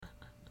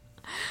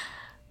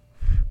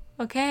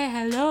Okay,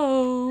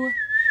 hello.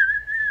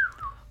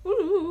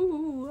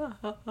 Ooh,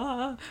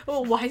 oh,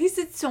 why is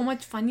it so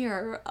much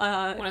funnier?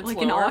 When it's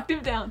like an lower?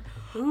 octave down.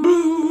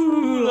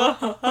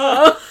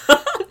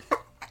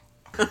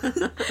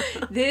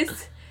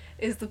 This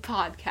is the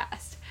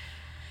podcast.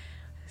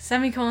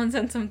 Semicolons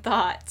and some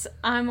thoughts.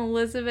 I'm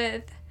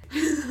Elizabeth.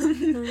 This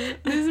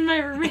is my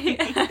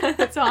roommate.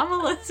 So I'm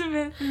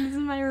Elizabeth, and this is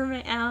my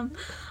roommate Em.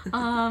 I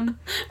love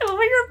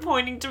how you're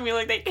pointing to me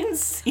like they can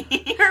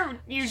see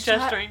you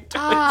gesturing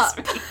up.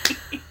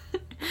 towards me.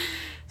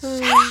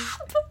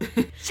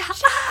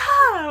 Shut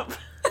up!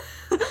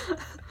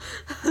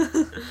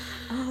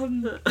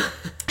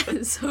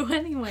 So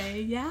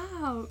anyway,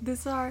 yeah,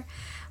 this is our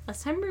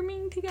last time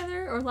rooming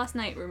together, or last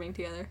night rooming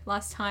together.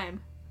 Last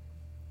time,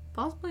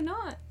 possibly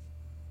not.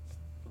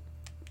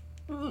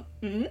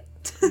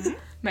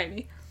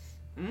 Maybe.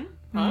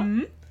 Huh?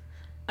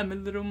 I'm a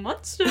little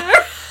monster.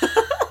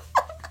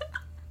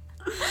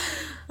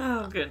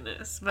 Oh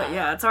goodness. But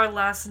yeah, it's our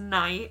last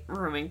night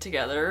rooming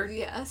together.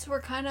 Yes,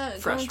 we're kind of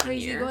going Freshman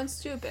crazy, year. going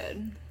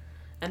stupid.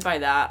 And by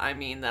that, I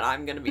mean that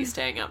I'm going to be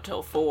staying up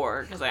till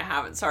 4 because I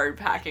haven't started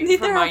packing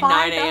Neither for my have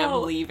I, 9 a.m.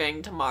 though.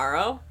 leaving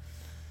tomorrow.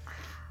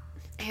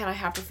 And I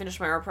have to finish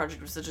my art project,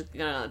 which is just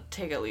going to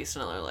take at least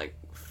another,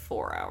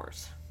 4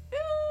 hours.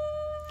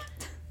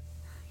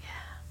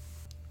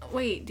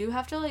 Wait, do you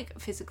have to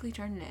physically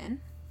turn it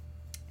in?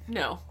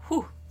 No.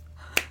 Whew.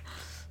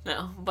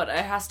 No, but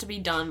it has to be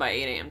done by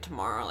 8 a.m.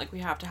 tomorrow. We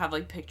have to have,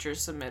 pictures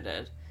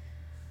submitted.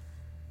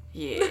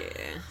 Yeah.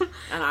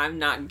 And I'm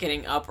not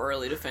getting up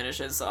early to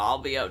finish it, so I'll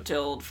be out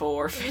till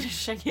 4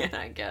 finishing it,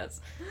 I guess.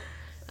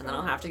 And then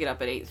I'll have to get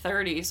up at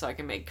 8:30 so I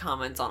can make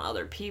comments on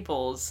other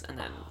people's and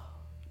then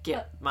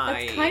get my...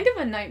 That's kind of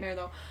a nightmare,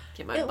 though.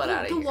 Get my butt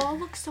out of The here. wall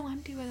looks so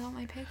empty without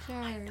my pictures.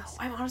 No,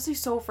 I'm honestly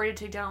so afraid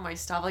to take down my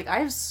stuff. I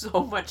have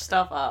so much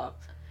stuff up.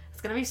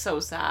 It's gonna be so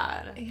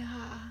sad.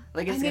 Yeah.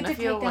 It's I need gonna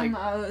to feel take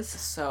down those.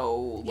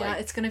 so Yeah,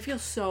 it's gonna feel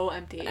so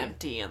empty.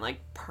 empty and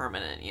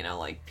permanent,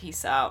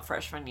 peace out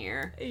freshman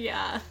year.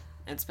 Yeah.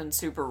 It's been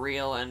super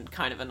real and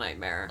kind of a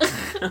nightmare.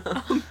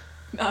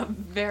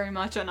 Very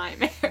much a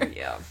nightmare.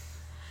 Yeah.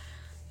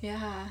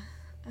 Yeah.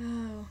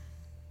 Oh.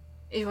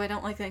 Ew, I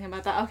don't like thinking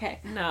about that. Okay.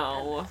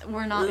 No.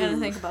 We're not gonna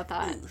think about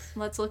that.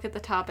 Let's look at the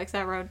topics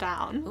I wrote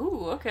down.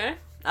 Ooh, okay.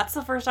 That's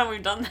the first time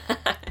we've done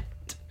that.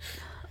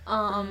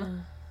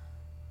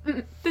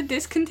 The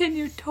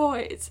discontinued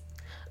toys.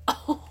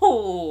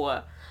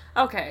 Oh.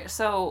 Okay,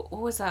 so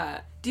what was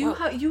that? Do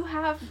you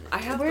have I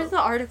have where's the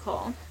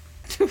article?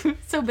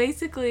 So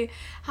basically,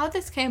 how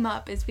this came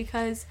up is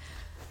because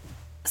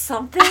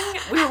something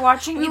we were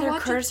watching We were either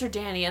watching- Curtis or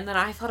Danny, and then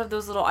I thought of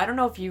those little, I don't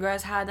know if you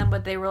guys had them,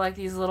 but they were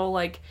these little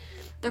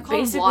they're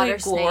called basically water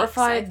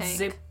glorified snakes, I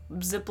think.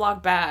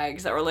 Ziploc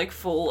bags that were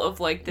full of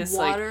this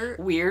Water.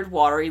 weird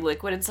watery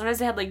liquid, and sometimes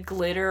they had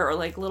glitter or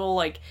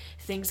little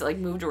things that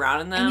moved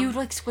around in them, And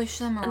you'd squish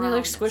them around. and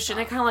they squished it, and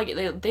it kind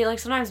of they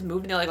sometimes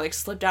moved and they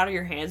slipped out of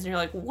your hands, and you're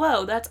like,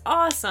 whoa, that's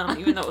awesome,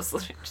 even though it was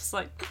literally just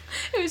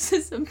It was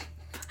just a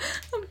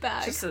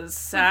bag. just a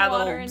sad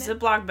little water in it.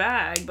 Ziploc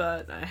bag,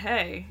 but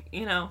hey,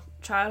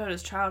 childhood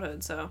is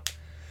childhood, so.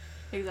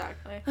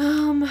 Exactly.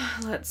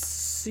 Let's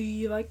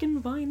see if I can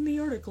find the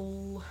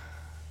article.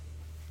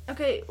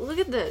 Okay, look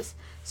at this.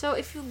 So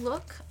if you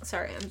look...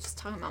 Sorry, I'm just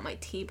talking about my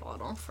tea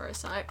bottle for a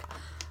sec.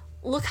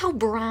 Look how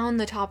brown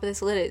the top of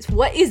this lid is.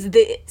 What is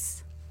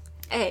this?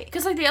 A.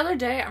 Because, the other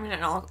day, I mean,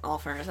 in all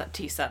fairness, that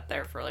tea sat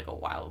there for, a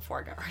while before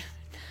I got rid of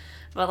it.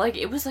 But,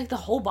 it was, the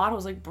whole bottle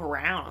was,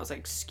 brown. I was like,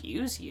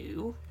 excuse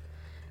you.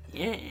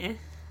 Yeah.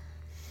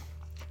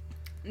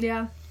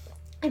 Yeah.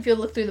 If you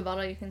look through the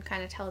bottle, you can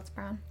kind of tell it's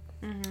brown.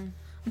 Mm-hmm.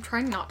 I'm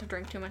trying not to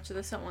drink too much of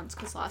this at once,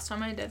 because last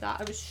time I did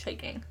that, I was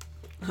shaking.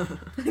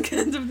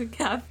 Because of the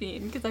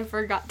caffeine, because I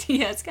forgot tea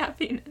has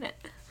caffeine in it.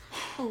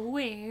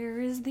 Where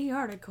is the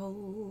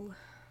article?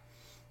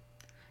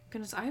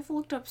 Goodness, I've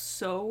looked up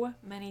so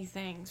many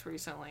things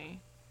recently.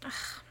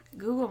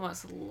 Google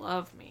must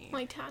love me.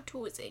 My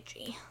tattoo is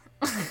itchy.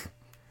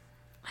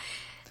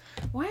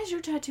 Why is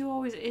your tattoo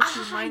always itchy?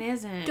 Mine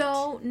isn't.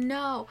 Don't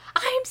know.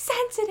 I'm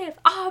sensitive,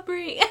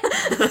 Aubrey.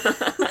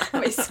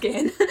 My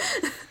skin.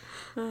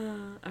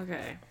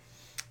 Okay.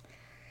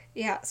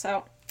 Yeah,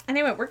 so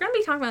anyway, we're going to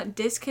be talking about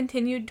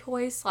discontinued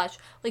toys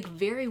 /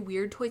 very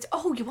weird toys.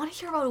 Oh, you want to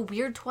hear about a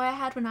weird toy I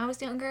had when I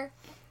was younger?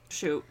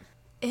 Shoot.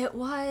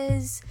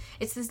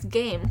 It's this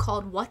game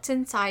called What's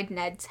Inside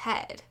Ned's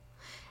Head.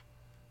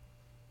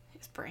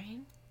 His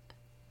brain?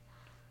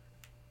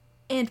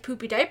 And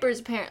poopy diapers,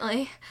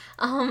 apparently.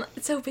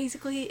 So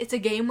basically, it's a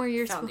game where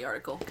you're Found the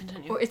article.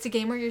 Continue. or it's a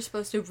game where you're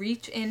supposed to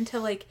reach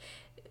into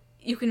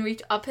you can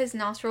reach up his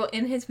nostril,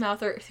 in his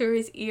mouth, or through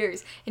his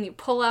ears, and you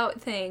pull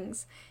out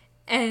things.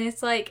 And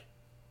it's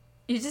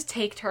you just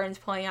take turns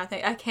pulling out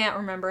things. I can't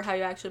remember how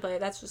you actually play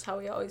it. That's just how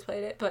we always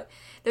played it. But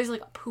there's a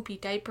poopy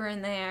diaper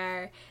in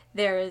there.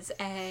 There's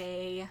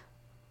I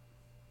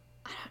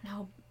don't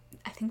know.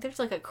 I think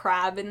there's a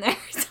crab in there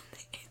or something.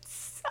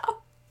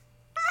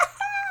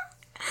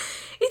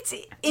 It's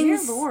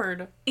It's Dear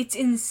Lord. It's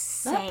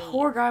insane. That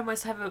poor guy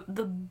must have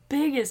the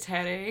biggest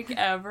headache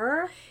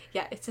ever.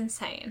 Yeah, it's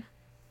insane.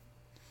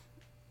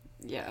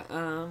 Yeah,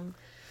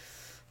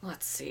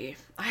 let's see.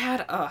 I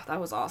had, that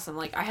was awesome.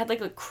 Like, I had,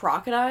 like, a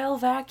crocodile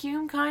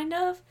vacuum, kind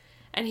of,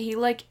 and he,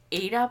 like,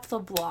 ate up the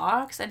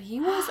blocks, and he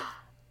was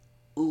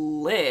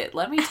lit,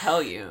 let me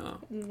tell you.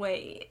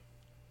 Wait.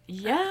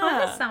 Yeah.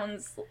 Kind of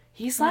sounds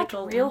he slapped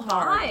like a real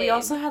hard. We vibe.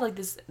 also had, like,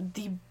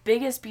 the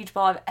biggest beach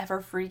ball I've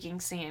ever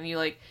freaking seen.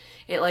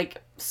 It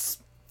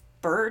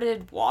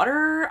spurted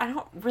water. I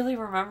don't really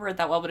remember it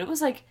that well, but it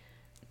was, like,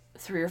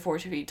 3 or 4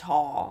 feet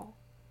tall.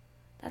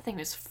 That thing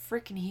was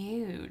freaking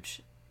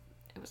huge.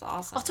 It was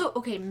awesome. Also,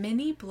 okay,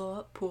 mini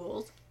blow-up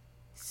pools,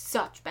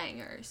 such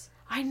bangers.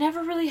 I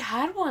never really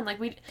had one. Like,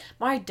 we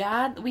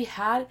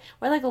had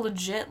like a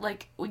legit,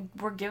 like, we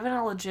were given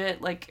a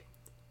legit, like,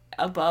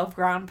 above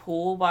ground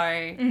pool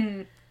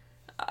by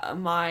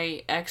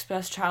my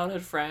ex-best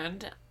childhood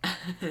friend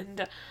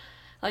and,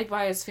 like,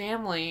 by his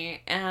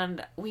family,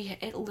 and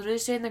it literally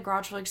stayed in the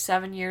garage for, like,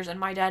 7 years, and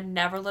my dad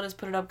never let us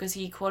put it up because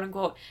he,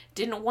 quote-unquote,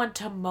 didn't want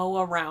to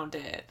mow around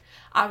it.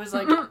 I was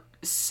like,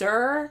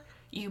 sir,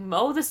 you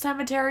mow the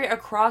cemetery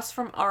across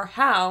from our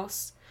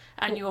house,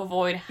 and you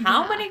avoid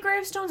how many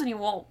gravestones, and you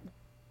won't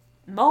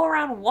mow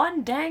around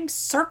one dang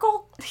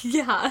circle?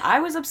 Yeah.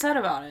 I was upset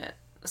about it.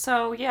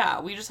 So,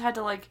 yeah, we just had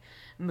to, like,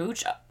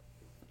 mooch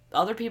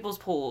other people's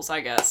pools,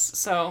 I guess.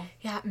 So,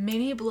 yeah,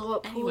 mini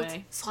blow-up pools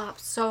Anyway. slap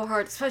so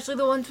hard, especially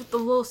the ones with the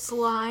little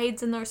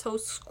slides, and they're so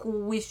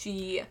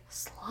squishy.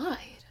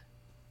 slide.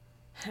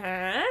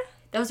 Huh?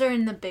 Those are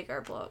in the bigger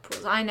blow-up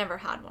pools. I never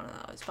had one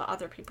of those, but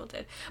other people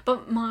did.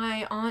 But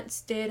my aunts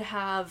did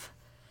have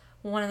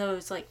one of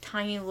those, like,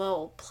 tiny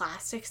little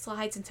plastic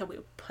slides, and so we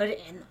would put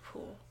it in the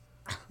pool.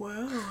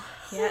 Wow.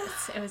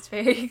 Yes, it was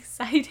very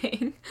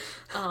exciting.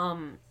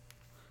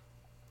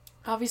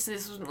 Obviously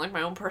this wasn't, like,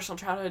 my own personal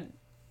childhood,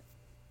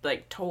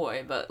 like,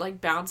 toy, but,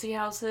 like, bouncy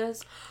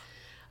houses.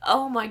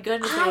 Oh my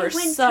goodness, they were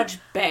such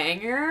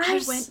bangers.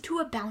 I went to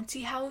a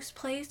bouncy house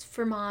place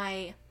for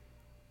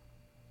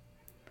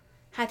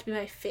had to be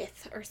my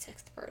 5th or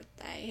 6th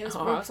birthday. It was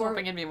I was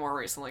hoping it'd be more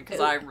recently, because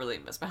I really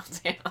miss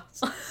bouncy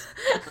houses.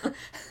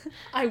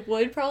 I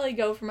would probably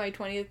go for my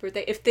 20th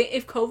birthday. If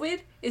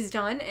COVID is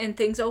done and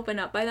things open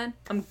up by then,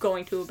 I'm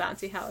going to a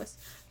bouncy house.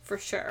 For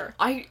sure.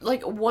 I,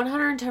 like,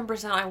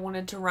 110% I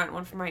wanted to rent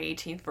one for my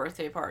 18th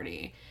birthday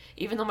party.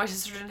 Even though my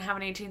sister didn't have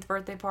an 18th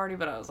birthday party,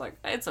 but I was like,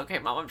 it's okay,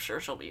 Mom, I'm sure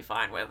she'll be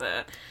fine with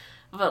it.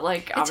 But,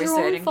 like, It's obviously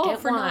her I own didn't fault get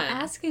for one. not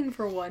asking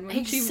for one when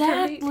Exactly.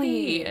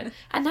 she turned 18.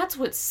 And that's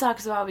what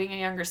sucks about being a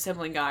younger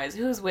sibling, guys.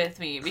 Who's with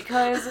me?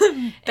 Because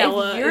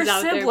Bella if your is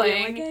out there being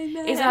sibling like,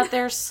 "Amen." is out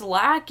there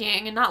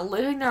slacking and not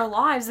living their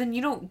lives, then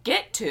you don't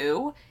get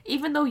to.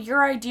 Even though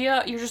you're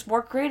just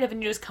more creative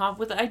and you just come up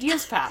with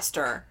ideas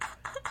faster.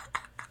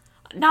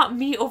 Not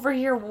me over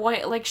here,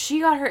 like,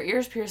 she got her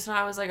ears pierced and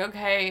I was like,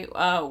 okay,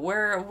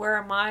 where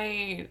are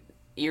my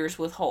ears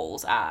with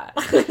holes at?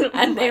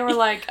 And they were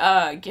like,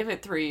 give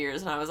it 3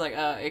 years. And I was like,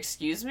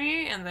 excuse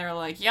me? And they're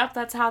like, yep,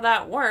 that's how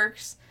that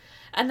works.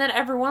 And then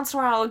every once in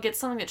a while I'll get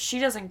something that she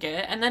doesn't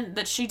get, and then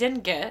that she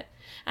didn't get.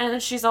 And then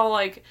she's all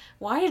like,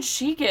 why did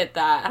she get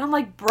that? And I'm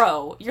like,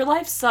 bro, your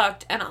life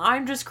sucked, and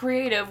I'm just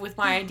creative with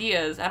my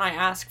ideas, and I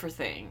ask for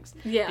things.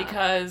 Yeah.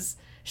 Because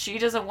she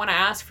doesn't want to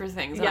ask for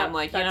things. And Yep, I'm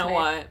like, you that's know me.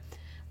 what?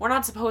 We're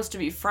not supposed to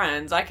be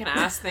friends. I can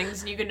ask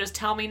things, and you can just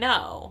tell me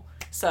no.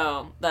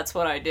 So, that's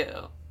what I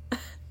do.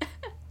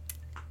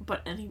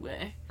 But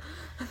anyway.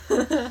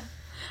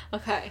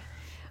 Okay.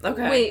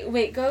 Okay.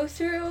 Wait, go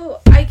through.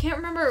 I can't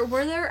remember.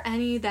 Were there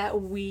any that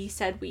we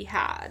said we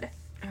had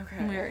Okay.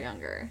 when we were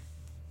younger?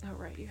 Oh,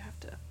 right, you have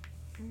to.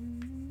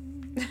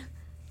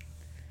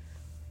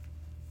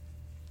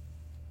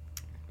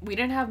 We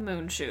didn't have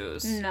moon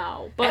shoes.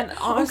 No, but And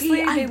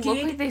honestly, okay, they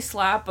look like they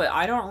slap, but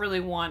I don't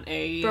really want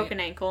a... broken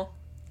ankle.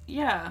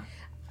 Yeah.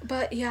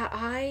 But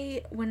yeah,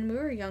 when we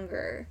were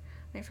younger,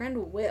 my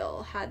friend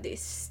Will had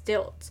these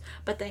stilts,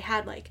 but they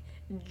had like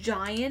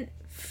giant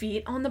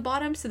feet on the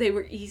bottom, so they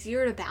were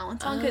easier to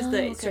balance on because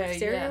the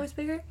surface area was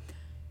bigger.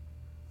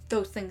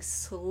 Those things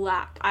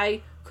slapped.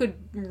 I could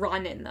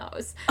run in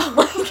those.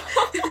 Like,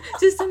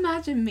 just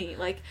imagine me,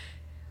 like,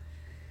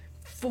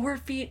 4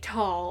 feet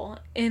tall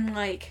in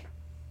like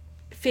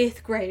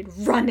 5th grade,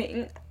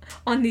 running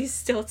on these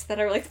stilts that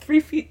are like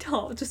 3 feet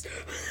tall. Just.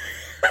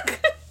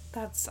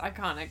 That's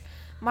iconic.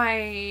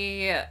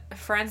 My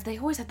friends, they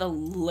always had the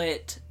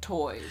lit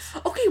toys.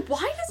 Okay,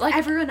 why does Like,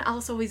 everyone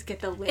else always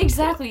get the lit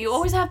Exactly. toys? You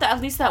always have at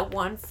least that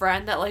one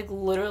friend that, like,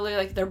 literally,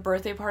 like, their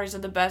birthday parties are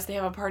the best. They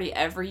have a party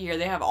every year.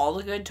 They have all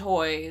the good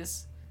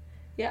toys.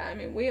 Yeah, I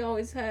mean, we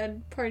always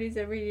had parties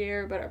every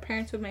year, but our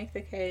parents would make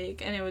the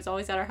cake, and it was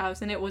always at our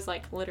house, and it was,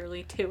 like,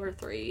 literally 2 or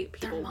 3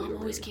 people. Their mom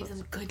always gave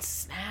them good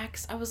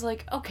snacks. I was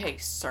like, okay,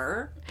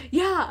 sir,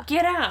 Yeah!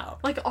 get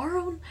out. Like, our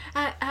own...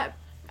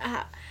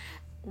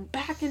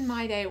 back in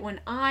my day, when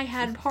I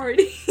had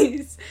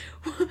parties,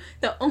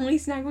 the only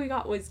snack we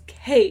got was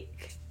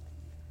cake.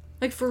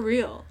 Like, for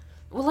real.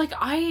 Well, like,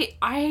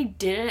 I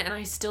didn't, and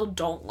I still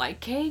don't like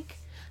cake.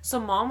 So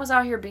mom was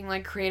out here being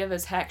like creative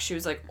as heck. She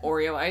was like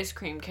Oreo ice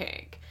cream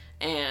cake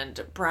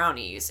and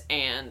brownies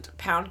and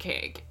pound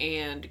cake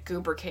and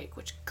goober cake,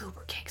 which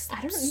goober cake's like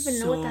I don't even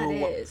know what that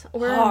is.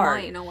 Or hard.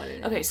 I might know what it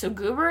is. Okay, so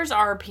goobers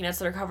are peanuts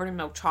that are covered in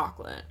milk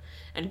chocolate.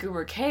 And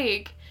goober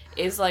cake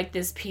is like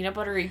this peanut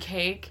buttery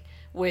cake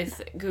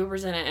with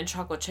goobers in it and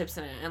chocolate chips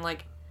in it. And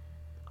like,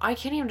 I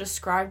can't even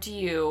describe to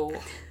you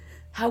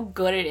how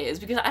good it is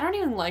because I don't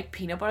even like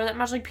peanut butter that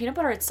much. Like, peanut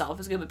butter itself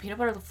is good, but peanut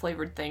butter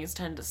flavored things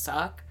tend to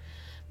suck.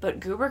 But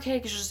goober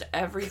cake is just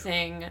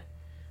everything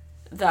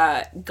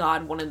that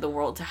God wanted the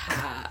world to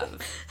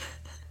have.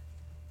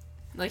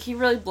 Like, he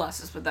really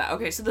blessed us with that.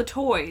 Okay, so the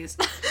toys.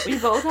 We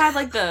both had,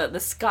 like, the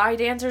sky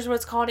dancers, what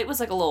it's called. It was,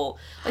 like, a little,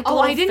 like, a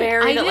little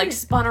fairy that, like,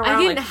 spun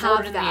around, like,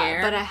 floated in the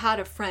air. But I had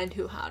a friend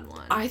who had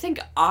one. I think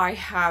I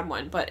had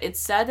one, but it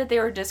said that they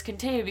were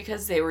discontinued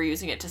because they were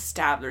using it to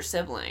stab their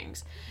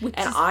siblings. Which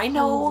and is I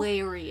know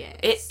hilarious.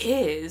 it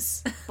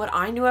is, but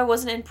I knew I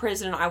wasn't in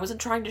prison and I wasn't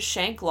trying to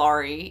shank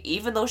Laurie,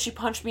 even though she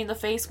punched me in the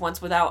face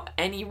once without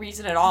any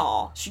reason at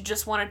all. She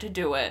just wanted to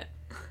do it.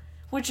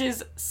 Which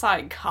is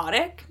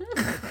psychotic,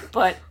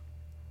 but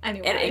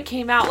anyway. it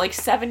came out like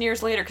 7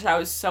 years later because I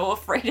was so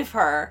afraid of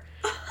her.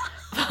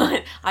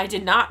 But I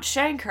did not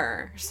shank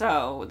her,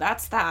 so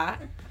that's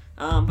that.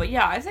 But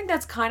yeah, I think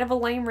that's kind of a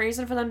lame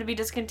reason for them to be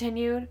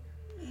discontinued.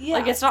 Yeah,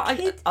 like, it's not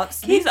like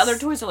these other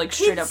toys are like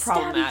straight up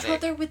problematic. Stab each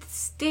other with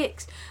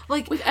sticks,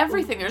 like with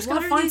everything. They're just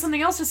gonna find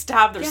something else to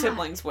stab their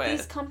siblings with.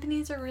 These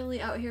companies are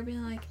really out here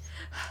being like,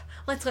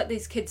 let's let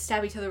these kids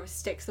stab each other with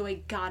sticks the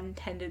way God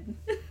intended.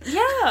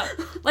 Yeah,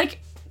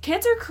 like,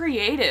 kids are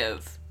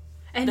creative.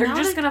 And they're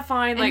just gonna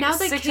find like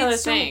 6 other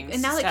things.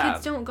 And now that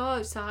kids don't go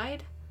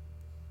outside.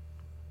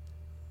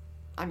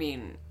 I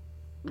mean,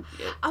 okay,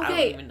 I don't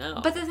even know.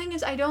 But the thing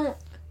is, I don't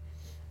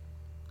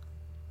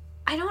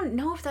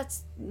know if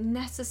that's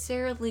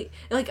necessarily,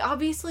 like,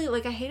 obviously,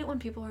 like, I hate it when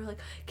people are like,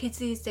 kids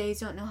these days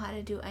don't know how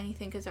to do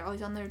anything because they're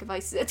always on their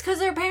devices. It's because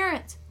their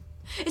parents.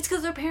 It's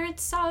because their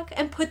parents suck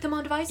and put them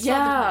on devices all the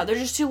time. They're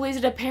just too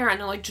lazy to parent.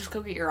 They're like, just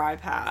go get your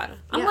iPad.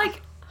 I'm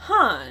like,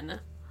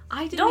 hun,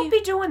 don't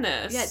be doing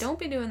this. Yeah, don't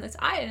be doing this.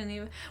 I didn't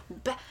even,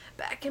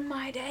 back in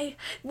my day,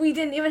 we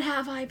didn't even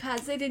have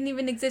iPads. They didn't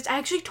even exist. I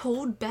actually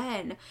told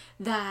Ben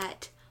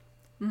that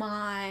when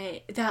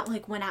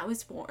I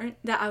was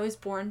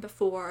born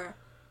before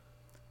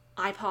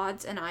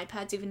iPods and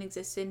iPads even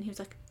existed, and he was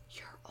like,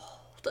 you're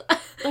old.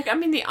 Like, I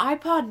mean, the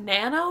iPod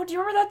Nano, do you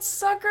remember that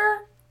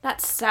sucker? That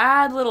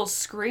sad little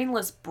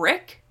screenless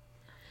brick?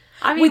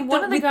 I mean,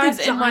 one of the guys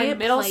in my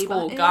middle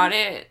school got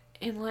it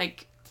in,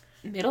 like,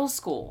 middle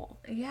school.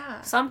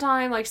 Yeah.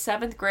 Sometime, like,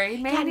 7th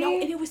grade, maybe? Yeah,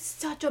 no, and it was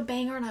such a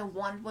banger, and I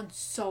wanted one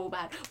so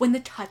bad. When the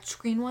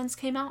touchscreen ones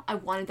came out, I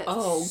wanted that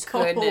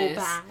so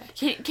bad.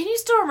 Can you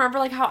still remember,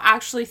 like, how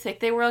actually thick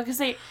they were? Because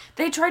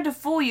they tried to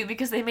fool you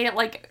because they made it,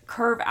 like,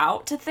 curve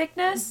out to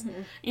thickness.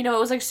 Mm-hmm. You know, it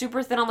was, like,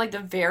 super thin on, like, the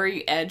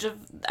very edge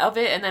of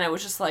it, and then it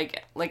was just,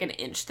 like an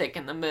inch thick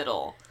in the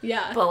middle.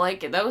 Yeah. But,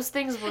 like, those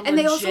things were And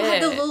legit. They also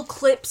had the little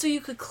clip so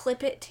you could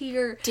clip it to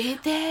your...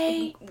 Did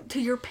they? To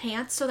your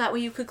pants, so that way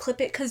you could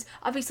clip it, because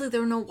obviously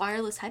there were no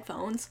wireless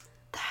headphones.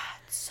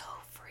 That's so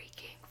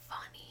freaking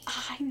funny.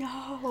 I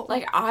know.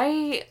 Like,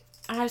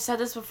 I've said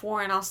this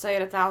before and I'll say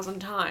it 1,000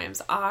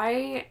 times.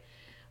 Laura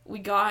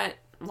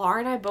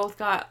and I both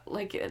got,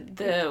 like, you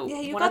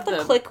got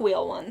the click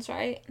wheel ones,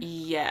 right?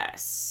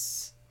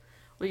 Yes.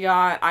 She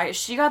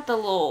got the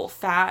little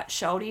fat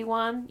Shody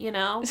one, you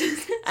know?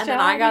 And then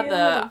I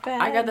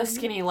got the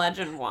skinny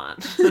legend one.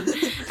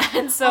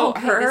 And so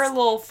her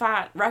little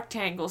fat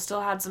rectangle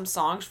still had some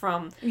songs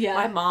from,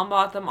 my mom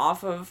bought them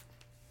off of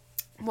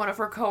one of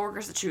her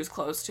coworkers that she was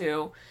close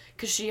to,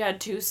 because she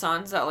had 2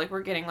 sons that, like,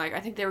 were getting, like,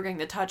 I think they were getting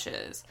the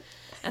touches.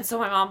 And so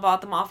my mom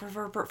bought them off of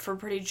her for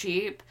pretty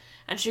cheap.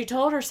 And she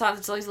told her sons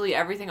to delete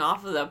everything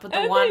off of them, but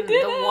the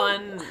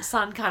one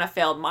son kind of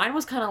failed. Mine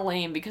was kind of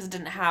lame because it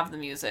didn't have the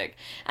music.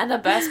 And the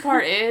best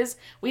part is,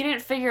 we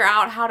didn't figure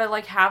out how to,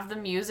 like, have the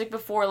music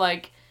before,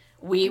 like,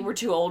 we were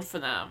too old for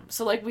them.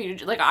 So, like,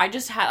 I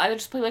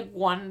just played, like,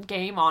 one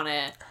game on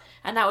it.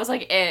 And that was,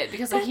 like, it,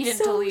 because, like, he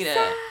didn't delete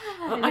it.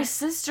 But my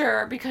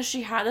sister, because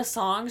she had the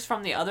songs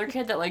from the other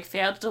kid that, like,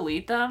 failed to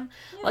delete them,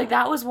 like,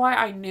 that was why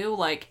I knew,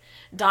 like,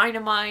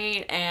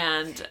 Dynamite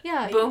and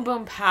Boom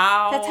Boom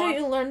Pow. That's how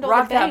you learned all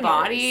Rock the bangers.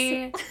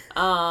 That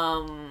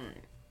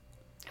Body.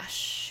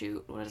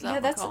 Shoot, what is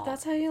that one called?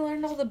 That's how you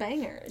learned all the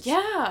bangers.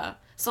 Yeah.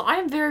 So I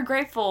am very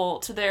grateful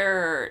to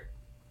their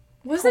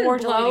Wasn't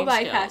Blow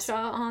by Kesha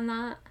on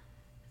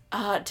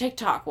that?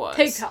 TikTok was.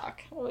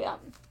 TikTok. Oh, yeah.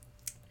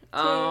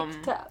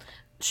 TikTok.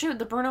 Shoot,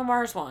 the Bruno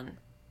Mars one.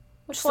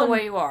 Which one? The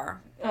Way You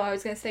Are. Oh, I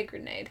was going to say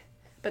Grenade.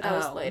 But that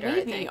was later,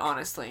 maybe, I think.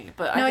 Honestly.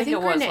 But I think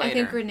it was later. I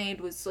think Grenade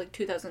was, like,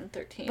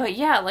 2013. But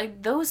yeah,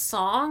 like, those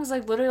songs,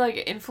 like, literally,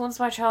 like, influenced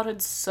my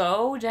childhood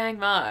so dang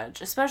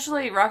much.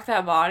 Especially Rock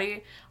That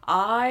Body.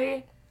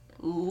 I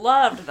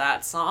loved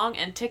that song.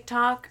 And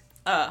TikTok,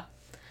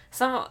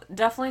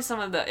 Definitely some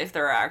of the, if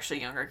there are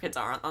actually younger kids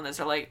on this,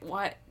 are like,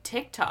 what?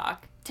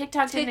 TikTok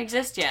didn't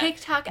exist yet.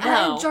 TikTok.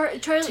 No. Charlie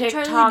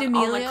TikTok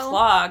D'Amelio. on the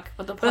clock,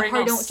 but the party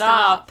don't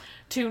stop.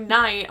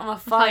 Tonight, I'm gonna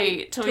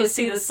fight till we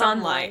see the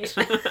sunlight.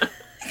 What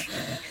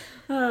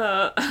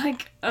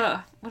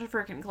a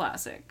freaking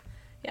classic.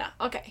 Yeah,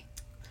 okay.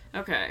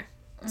 Okay.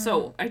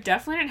 So, I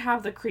definitely didn't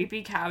have the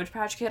creepy Cabbage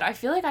Patch Kid. I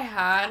feel like I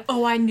had...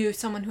 Oh, I knew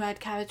someone who had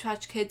Cabbage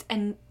Patch Kids,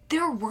 and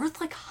they're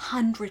worth, like,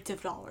 hundreds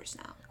of dollars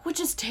now. Which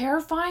is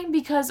terrifying,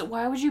 because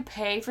why would you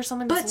pay for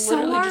something that's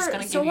literally just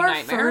gonna give you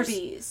nightmares?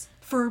 Furbies.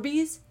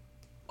 Furbies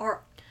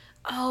are...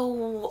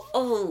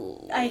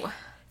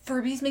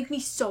 Furbies make me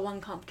so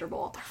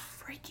uncomfortable. They're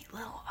freaky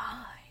little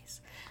eyes.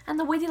 And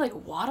the way they, like,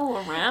 waddle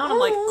around, I'm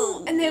like,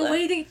 ooh. And the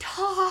way they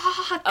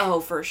talk.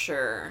 Oh, for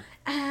sure.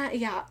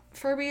 Yeah,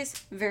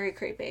 Furbies, very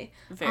creepy.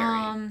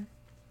 Very.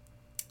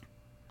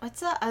 What's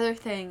the other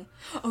thing?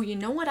 Oh, you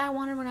know what I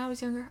wanted when I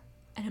was younger?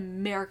 An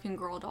American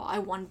Girl doll. I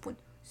wanted one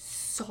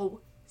so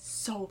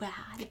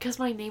bad. Because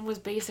my name was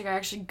basic, I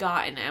actually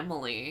got an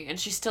Emily, and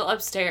she's still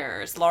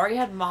upstairs. Laurie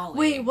had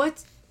Molly.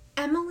 Wait,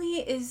 Emily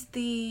is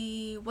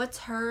what's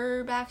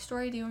her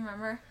backstory? Do you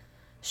remember?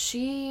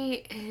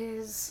 She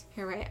is...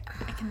 Here, wait.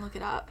 I can look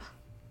it up.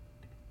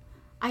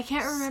 I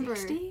can't remember.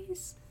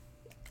 60s?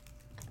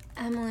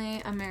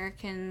 Emily,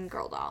 American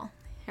Girl doll.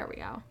 Here we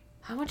go.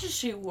 How much is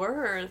she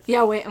worth?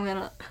 Yeah, wait, I'm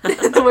gonna...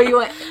 the way you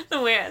went. The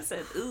way I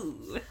said,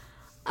 ooh.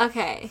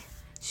 Okay.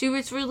 She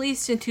was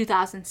released in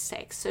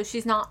 2006, so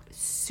she's not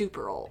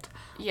super old.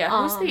 Yeah,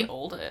 who's the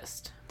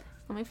oldest?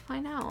 Let me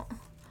find out.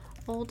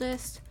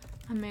 Oldest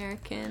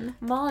American...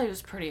 Molly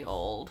was pretty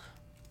old.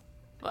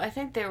 But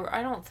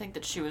I don't think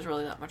that she was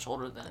really that much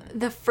older than...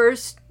 The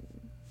first...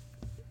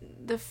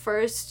 the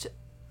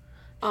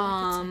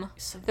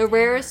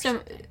rarest...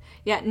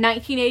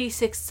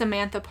 1986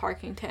 Samantha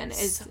Parkington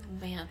is...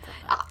 Samantha.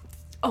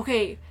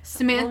 Okay,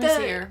 Samantha... Let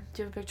me see her.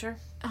 Do you have a picture?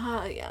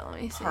 Yeah,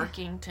 let me see.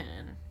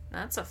 Parkington.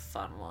 That's a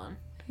fun one.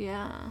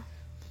 Yeah.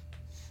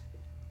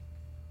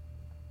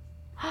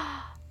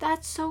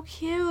 That's so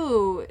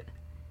cute.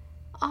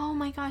 Oh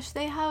my gosh,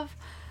 they have...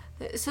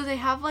 So they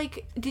have,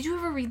 like... Did you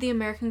ever read the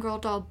American Girl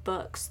doll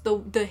books?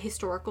 The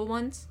historical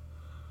ones?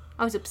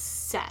 I was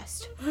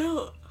obsessed.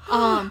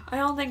 I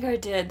don't think I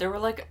did. There were,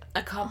 like,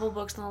 a couple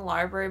books in the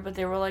library, but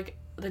they were, like,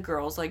 the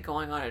girls, like,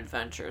 going on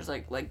adventures.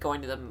 Like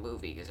going to the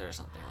movies or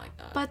something like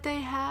that. But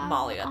they have...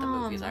 Molly at the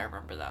movies. I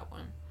remember that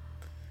one.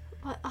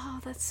 But,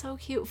 oh, that's so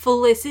cute.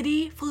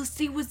 Felicity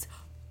was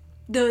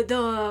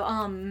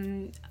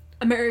the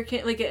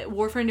American, like,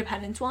 War for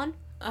Independence one.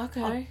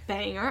 Okay. A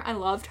banger. I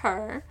loved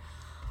her.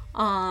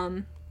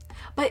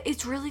 But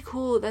it's really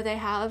cool that they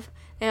have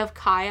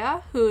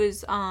Kaya, who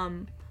is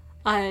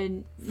a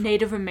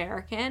Native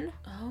American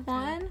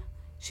one.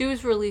 She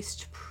was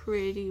released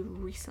pretty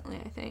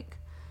recently, I think.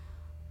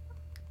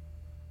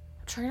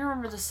 I'm trying to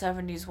remember the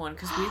 70s one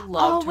because we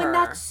loved her. Oh, and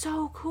that's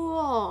so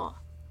cool.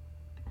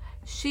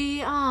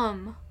 She's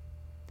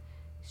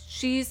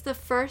the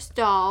first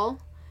doll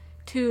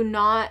to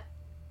not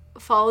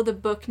follow the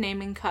book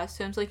naming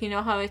customs. Like, you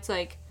know how it's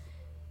like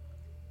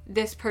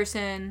this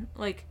person,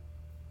 like,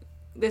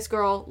 this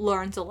girl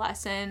learns a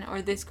lesson,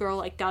 or this girl,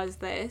 like, does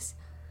this.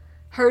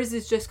 Hers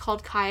is just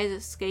called Kaya's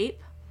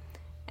Escape.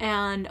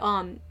 And,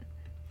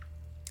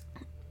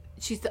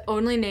 she's the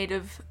only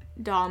native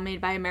doll made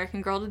by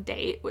American Girl to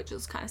date, which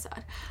is kind of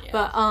sad. Yeah.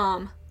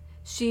 But,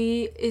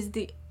 she is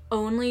the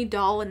only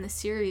doll in the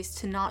series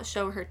to not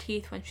show her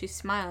teeth when she's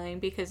smiling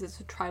because it's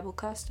a tribal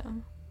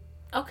custom.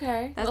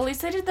 Okay. At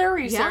least they did their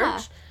research.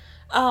 Yeah.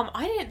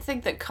 I didn't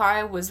think that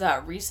Kaya was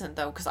that recent,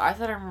 though, because I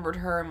thought I remembered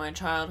her in my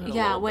childhood a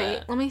little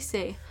bit. Let me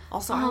see.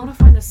 Also, I want to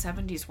find the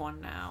 70s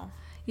one now.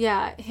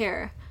 Yeah,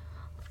 here.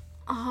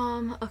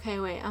 Okay,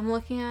 wait. I'm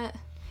looking at...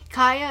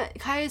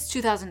 Kaya's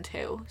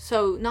 2002,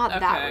 so not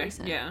that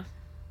recent. Yeah.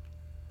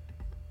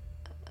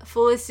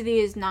 Felicity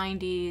is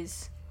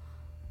 90s.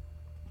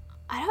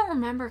 I don't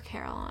remember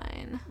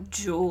Caroline.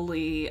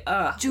 Julie.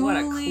 What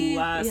a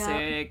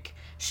classic. Yeah.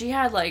 She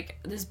had, like,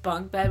 this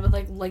bunk bed with,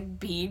 like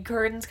bead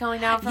curtains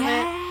coming down from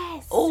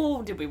it.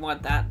 Oh, did we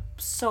want that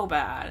so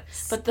bad.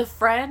 But the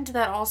friend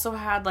that also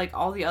had, like,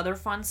 all the other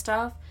fun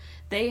stuff,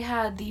 they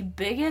had the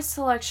biggest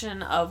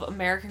selection of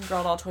American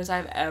Girl doll toys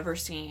I've ever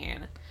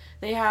seen.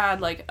 They had,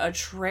 like, a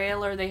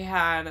trailer, they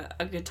had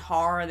a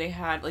guitar, they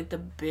had, like, the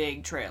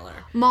big trailer.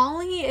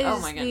 Molly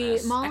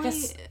is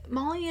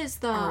Molly is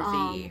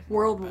the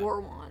World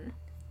War one.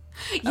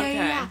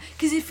 Yeah.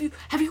 Because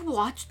have you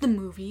watched the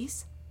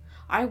movies?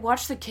 I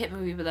watched the Kit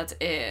movie, but that's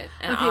it.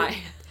 And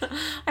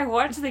I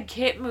watched the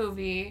Kit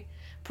movie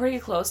pretty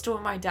close to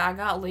when my dad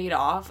got laid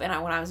off, and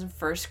when I was in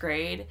first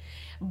grade.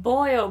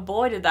 Boy, oh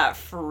boy, did that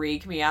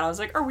freak me out. I was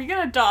like, are we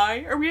gonna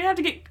die? Are we gonna have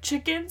to get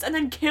chickens and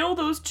then kill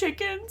those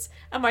chickens?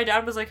 And my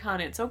dad was like,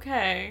 honey, it's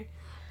okay.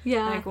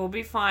 Yeah. Like, we'll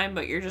be fine,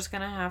 but you're just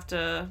gonna have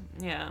to,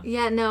 yeah.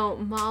 Yeah, no,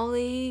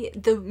 Molly,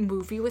 the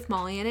movie with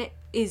Molly in it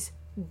is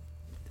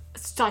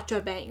such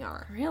a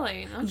banger.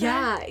 Really? Okay.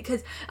 Yeah,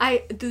 because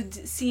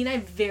the scene I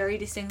very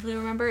distinctly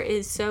remember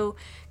is because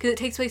it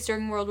takes place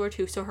during World War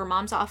II, so her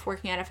mom's off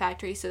working at a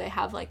factory, so they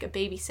have, like, a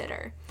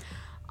babysitter.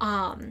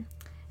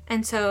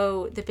 And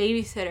so the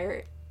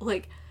babysitter,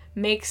 like,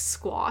 makes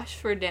squash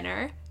for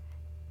dinner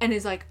and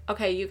is like,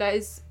 okay, you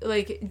guys,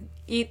 like,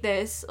 eat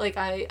this. Like,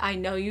 I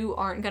know you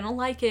aren't gonna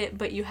like it,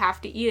 but you have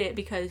to eat it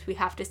because we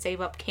have to save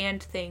up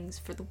canned things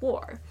for the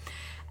war.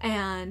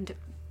 And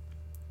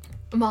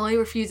Molly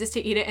refuses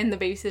to eat it, and the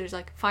babysitter's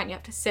like, fine, you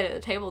have to sit at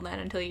the table then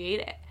until you eat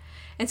it.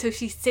 And so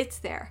she sits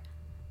there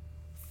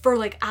for,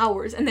 like,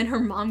 hours, and then her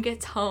mom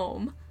gets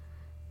home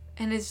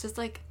and is just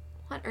like,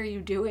 what are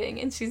you doing?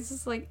 And she's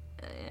just like,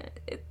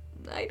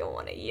 I don't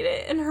want to eat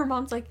it. And her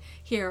mom's like,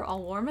 here,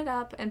 I'll warm it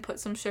up and put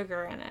some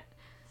sugar in it.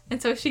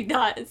 And so she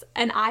does.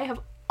 And I have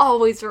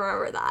always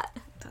remembered that.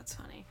 That's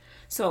funny.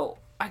 So,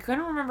 I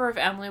couldn't remember if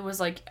Emily was,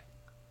 like,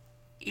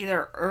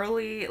 either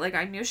early, like,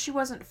 I knew she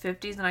wasn't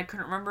 50s, and I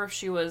couldn't remember if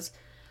she was,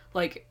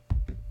 like,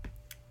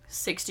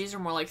 60s or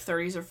more like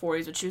 30s or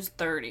 40s, but she was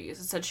 30s. It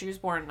said she was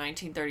born in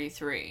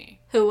 1933.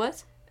 Who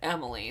was?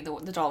 Emily,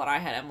 the doll that I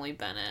had, Emily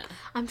Bennett.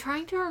 I'm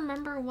trying to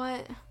remember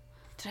what...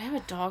 Did I have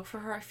a dog for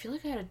her? I feel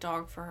like I had a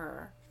dog for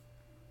her.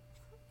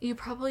 You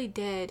probably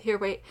did. Here,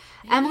 wait.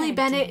 Maybe Emily I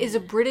Bennett did. is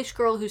a British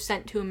girl who's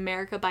sent to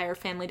America by her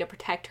family to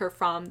protect her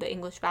from the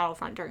English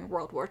battlefront during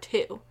World War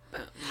II. Yeah.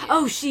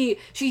 Oh,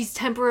 she's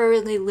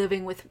temporarily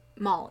living with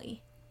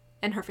Molly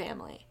and her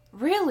family.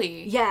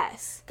 Really?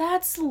 Yes.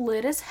 That's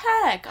lit as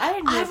heck. I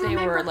didn't know I if they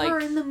remember were, like... her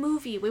in the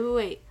movie.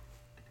 Wait.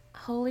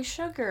 Holy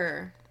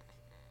sugar.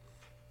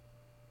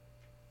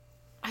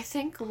 I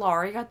think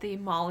Laurie got the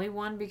Molly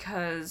one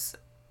because,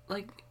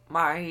 like,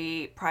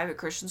 my private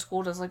Christian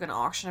school does, like, an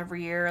auction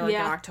every year, like,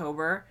 in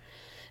October.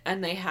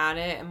 And they had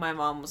it, and my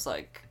mom was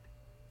like,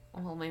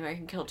 well, maybe I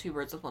can kill two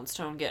birds with one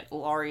stone, get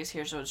Laurie's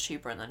here so it's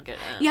cheaper, and then get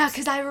M's. Yeah,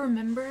 because I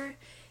remember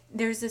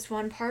there's this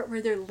one part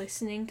where they're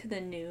listening to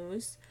the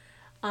news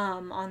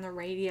on the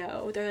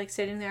radio. They're, like,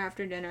 sitting there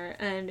after dinner,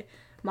 and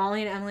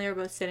Molly and Emily are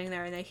both sitting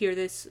there, and they hear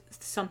this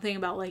something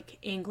about, like,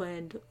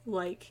 England,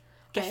 like...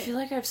 I feel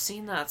like I've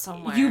seen that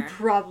somewhere. You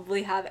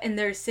probably have. And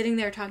they're sitting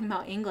there talking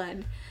about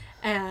England,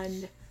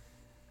 and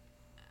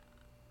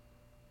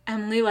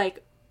Emily,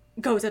 like,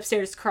 goes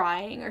upstairs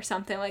crying or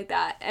something like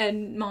that,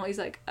 and Molly's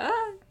like,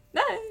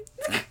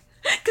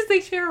 because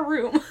they share a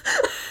room.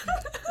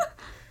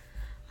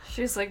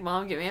 She's like,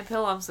 Mom, give me a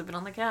pillow, I'm sleeping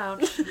on the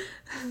couch.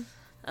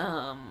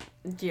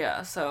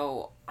 Yeah,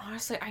 so,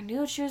 honestly, I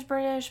knew that she was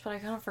British, but I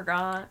kind of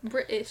forgot.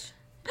 British.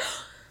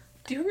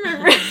 Do you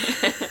remember?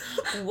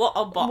 What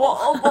a ball.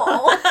 What a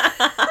ball.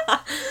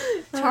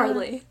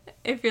 Charlie,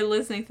 if you're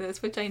listening to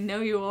this, which I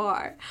know you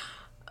are,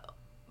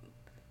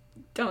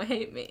 don't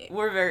hate me.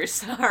 We're very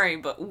sorry,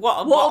 but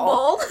what a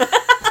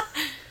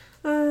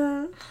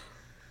ball.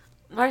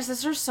 My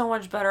sister's so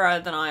much better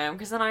at it than I am,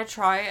 because then I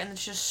try it and it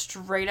just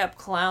straight up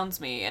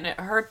clowns me, and it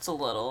hurts a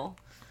little.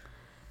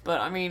 But,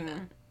 I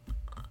mean...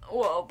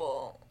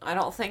 Wobble. I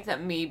don't think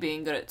that me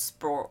being good at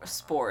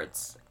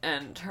sports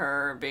and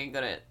her being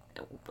good at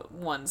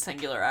one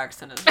singular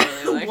accent is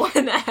really, like...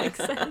 One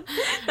accent.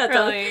 That's,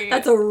 really...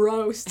 that's a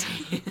roast.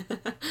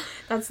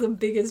 That's the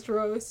biggest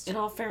roast. In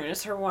all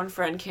fairness, her one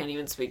friend can't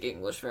even speak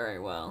English very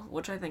well,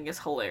 which I think is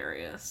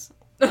hilarious.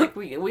 Like,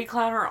 we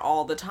clown her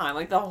all the time.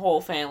 Like, the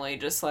whole family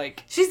just,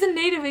 like... She's a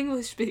native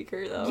English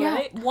speaker, though, yeah,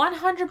 right?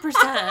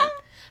 100%.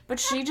 But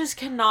she just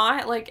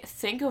cannot, like,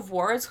 think of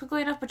words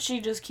quickly enough, but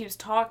she just keeps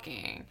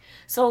talking.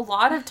 So a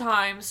lot of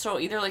times, she'll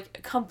either,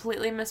 like,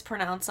 completely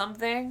mispronounce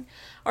something,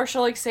 or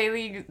she'll, like,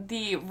 say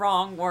the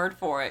wrong word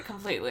for it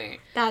completely.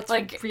 That's,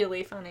 like,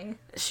 really funny.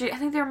 I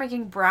think they were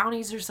making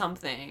brownies or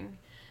something,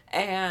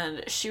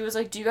 and she was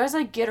like, do you guys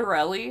like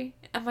Ghirardelli?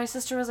 And my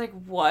sister was like,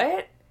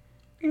 what?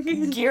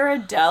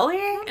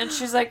 Ghirardelli? And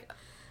she's like,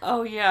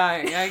 oh yeah,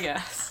 I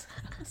guess.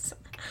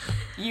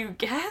 You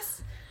guess?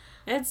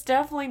 It's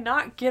definitely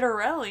not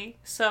Ghirardelli.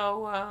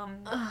 So,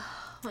 oh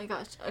my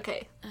gosh.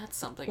 Okay. that's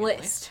something.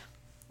 List.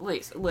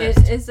 List.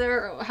 Is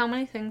there, how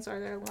many things are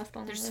there left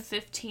on the There's list?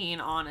 15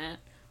 on it,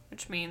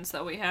 which means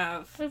that we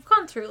have... We've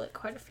gone through, like,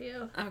 quite a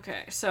few.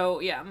 Okay, so,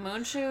 yeah,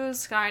 Moon Shoes,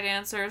 Sky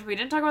Dancers. We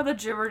didn't talk about the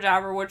Jibber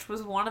Jabber, which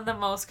was one of the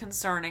most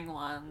concerning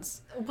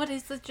ones. What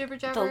is the Jibber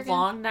Jabber The again?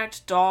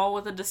 long-necked doll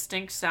with a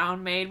distinct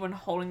sound made when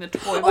holding the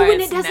toy by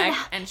and its it doesn't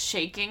neck and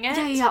shaking it.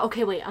 Yeah.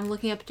 Okay, wait. I'm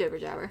looking up Jibber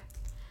Jabber.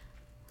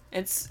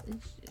 It's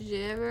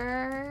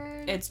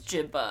Jibber... It's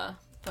Jibba.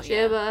 But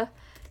Jibba.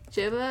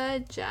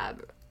 Jibba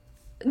Jabber.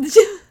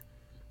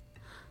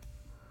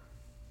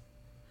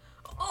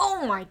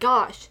 Oh my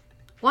gosh.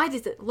 Why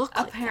does it look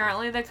like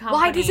apparently that? the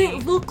company... Why does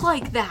it look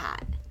like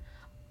that?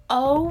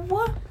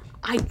 Oh...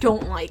 I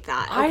don't like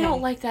that. Okay. I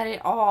don't like that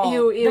at all.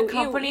 Ew, the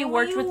company ew,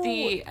 worked ew. with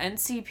the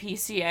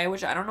NCPCA,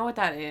 which I don't know what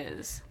that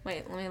is,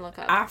 Wait, let me look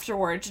up.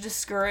 afterward to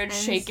discourage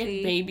shaken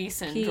baby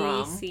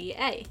syndrome.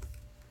 PCA.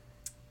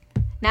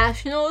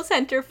 National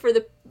Center for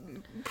the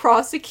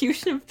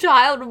Prosecution of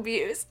Child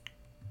Abuse.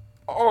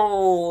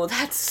 Oh,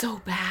 that's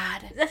so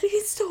bad.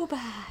 He's so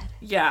bad.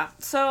 Yeah,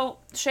 so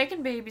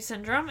shaken baby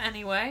syndrome,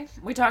 anyway.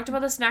 We talked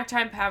about the snack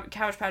time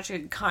Cabbage Patch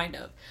Kid, kind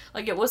of.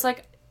 Like, it was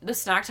like the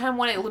snack time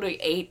when it literally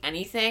ate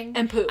anything.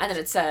 And pooped. And then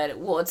it said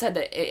that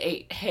it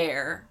ate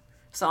hair.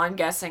 So I'm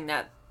guessing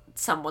that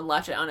someone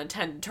left it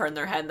unattended, turned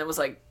their head, and then was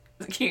like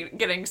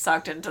getting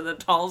sucked into the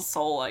doll's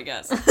soul, I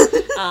guess.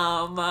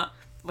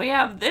 We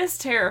have this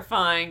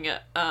terrifying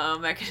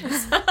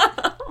mechanism.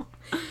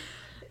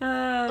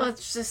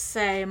 Let's just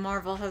say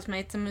Marvel has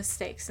made some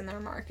mistakes in their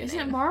marketing. Is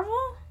it Marvel?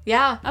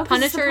 Yeah, Oh,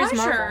 Punisher is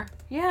Marvel.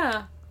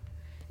 Yeah.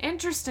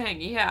 Interesting.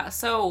 Yeah.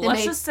 So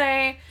let's just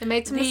say they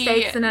made some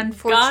mistakes and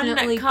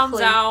unfortunately gun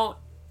comes out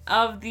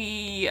of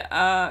the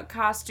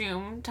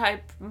costume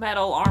type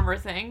metal armor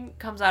thing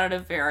comes out at a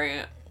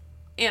very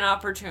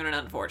inopportune and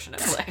unfortunate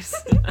place.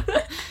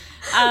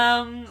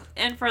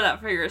 And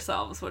for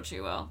yourselves, what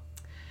you will.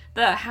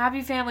 The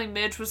Happy Family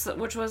Midge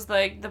which was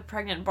like the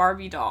pregnant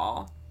Barbie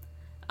doll.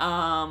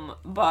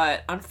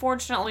 But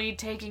unfortunately,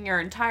 taking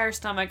your entire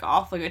stomach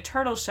off like a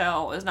turtle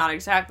shell is not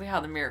exactly how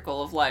the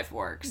miracle of life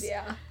works.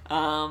 Yeah.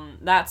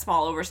 That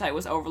small oversight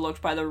was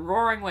overlooked by the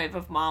roaring wave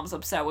of moms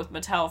upset with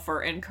Mattel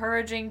for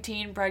encouraging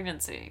teen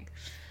pregnancy.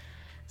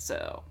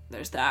 So,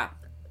 there's that.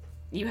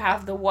 You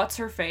have the What's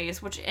Her Face,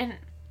 which in...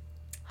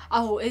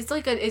 Oh, it's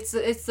like it's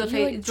the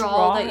like,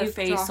 draw that her you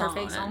face draw her on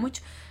face on,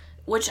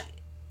 which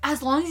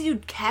as long as you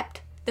kept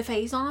the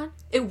face on,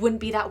 it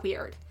wouldn't be that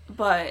weird.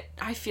 But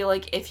I feel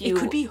like if you... It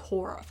could be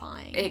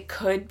horrifying. It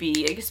could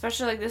be.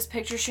 Especially like this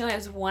picture, she only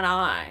has one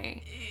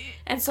eye.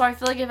 And so I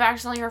feel like if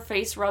accidentally her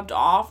face rubbed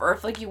off, or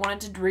if like you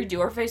wanted to redo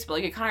her face, but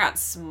like it kind of got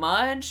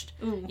smudged,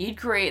 you'd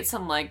create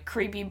some like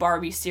creepy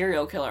Barbie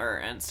serial killer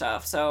and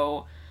stuff.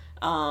 So,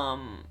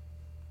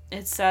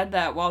 it said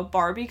that while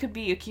Barbie could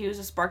be accused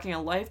of sparking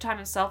a lifetime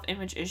of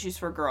self-image issues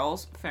for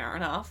girls, fair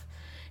enough,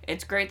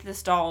 it's great that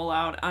this doll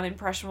allowed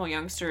unimpressionable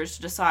youngsters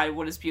to decide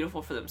what is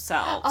beautiful for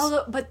themselves.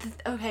 Although, but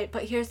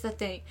here's the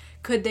thing: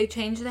 could they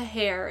change the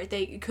hair?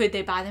 Could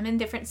they buy them in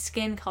different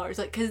skin colors?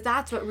 Like, because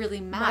that's what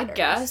really matters. My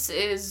guess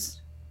is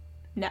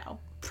no.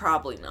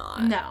 Probably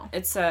not. No.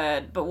 It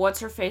said, but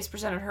What's Her Face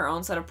presented her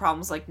own set of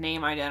problems like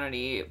name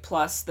identity,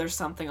 plus there's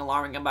something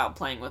alarming about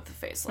playing with the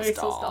faceless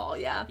doll.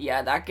 Yeah.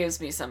 Yeah, that gives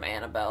me some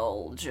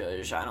Annabelle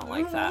judge. I don't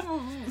like that.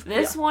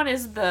 This one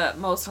is the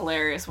most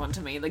hilarious one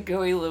to me, the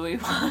Gooey Louie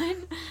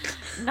one.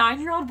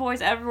 9-year-old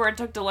boys everywhere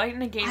took delight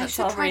in a game that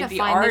celebrated the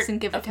art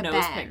of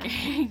nose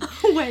picking.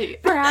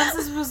 Wait. Perhaps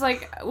this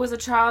was a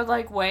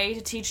childlike way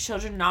to teach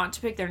children not to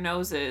pick their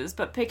noses,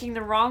 but picking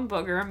the wrong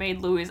booger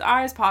made Louie's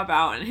eyes pop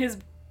out and his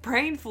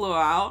brain flew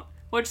out,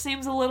 which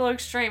seems a little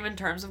extreme in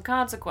terms of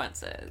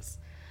consequences.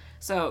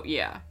 So,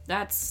 yeah,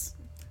 that's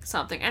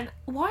something. And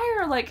why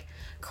are, like,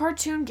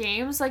 cartoon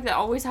games, like, that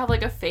always have,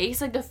 like, a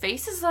face? Like, the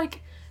face is,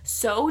 like,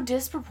 so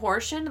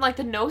disproportionate. Like,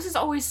 the nose is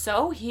always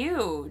so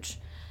huge.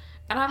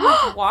 And I'm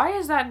like, why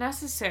is that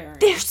necessary?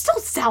 They're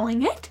still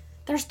selling it?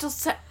 They're still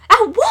at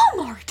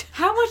Walmart!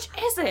 How much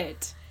is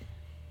it?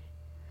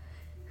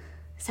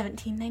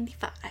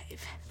 $17.95.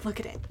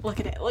 Look at it. Look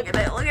at it. Look at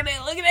it. Look at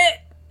it. Look at it.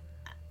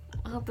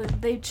 Well,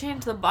 they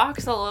changed the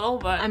box a little,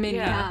 but I mean,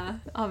 yeah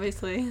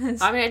obviously.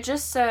 I mean, it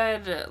just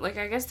said, like,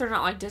 I guess they're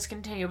not, like,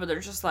 discontinued, but they're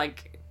just,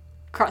 like...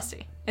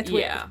 crusty. It's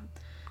weird. Yeah.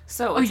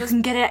 So, you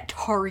can get it at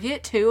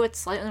Target, too. It's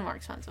slightly more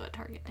expensive at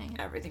Target. Dang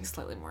it. Everything's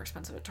slightly more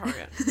expensive at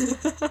Target.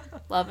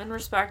 Love and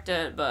respect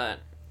it, but,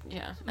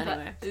 yeah.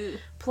 Anyway.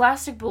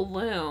 Plastic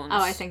balloons.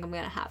 Oh, I think I'm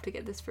gonna have to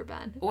get this for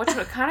Ben. Which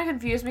kind of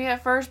confused me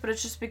at first, but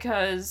it's just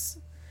because...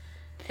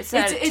 It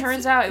said, it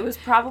turns out it was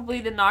probably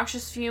the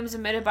noxious fumes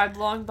emitted by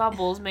blowing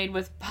bubbles made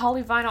with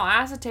polyvinyl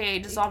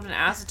acetate dissolved in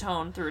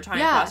acetone through a tiny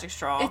plastic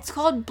straw. It's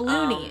called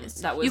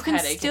Bloonies. That was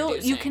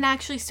headache-inducing. You can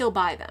actually still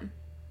buy them.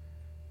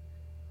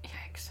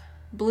 Yikes.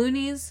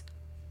 Bloonies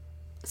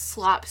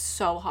slap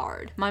so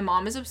hard. My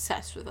mom is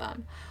obsessed with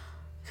them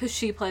because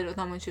she played with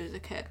them when she was a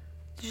kid.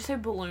 Did you say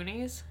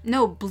balloonies?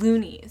 No,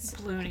 Bloonies.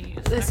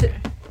 Bloonies. Okay.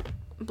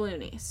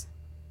 Bloonies.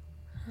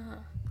 Huh.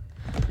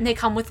 And they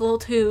come with little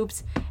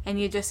tubes, and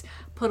you just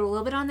put a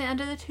little bit on the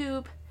end of the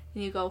tube,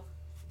 and you go.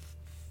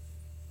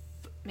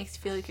 Makes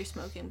you feel like you're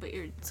smoking, but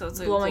you're so it's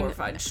like a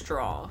glorified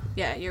straw.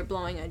 Yeah, you're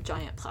blowing a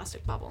giant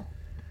plastic bubble.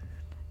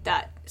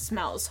 That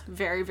smells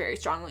very, very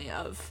strongly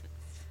of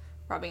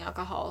rubbing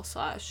alcohol /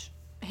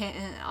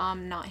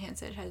 not hand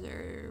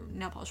sanitizer,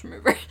 nail polish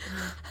remover.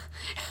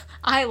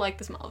 I like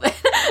the smell of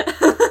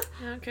it.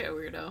 Okay,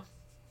 weirdo.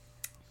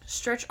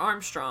 Stretch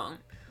Armstrong.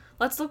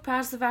 Let's look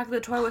past the fact that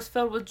the toy was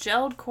filled with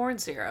gelled corn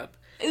syrup.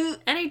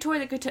 Any toy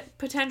that could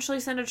potentially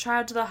send a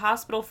child to the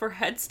hospital for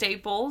head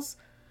staples.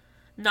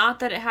 Not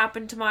that it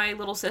happened to my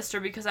little sister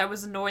because I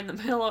was annoyed in the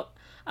middle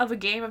of a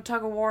game of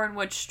tug-of-war in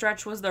which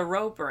Stretch was the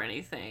rope or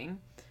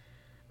anything.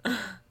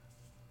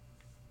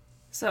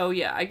 So,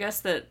 yeah, I guess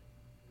that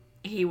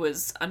he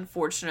was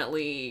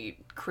unfortunately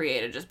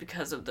created just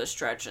because of the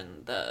Stretch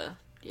and the...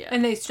 Yeah.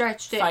 And they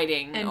stretched it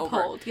fighting and over,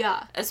 pulled,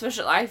 yeah.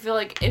 Especially, I feel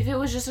like if it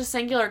was just a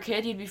singular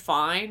kid, he'd be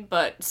fine,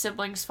 but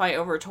siblings fight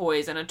over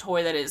toys, and a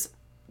toy that is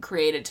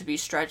created to be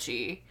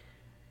stretchy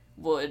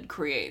would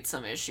create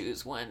some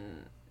issues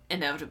when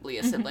inevitably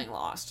a sibling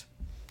lost.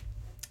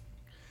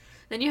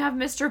 Then you have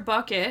Mr.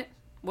 Bucket,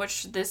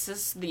 which this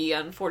is the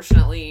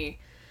unfortunately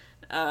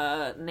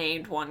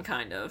named one,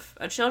 kind of.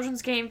 A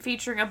children's game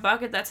featuring a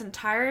bucket that's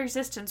entire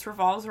existence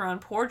revolves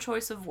around poor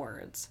choice of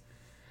words.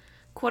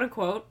 Quote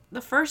unquote,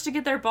 the first to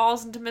get their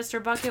balls into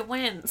Mr. Bucket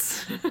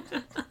wins.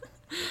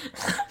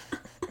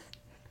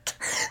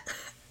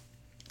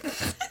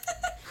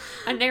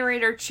 A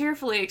narrator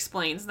cheerfully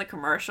explains in the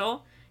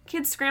commercial,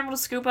 kids scramble to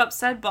scoop up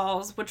said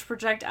balls, which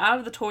project out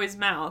of the toy's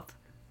mouth.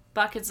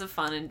 Buckets of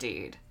fun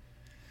indeed.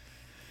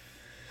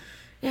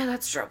 Yeah,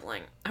 that's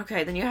troubling.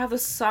 Okay, then you have the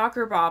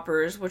soccer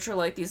boppers, which are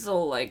like these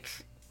little, like,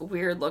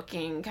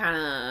 weird-looking kind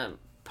of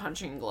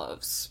punching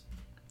gloves.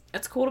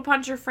 It's cool to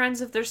punch your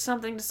friends if there's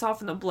something to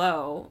soften the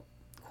blow.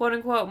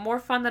 Quote-unquote, more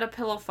fun than a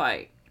pillow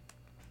fight.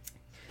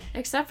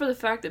 Except for the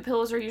fact that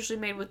pillows are usually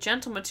made with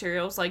gentle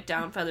materials like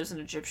down feathers and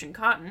Egyptian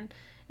cotton,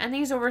 and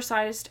these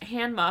oversized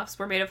hand muffs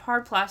were made of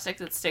hard plastic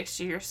that sticks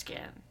to your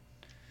skin.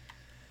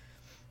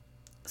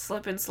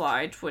 Slip and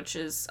slide, which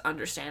is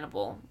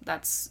understandable.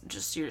 That's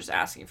just, you're just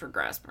asking for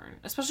grass burn.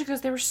 Especially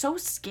because they were so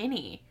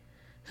skinny.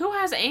 Who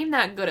has aim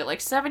that good at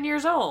like 7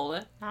 years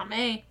old? Not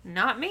me.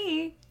 Not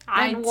me.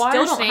 I and water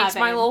still don't snakes, have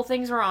my aim. little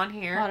things were on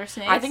here. Water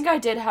snakes? I think I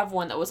did have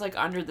one that was like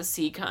under the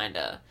sea,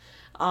 kinda.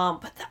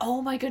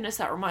 Oh my goodness,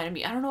 that reminded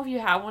me. I don't know if you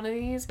have one of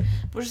these, but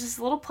it was this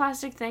little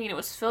plastic thing, and it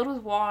was filled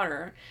with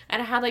water,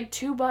 and it had like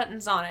 2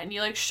 buttons on it, and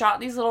you like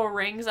shot these little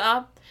rings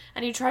up,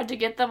 and you tried to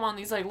get them on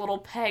these like little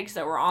pegs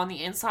that were on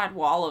the inside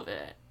wall of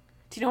it.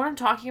 Do you know what I'm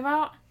talking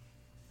about?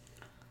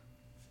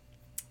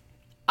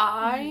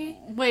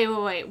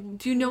 Wait.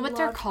 Do you know what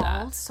they're loved called?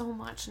 that so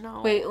much.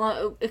 No. Wait,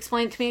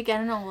 explain it to me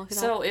again and I'll look it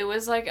up. So it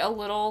was like a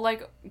little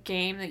like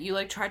game that you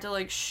like tried to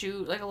like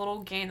shoot, like a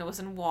little game that was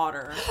in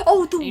water.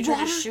 Oh, the and you water.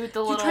 tried to shoot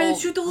the You little, tried to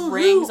shoot the little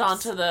rings loops.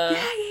 onto the.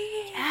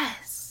 Yeah.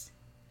 Yes.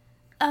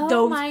 Oh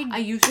Those, my I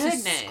used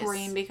goodness. to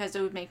scream because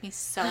it would make me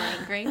so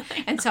angry,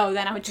 and so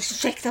then I would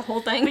just shake the whole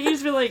thing. But you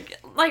just be like,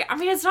 I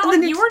mean, it's not And like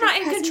then you it's were just not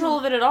in pressing control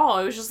of it at all.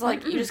 It was just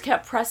like, you Mm-mm. just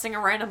kept pressing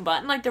a random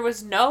button. Like, there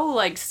was no,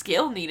 like,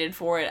 skill needed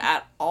for it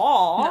at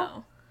all.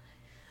 No.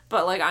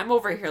 But, like, I'm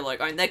over here,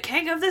 like, I'm the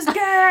king of this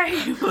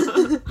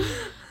game!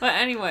 But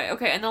anyway,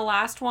 okay, and the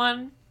last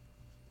one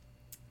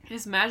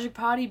is Magic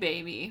Potty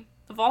Baby.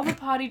 Of all the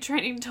potty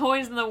training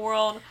toys in the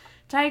world,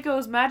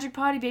 Tycho's Magic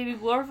Potty Baby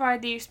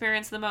glorified the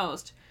experience the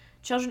most.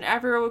 Children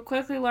everywhere would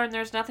quickly learn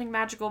there's nothing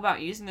magical about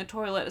using the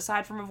toilet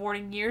aside from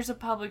avoiding years of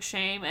public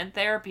shame and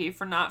therapy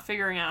for not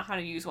figuring out how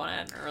to use one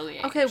at an early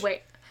age. Okay,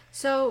 wait.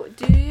 So,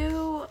 do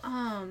you,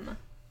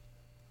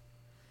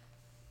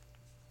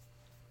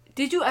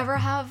 did you ever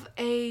have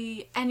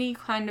any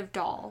kind of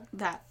doll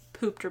that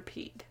pooped or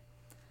peed?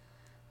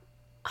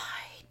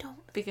 I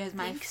don't Because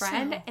my think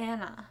friend so.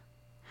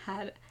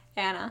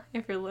 Anna,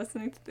 if you're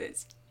listening to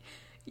this,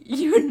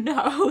 you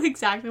know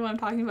exactly what I'm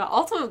talking about.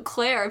 Also,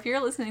 Claire, if you're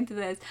listening to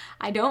this,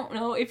 I don't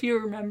know if you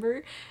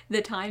remember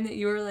the time that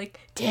you were like,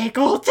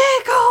 tickle,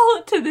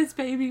 tickle to this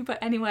baby. But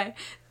anyway,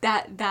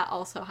 that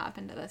also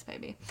happened to this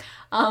baby.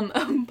 But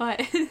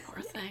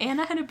Poor thing.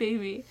 Anna had a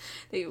baby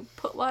that you would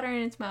put water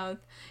in its mouth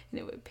and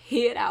it would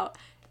pee it out.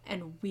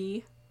 And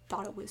we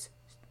thought it was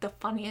the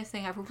funniest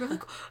thing ever. We were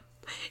like,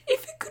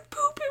 if it could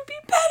poop, it would be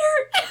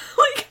better.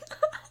 Like...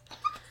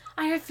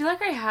 I feel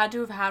like I had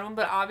to have had one,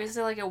 but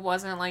obviously, like, it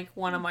wasn't, like,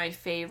 one of my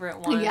favorite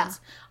ones. Yeah.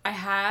 I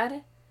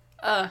had,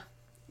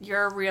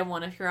 you're a real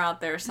one if you're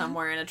out there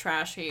somewhere in a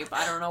trash heap.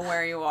 I don't know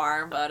where you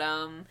are, but,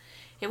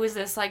 it was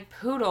this, like,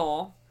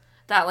 poodle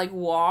that, like,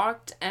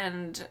 walked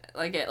and,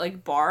 like, it,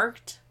 like,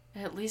 barked.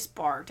 It at least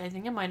barked. I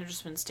think it might have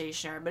just been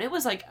stationary, but it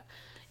was, like,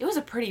 it was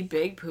a pretty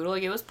big poodle.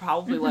 Like, it was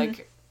probably,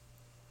 like,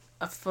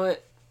 a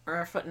foot or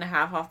a foot and a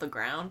half off the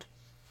ground.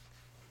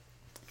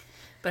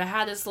 But it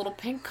had this little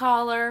pink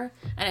collar,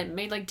 and it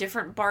made, like,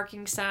 different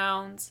barking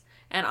sounds.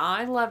 And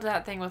I loved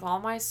that thing with all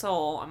my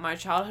soul. And my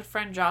childhood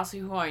friend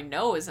Jossie, who I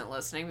know isn't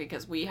listening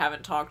because we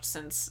haven't talked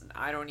since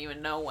I don't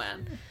even know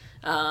when.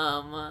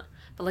 But,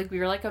 like, we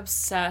were, like,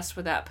 obsessed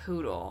with that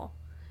poodle.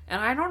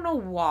 And I don't know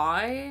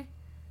why,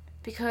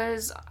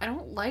 because I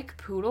don't like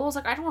poodles.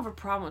 Like, I don't have a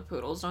problem with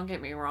poodles, don't get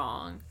me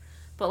wrong.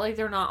 But, like,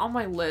 they're not on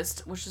my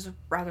list, which is a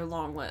rather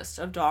long list,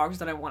 of dogs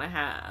that I want to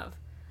have.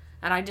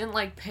 And I didn't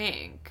like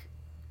pink.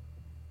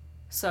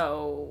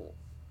 So,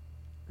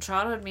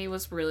 childhood me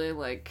was really,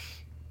 like,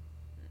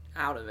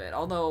 out of it.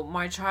 Although,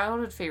 my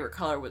childhood favorite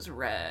color was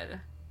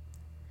red.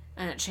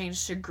 And it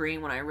changed to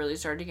green when I really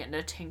started to get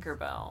into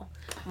Tinkerbell.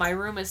 My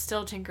room is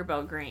still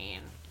Tinkerbell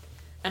green.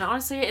 And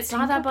honestly, it's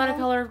not that bad a Tinkerbell?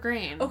 color of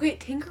green. Okay,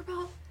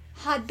 Tinkerbell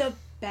had the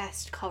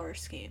best color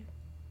scheme.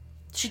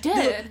 She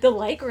did. The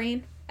light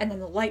green, and then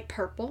the light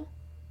purple.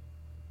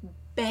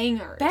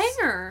 Bangers.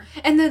 Banger.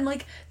 And then,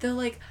 like, the,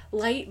 like,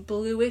 light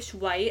bluish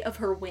white of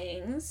her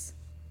wings.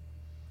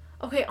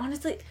 Okay,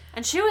 honestly...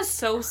 And she was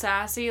so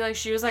sassy. Like,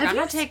 she was like, I'm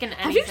not taking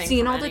anything Have you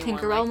seen from all the anyone.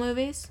 Tinkerbell Like,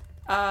 movies?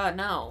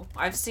 no.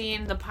 I've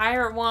seen the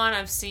pirate one.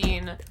 I've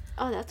seen...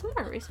 Oh, that's a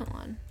more recent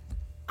one.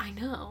 I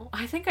know.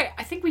 I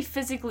think we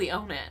physically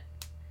own it.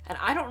 And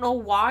I don't know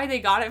why they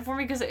got it for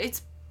me, because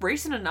it's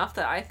recent enough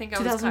that I think I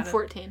was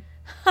 2014.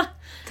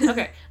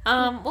 Okay.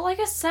 Well, I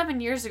guess 7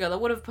 years ago, that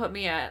would have put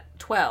me at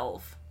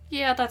 12.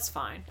 Yeah, that's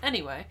fine.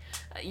 Anyway,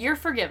 you're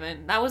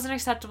forgiven. That was an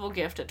acceptable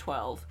gift at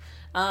 12.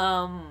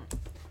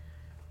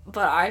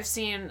 But I've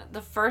seen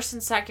the first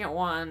and second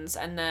ones,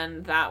 and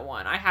then that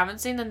one. I haven't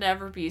seen the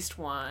Never Beast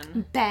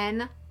one.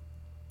 Ben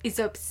is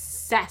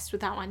obsessed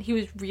with that one. He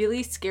was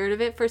really scared of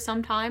it for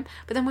some time,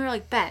 but then we were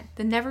like, Ben,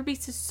 the Never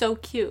Beast is so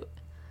cute.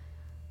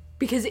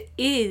 Because it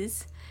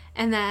is.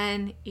 And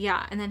then he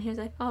was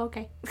like, oh,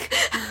 okay.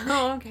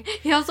 Oh, okay.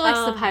 He also likes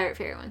the Pirate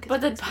Fairy one.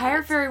 But the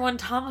Pirate Fairy one,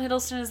 Tom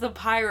Hiddleston is the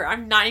pirate.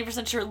 I'm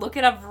 90% sure. Look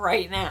it up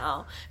right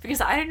now. Because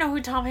I didn't know who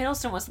Tom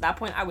Hiddleston was at that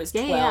point. I was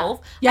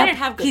 12. Yeah. I didn't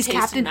have good taste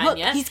Captain in men Hook.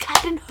 yet. He's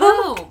Captain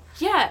Hook. Boom.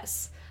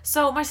 Yes.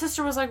 So my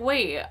sister was like,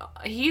 wait,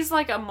 he's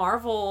like a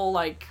Marvel,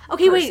 like,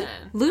 okay, person.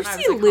 wait.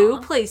 Lucy like, Liu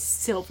huh? plays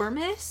Silver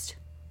Mist?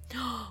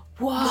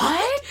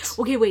 What?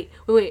 Okay, wait.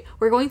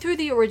 We're going through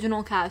the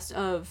original cast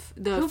of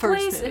the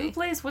first movie. Who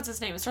plays, what's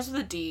his name? It starts with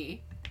a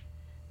D.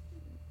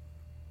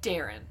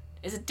 Darren.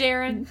 Is it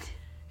Darren?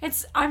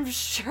 I'm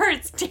sure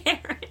it's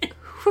Darren.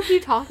 Who are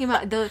you talking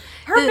about?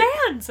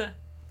 Man's.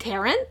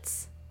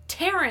 Terrence?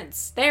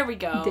 Terrence. There we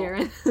go.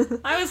 Darren.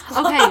 I was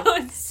close.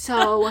 Okay,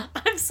 so...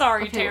 I'm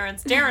sorry, okay.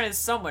 Terrence. Darren is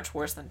so much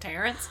worse than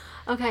Terrence.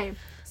 Okay,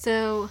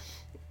 so...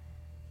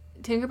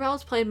 Tinkerbell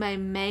is played by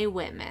Mae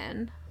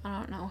Whitman. I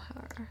don't know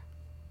her.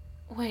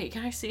 Wait,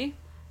 can I see?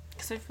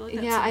 Because I feel like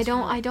that I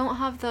don't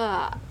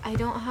familiar. I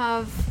don't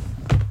have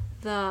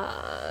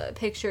the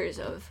pictures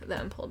of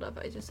them pulled up.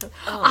 I just have...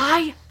 Oh.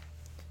 I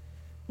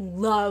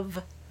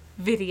love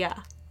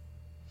Vidya.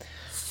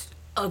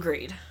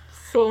 Agreed.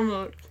 So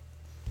much.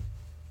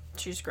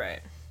 She's great.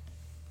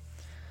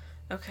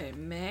 Okay,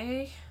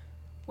 Mae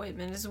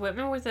Whitman. Is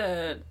Whitman with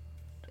a...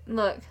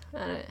 Look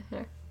at it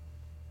here.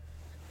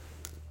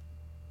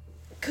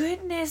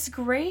 Goodness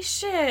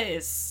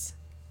gracious.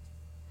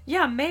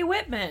 Yeah, Mae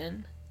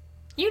Whitman.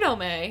 You know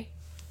Mae.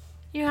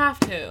 You have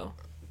to.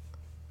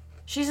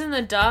 She's in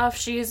The Duff.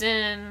 She's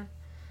in...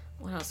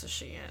 What else is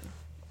she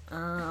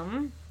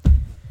in?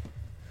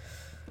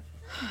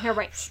 Here,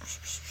 wait.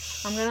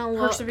 I'm gonna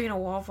look. Perks of Being a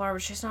Wallflower,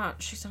 but she's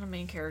not a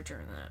main character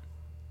in that.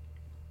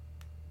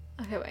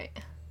 Okay, wait.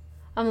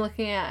 I'm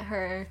looking at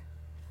her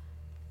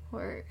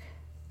work.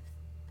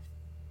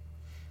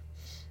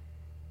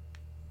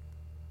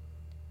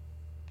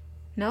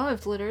 No,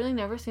 I've literally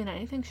never seen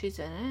anything she's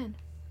been in.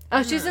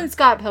 Oh, she's in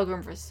Scott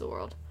Pilgrim vs. the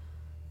World.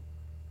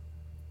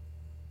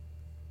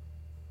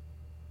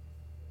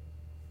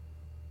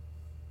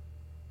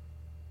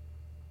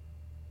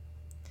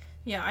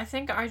 Yeah, I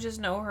think I just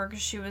know her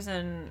because she was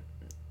in...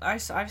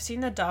 I've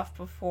seen The Duff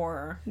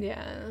before.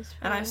 Yeah.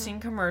 And I've seen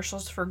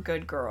commercials for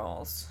Good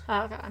Girls.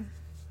 Oh, okay.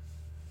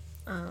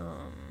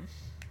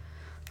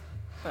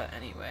 But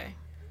anyway.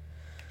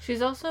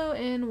 She's also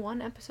in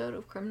one episode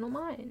of Criminal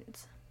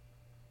Minds.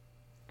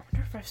 I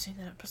wonder if I've seen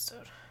that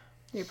episode.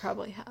 You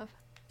probably have.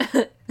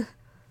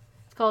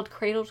 It's called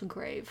Cradle to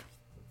Grave.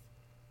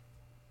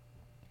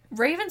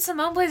 Raven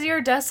Simone plays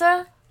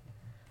Iridessa?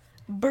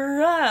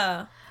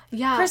 Bruh.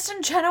 Yeah.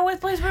 Kristen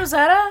Chenoweth plays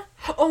Rosetta?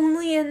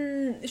 Only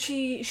in...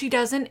 She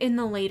doesn't in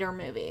the later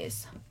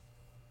movies.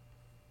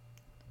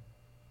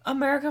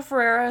 America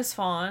Ferrera is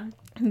Fawn.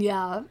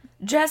 Yeah.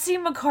 Jesse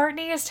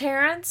McCartney is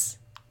Terrence?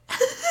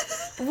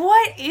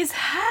 What is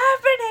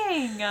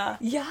happening?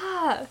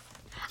 Yeah.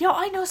 Yo,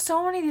 I know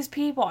so many of these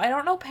people. I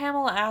don't know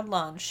Pamela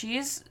Adlon.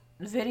 She's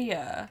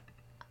Vidya.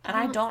 And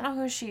I don't know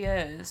who she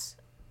is.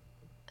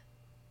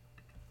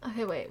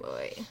 Okay, wait.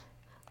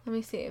 Let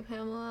me see.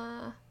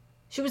 Pamela...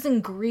 She was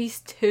in Grease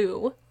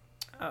 2.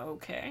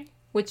 Okay.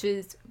 Which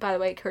is, by the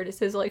way,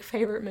 Curtis's,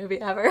 favorite movie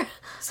ever.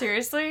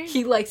 Seriously?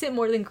 He likes it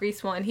more than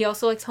Grease 1. He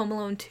also likes Home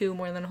Alone 2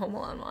 more than Home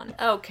Alone 1.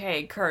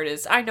 Okay,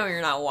 Curtis, I know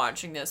you're not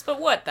watching this, but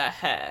what the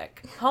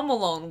heck? Home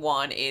Alone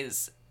 1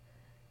 is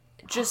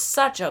just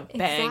such a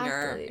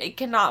banger. Exactly. It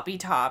cannot be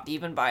topped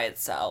even by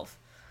itself.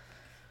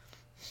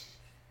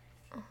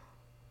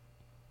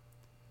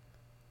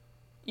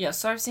 Yeah,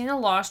 so I've seen The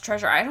Lost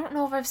Treasure. I don't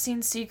know if I've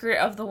seen Secret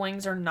of the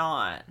Wings or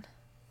not.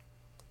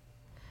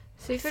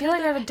 I feel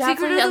like I've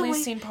definitely at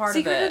least seen part of it.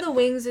 Secret of the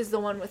Wings is the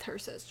one with her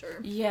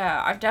sister.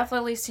 Yeah, I've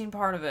definitely seen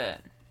part of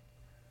it.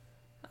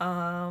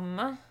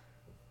 Oh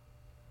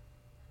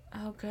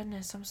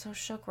goodness, I'm so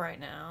shook right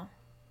now.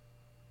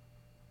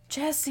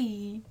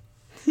 Jesse!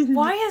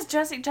 Why is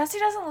Jesse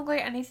doesn't look like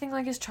anything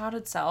like his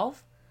childhood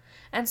self.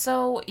 And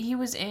so he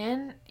was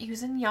in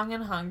Young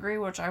and Hungry,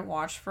 which I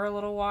watched for a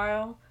little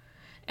while.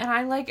 And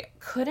I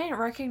couldn't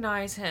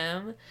recognize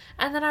him.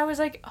 And then I was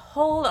like,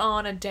 hold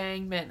on a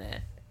dang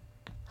minute.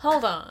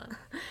 Hold on.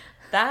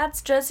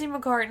 That's Jesse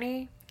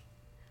McCartney?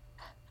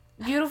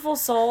 Beautiful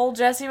Soul,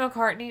 Jesse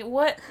McCartney?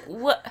 What?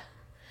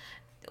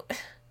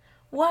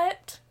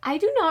 What? I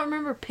do not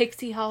remember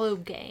Pixie Hollow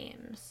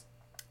Games.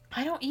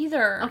 I don't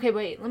either. Okay,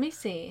 wait, let me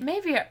see.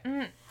 Maybe.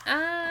 No,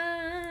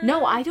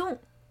 I don't.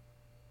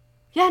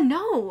 Yeah,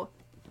 no.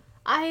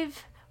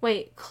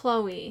 Wait,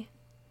 Chloe.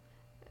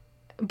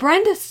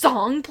 Brenda's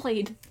song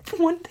played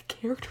one of the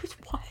characters.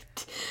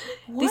 What?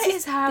 What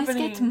is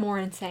happening? This gets more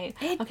insane.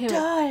 It okay,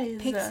 does. Wait.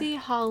 Pixie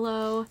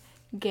Hollow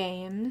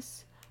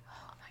Games.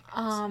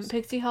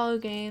 Pixie Hollow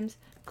Games.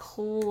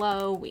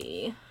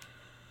 Chloe.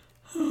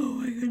 Oh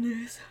my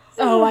goodness.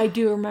 Oh, I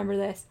do remember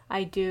this.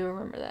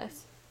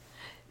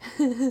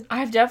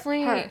 I've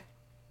definitely. Her.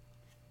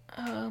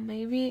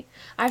 Maybe.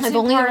 I've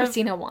only ever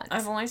seen it once.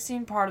 I've only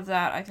seen part of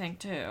that, I think,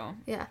 too.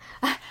 Yeah.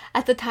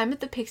 At the time of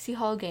the Pixie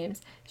Hall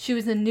Games, she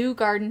was a new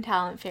garden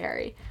talent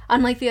fairy.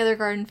 Unlike the other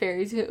garden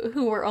fairies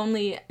who were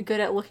only good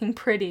at looking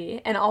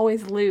pretty and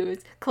always lose,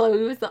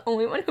 Chloe was the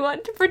only one who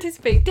wanted to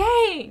participate.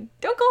 Dang!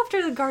 Don't go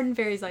after the garden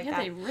fairies like that.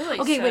 Yeah, they really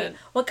Okay, said, wait.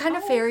 What kind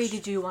of fairy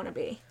did you want to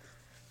be?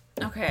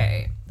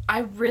 Okay. I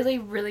really,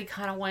 really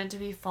kind of wanted to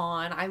be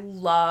fawn. I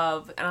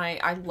loved and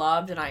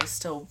I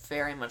still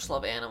very much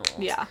love animals.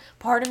 Yeah.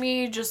 Part of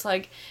me just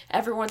like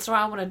every once in a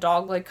while when a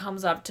dog like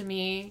comes up to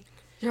me,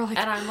 You're like,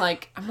 and I'm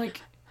like,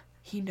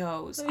 he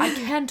knows. I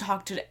can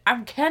talk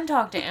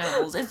to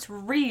animals. It's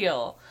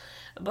real.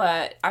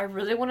 But I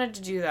really wanted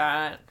to do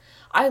that.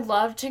 I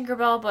love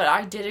Tinkerbell, but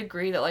I did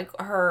agree that like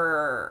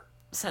her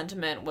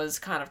sentiment was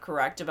kind of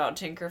correct about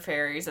Tinker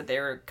Fairies, that they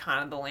were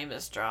kind of the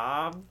lamest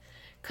job.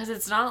 'Cause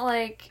it's not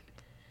like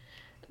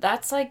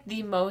that's, like,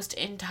 the most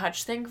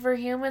in-touch thing for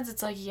humans.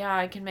 It's like, yeah,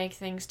 I can make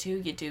things too,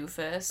 you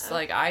doofus.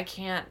 Like, I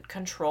can't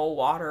control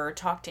water or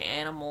talk to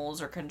animals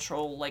or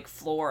control, like,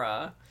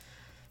 flora.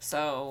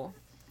 So.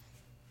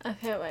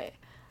 okay, wait.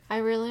 I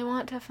really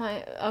want to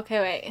find...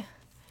 Okay, wait.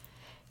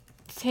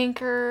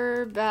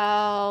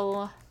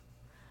 Tinkerbell...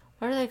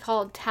 What are they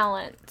called?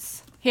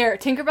 Talents. Here,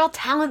 Tinkerbell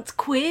Talents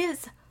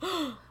Quiz.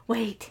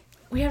 Wait.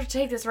 We have to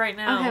take this right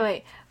now. Okay,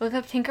 wait. Look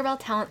up Tinkerbell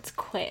Talents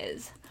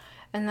Quiz.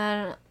 And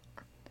then...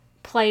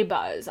 Play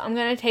Buzz. I'm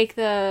gonna take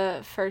the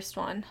first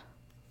one.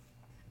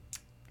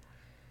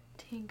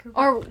 Tinkerbell.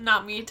 Or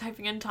not me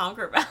typing in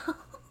Tonkerbell.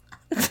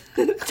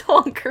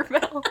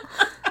 Tonkerbell.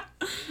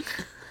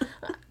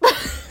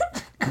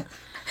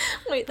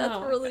 Wait,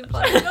 that's really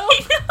funny. No.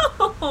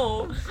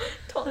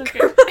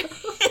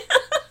 Tonkerbell.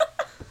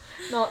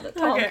 Not the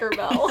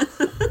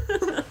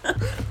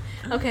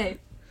Tonkerbell. Okay.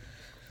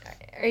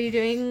 Are you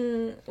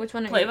doing which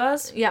one? Play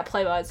Buzz? Yeah,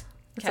 Play Buzz.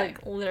 It's Okay.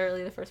 like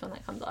literally the first one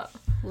that comes up.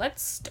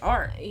 Let's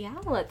start. Yeah,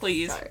 let's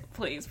start.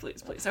 Please.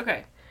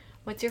 Okay.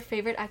 What's your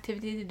favorite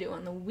activity to do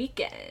on the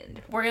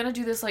weekend? We're gonna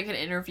do this like an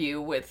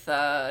interview with,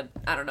 I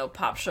don't know,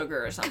 Pop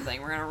Sugar or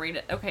something. We're gonna read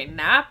it. Okay,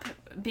 nap,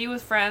 be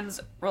with friends,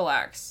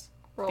 relax.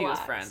 Be with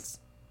friends.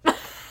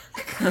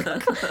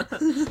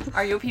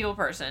 Are you a people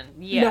person?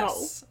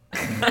 Yes. No.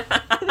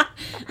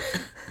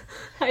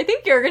 I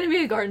think you're gonna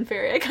be a garden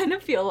fairy. I kind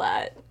of feel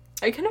that.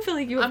 I kind of feel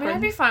like you have I'd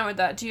be fine with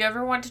that. Do you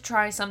ever want to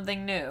try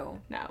something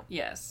new? No.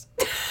 Yes.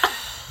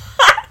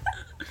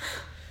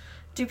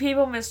 Do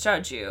people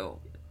misjudge you?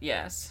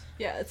 Yes.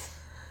 Yes.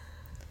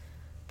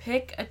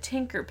 Pick a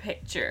Tinker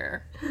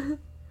picture.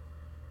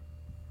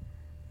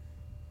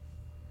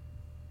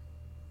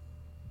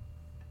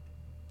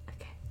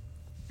 Okay.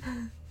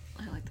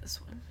 I like this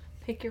one.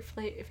 Pick your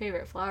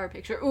favorite flower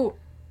picture. Ooh,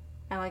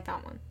 I like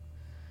that one.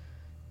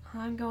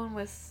 I'm going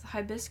with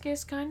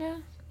hibiscus,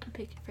 kinda.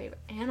 Pick your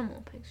favorite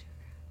animal picture.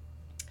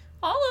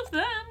 All of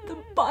them. The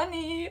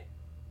bunny.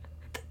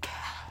 The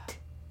cat.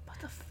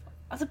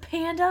 The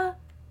panda.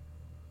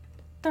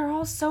 They're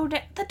all so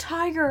the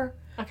tiger.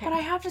 Okay. But I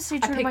have to stay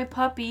true to my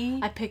puppy.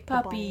 I picked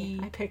the bunny.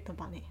 I picked the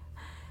bunny.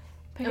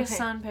 Pick a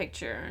sun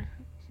picture.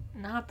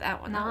 Not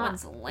that one. That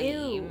one's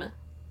lame.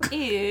 Ew.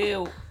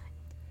 Ew.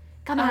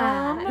 Come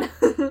on.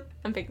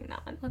 I'm picking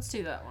that one. Let's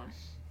do that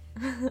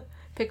one.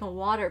 Pick a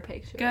water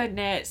picture.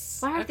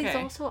 Goodness. Why are these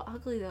all so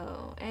ugly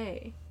though?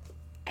 Hey.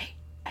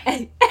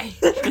 Hey.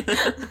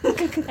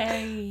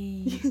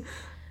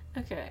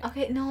 Okay.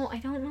 Okay, no, I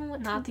don't know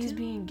what Not to these do.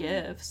 being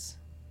gifts.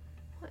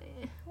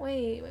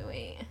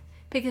 Wait.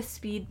 Pick a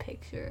speed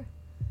picture.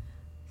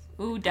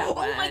 Ooh, that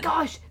one. Oh my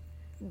gosh!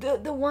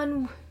 The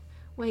one...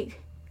 Wait.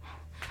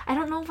 I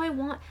don't know if I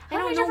want... How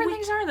many different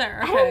things are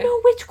there? Okay. I don't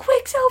know which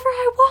Quicksilver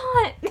I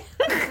want!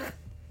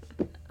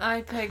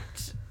 I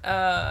picked,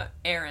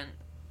 Aaron.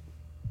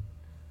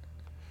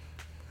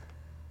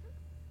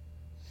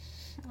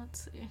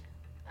 Let's see.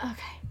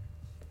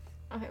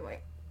 Okay, wait.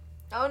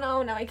 Oh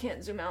no, now I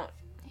can't zoom out.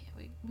 Yeah,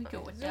 we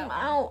go with Zoom that one.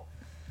 out.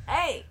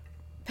 Hey!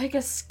 Pick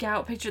a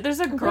scout picture. There's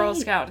a Girl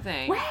Scout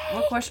thing. Wait.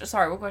 What question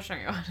are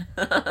you on?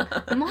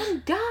 I'm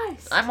on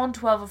Dust. I'm on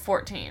 12 of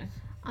 14.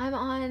 I'm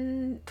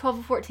on 12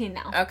 or 14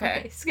 now.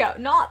 Okay. Scout,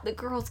 not the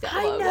Girl Scout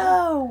I logo.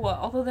 know!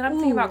 Although then I'm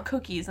thinking Ooh. about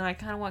cookies, and I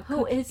kind of want Who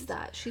cookies. is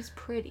that? She's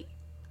pretty.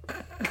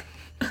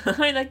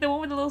 I like the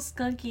one with the little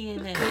skunky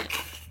in it.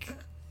 Okay,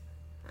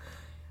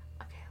 I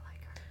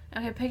like her.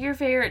 Okay, pick your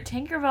favorite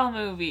Tinkerbell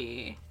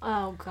movie.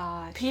 Oh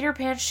gosh. Peter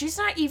Pan, she's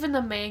not even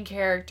the main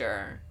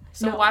character.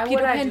 So No, why Peter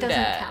would I Pan do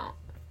doesn't that? count.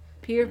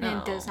 Peter Pan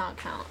No. does not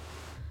count.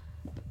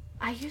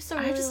 I used to I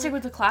really have to stick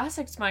with the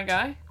classics, my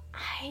guy.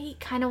 I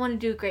kind of want to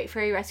do Great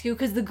Fairy Rescue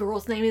because the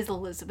girl's name is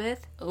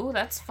Elizabeth. Oh,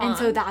 that's fun. And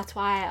so that's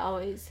why I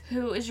always...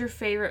 Who is your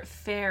favorite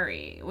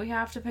fairy? We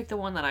have to pick the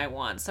one that I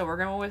want, so we're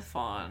going with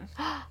Fawn.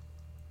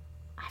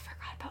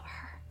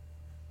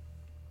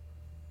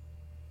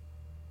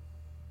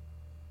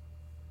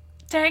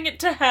 Dang it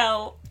to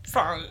hell.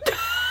 Sorry.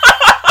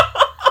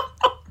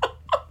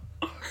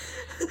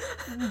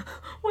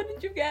 What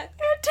did you get?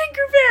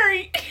 Tinker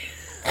Fairy.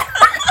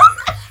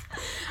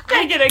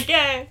 Dang it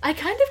again. I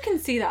kind of can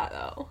see that,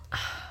 though.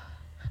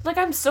 Like,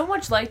 I'm so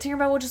much like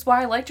Tinkerbell, which is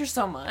why I liked her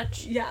so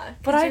much. Yeah.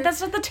 But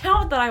that's not the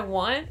talent that I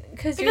want.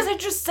 Because I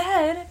just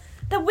said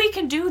that we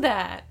can do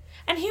that.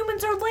 And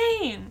humans are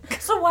lame.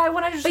 So why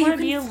would I just want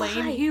to be a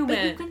lame human?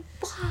 But you can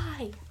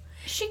fly.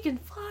 She can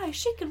fly.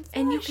 She can fly.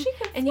 And you fly.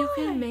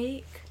 can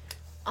make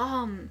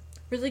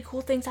really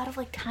cool things out of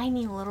like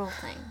tiny little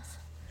things.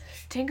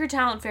 Tinker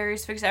Talent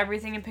Fairies fix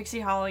everything in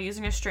Pixie Hollow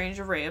using a strange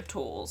array of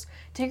tools.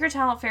 Tinker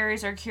Talent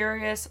Fairies are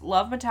curious,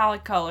 love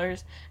metallic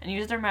colors, and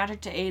use their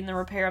magic to aid in the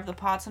repair of the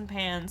pots and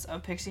pans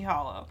of Pixie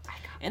Hollow.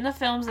 In the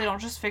films, they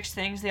don't just fix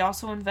things, they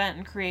also invent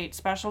and create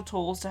special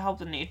tools to help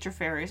the nature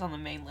fairies on the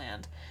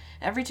mainland.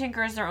 Every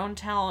Tinker has their own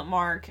talent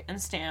mark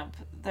and stamp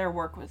their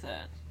work with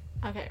it.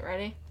 Okay,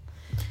 ready?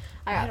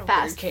 I got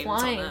Fast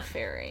Flying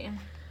Fairy.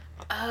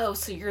 Oh,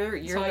 so you're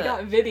I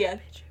got Vidya.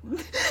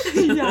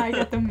 Yeah, I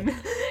got them.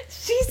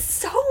 She's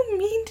so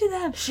mean to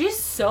them. She's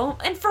so...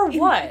 And for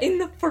what? In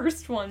the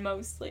first one,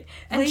 mostly.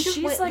 And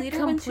she's, like,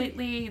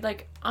 completely,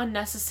 like,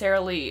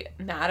 unnecessarily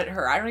mad at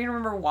her. I don't even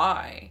remember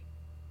why.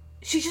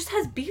 She just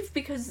has beef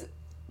because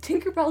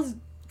Tinkerbell's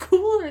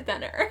cooler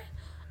than her.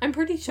 I'm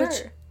pretty sure.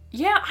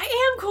 Yeah,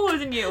 I am cooler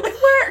than you. It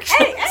works.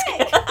 Hey!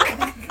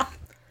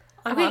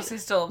 I'm honestly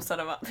still upset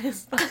about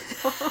this.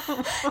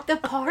 The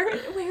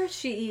part where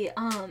she,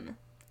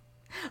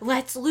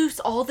 lets loose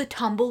all the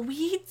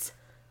tumbleweeds?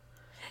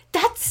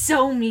 That's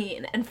so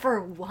mean. And for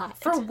what?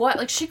 For what?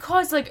 Like, she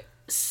caused, like,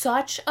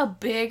 such a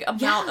big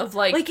amount of,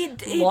 like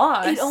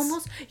loss. It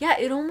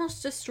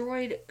almost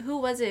destroyed, who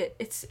was it?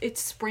 It's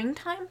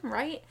springtime,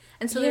 right?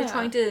 And so they're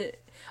trying to,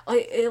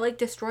 it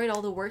destroyed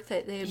all the work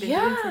that they had been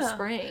doing for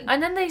spring.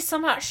 And then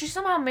she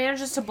somehow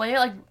manages to blame it,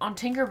 like, on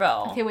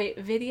Tinkerbell. Okay, wait,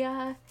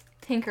 Vidya...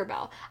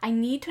 Tinkerbell. I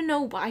need to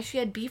know why she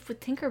had beef with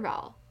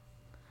Tinkerbell.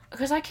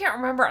 Because I can't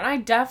remember. And I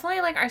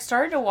definitely, I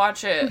started to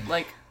watch it,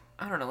 I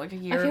don't know, a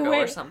year ago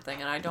or something,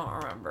 and I don't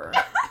remember.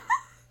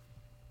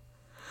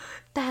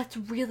 That's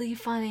really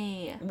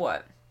funny.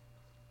 What?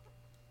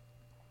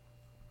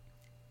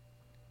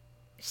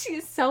 She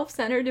is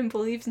self-centered and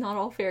believes not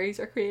all fairies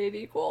are created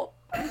equal.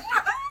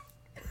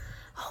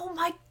 Oh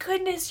my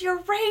goodness, you're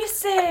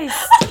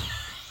racist!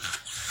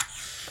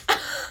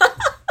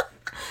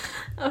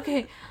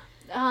 Okay.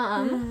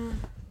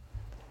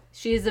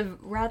 She is a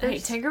rather... Hey,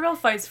 Tinkerbell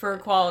fights for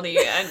equality,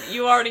 and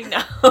you already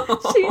know.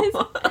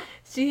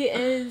 She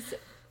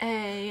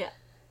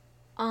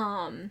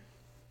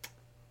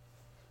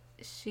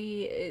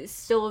is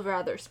still a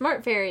rather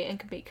smart fairy and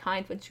can be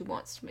kind when she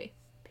wants to be.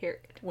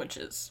 Period. Which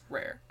is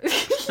rare.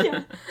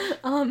 Yeah.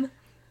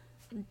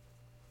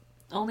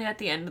 Only at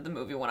the end of the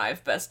movie when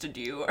I've bested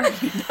you are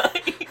you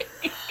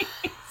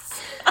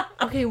nice.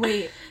 Okay,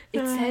 wait.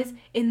 It says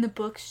in the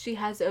books she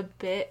has a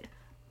bit...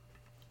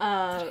 Did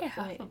I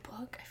have a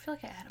book? I feel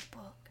like I had a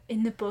book.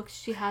 In the books,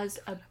 she has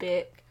a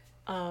bit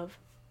of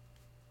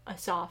a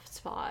soft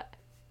spot.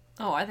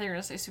 Oh, I thought you were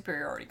going to say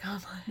superiority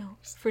complex. No,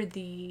 for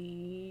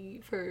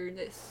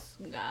this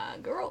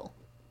girl.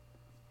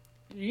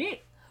 Yeah.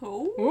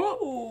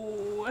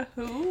 Who?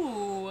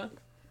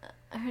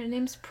 Her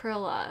name's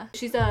Prilla.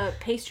 She's a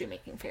pastry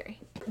making fairy.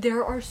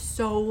 There are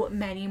so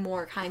many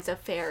more kinds of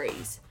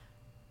fairies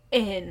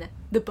in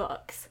the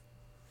books.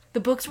 The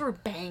books were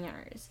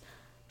bangers.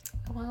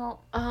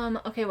 Well,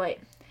 okay, wait.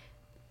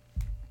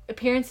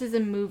 Appearances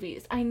in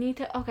movies.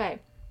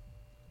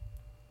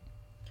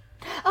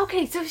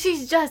 Okay, so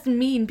she's just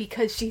mean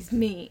because she's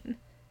mean.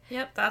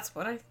 Yep, that's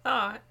what I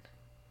thought.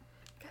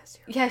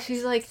 Yeah,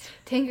 she's like,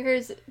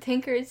 Tinkers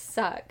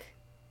suck.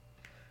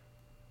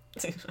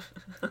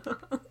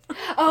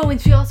 Oh, and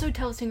she also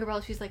tells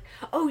Tinkerbell, she's like,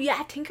 oh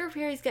yeah, Tinker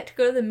Fairies get to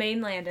go to the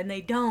mainland, and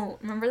they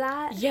don't. Remember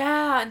that?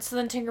 Yeah, and so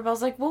then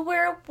Tinkerbell's like, well,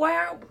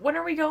 when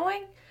are we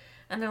going?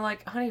 And they're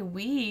like, honey,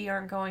 we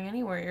aren't going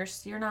anywhere.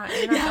 You're not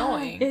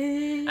going.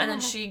 And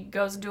then she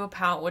goes into a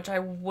pout, which I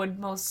would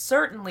most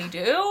certainly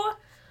do.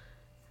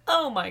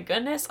 Oh my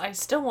goodness. I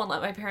still won't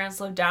let my parents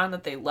live down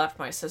that they left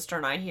my sister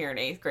and I here in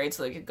 8th grade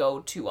so they could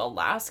go to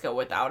Alaska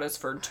without us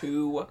for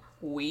 2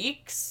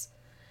 weeks.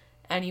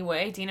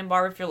 Anyway, Dean and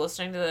Barb, if you're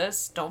listening to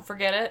this, don't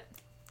forget it.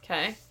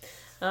 Okay?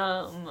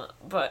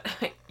 But,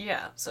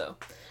 yeah, so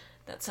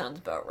that sounds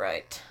about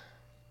right.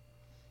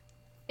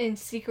 In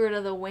Secret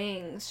of the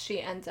Wings, she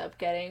ends up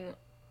getting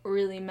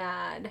really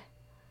mad.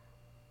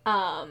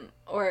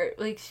 Or,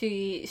 like,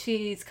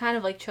 she's kind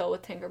of, like, chill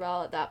with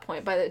Tinkerbell at that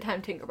point by the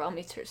time Tinkerbell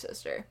meets her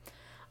sister.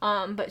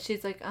 But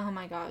she's like, oh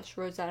my gosh,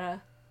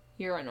 Rosetta,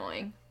 you're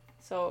annoying.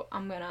 So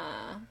I'm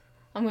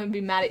gonna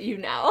be mad at you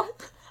now.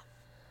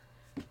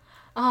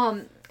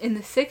 In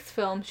the 6th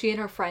film, she and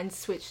her friends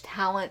switched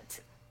talent.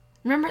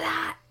 Remember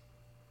that?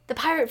 The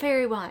Pirate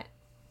Fairy one.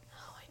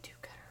 Oh, I do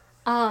get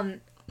her.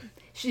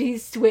 She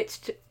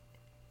switched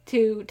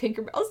to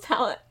Tinkerbell's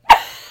talent.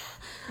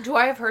 Do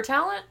I have her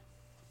talent?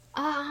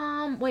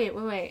 Wait.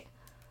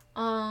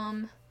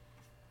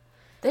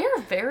 They are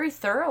very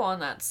thorough on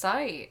that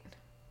site.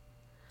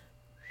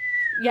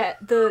 Yeah,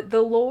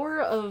 the lore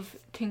of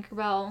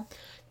Tinkerbell.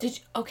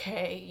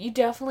 Okay, you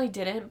definitely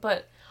didn't,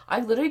 but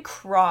I literally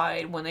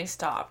cried when they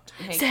stopped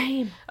making.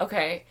 Same.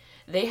 Okay,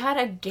 they had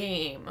a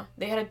game.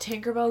 They had a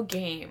Tinkerbell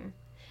game,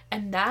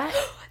 and that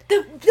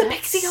the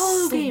Pixie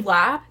Hollow game.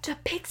 Slapped The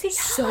Pixie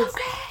so Hollow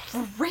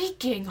game.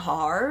 freaking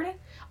hard.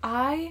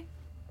 I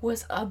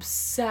was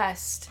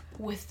obsessed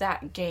with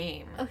that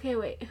game. Okay,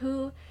 wait.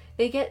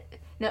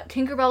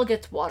 Tinkerbell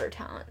gets water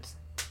talents.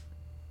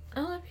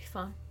 Oh, that'd be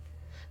fun.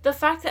 The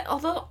fact that,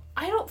 although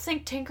I don't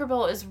think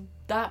Tinkerbell is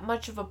that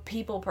much of a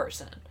people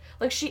person.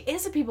 Like, she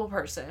is a people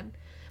person,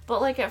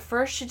 but, like, at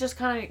first she just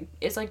kind of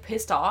is, like,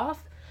 pissed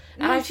off.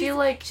 And I feel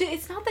like...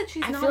 it's not that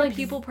she's not a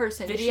people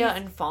person. Vidya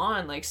and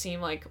Fawn, like, seem,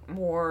 like,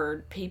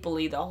 more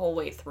people-y the whole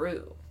way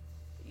through.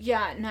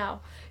 Yeah, no.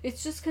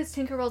 It's just because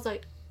Tinkerbell's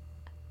like,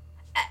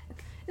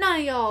 none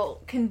of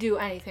y'all can do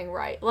anything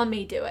right. Let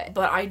me do it.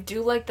 But I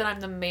do like that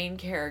I'm the main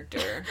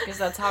character, because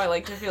that's how I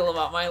like to feel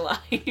about my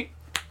life.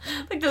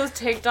 Like those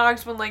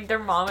TikToks when like their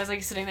mom is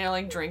like sitting there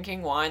like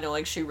drinking wine and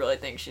like she really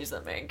thinks she's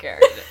the main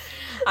character.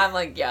 I'm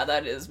like, yeah,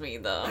 that is me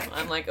though.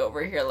 I'm like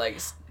over here like,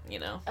 you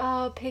know.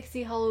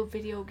 Pixie Hollow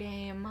video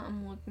game.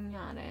 I'm looking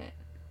at it.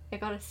 I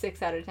got a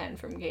 6 out of 10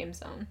 from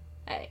GameZone.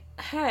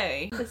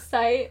 Hey. The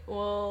site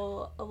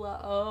will allow.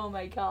 Oh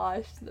my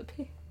gosh,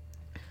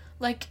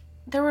 like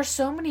there were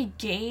so many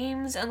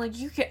games and like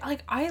you could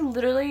like I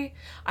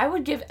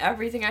would give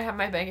everything I have in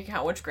my bank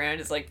account, which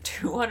granted is like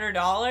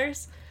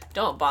 $200.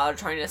 Don't bother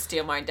trying to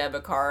steal my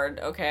debit card,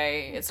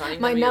 okay? It's not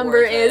even my gonna be number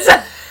worth is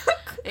it.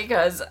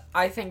 Because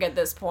I think at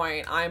this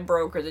point I'm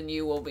broker than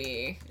you will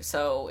be,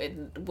 so it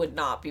would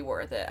not be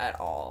worth it at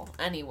all.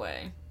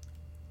 Anyway,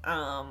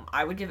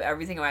 I would give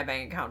everything in my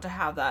bank account to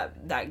have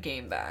that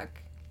game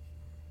back.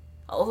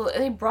 Although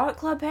they brought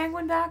Club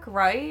Penguin back,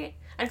 right?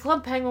 And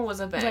Club Penguin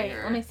was a banger.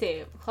 Wait, let me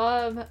see.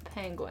 Club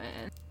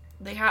Penguin.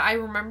 I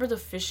remember the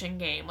fishing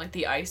game, like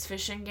the ice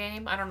fishing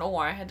game. I don't know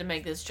why I had to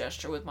make this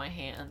gesture with my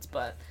hands,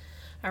 but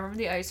I remember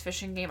the ice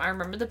fishing game. I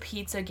remember the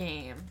pizza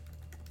game.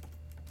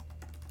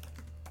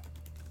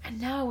 And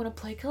now I want to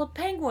play Club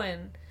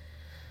Penguin.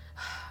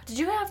 Did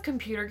you have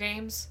computer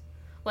games?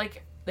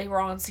 Like, they were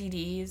on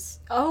CDs?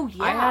 Oh,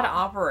 yeah. I had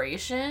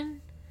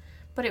Operation,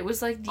 but it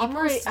was like the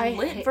most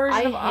lit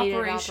version of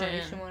Operation.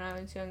 Operation when I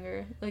was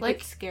younger. Like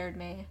it scared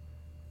me.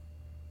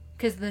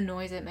 Because the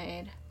noise it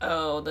made.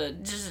 Oh,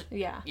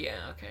 yeah. Yeah,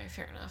 okay,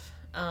 fair enough.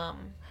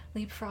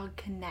 Leapfrog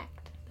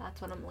Connect. That's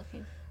what I'm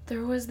looking for.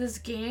 There was this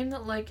game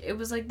that, like, it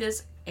was, like,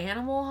 this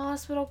animal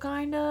hospital,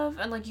 kind of,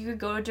 and, like, you could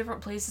go to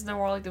different places in the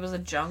world, like, there was a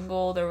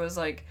jungle, there was,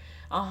 like,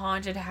 a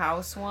haunted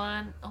house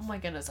one. Oh my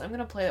goodness, I'm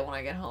gonna play that when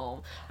I get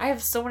home. I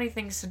have so many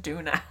things to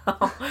do now.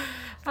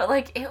 But,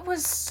 like, it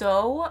was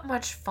so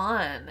much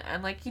fun,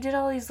 and, like, you did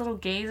all these little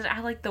games, and I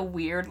had, like, the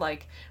weird,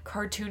 like,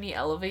 cartoony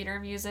elevator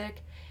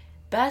music.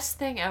 Best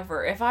thing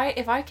ever. If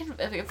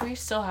we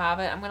still have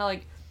it, I'm gonna,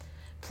 like,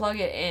 plug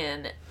it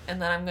in,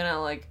 and then I'm gonna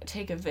like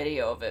take a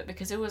video of it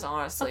because it was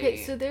honestly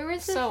okay. So there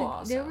was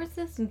awesome. There was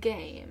this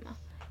game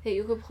that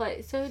you could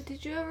play. So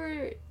did you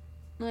ever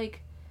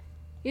like?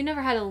 You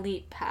never had a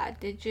Leap Pad,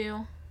 did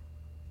you?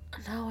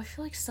 No, I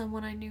feel like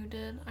someone I knew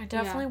did. I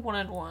definitely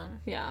wanted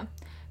one. Yeah.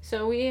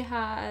 So me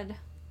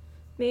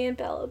and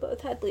Bella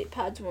both had Leap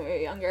Pads when we were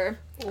younger.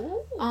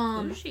 Ooh,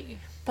 bougie.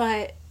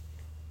 But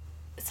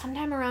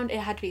sometime around, it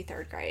had to be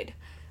 3rd grade,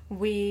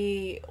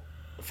 we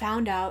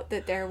found out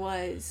that there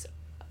was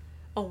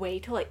a way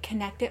to like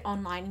connect it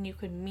online and you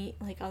could meet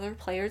like other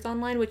players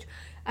online, which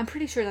I'm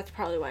pretty sure that's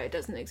probably why it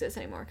doesn't exist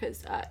anymore,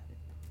 because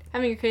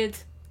having your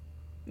kids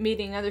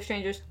meeting other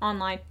strangers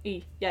online,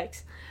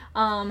 yikes.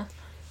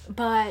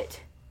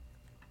 But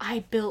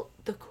I built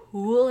the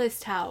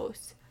coolest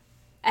house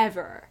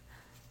ever.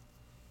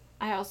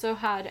 I also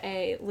had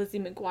a Lizzie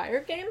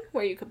McGuire game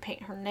where you could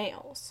paint her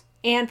nails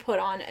and put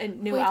on a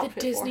new outfit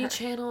for her.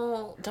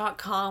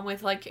 DisneyChannel.com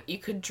with, like, you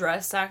could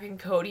dress Zack and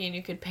Cody and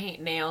you could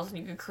paint nails and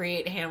you could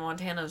create Hannah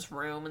Montana's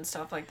room and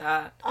stuff like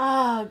that.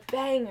 Ah,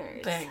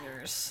 bangers.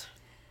 Bangers.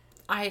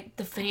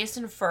 The Phineas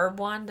and Ferb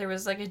one, there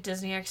was, like, a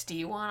Disney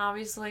XD one,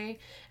 obviously,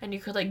 and you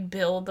could, like,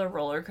 build the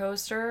roller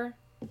coaster.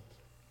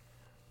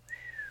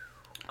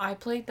 I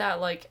played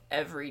that, like,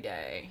 every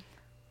day.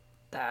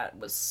 That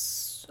was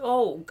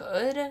so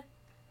good.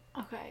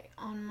 Okay,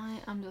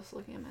 I'm just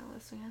looking at my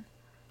list again.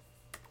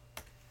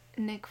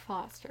 Nick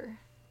Foster.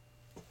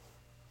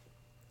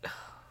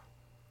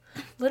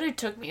 Literally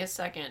took me a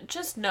second.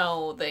 Just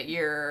know that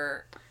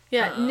you're...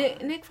 Yeah,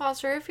 Nick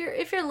Foster, if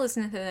you're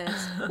listening to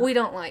this, we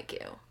don't like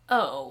you.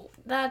 Oh,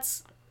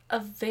 that's a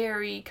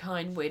very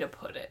kind way to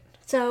put it.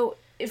 So,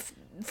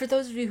 for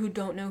those of you who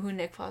don't know who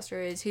Nick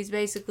Foster is, he's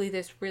basically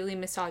this really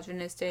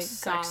misogynistic,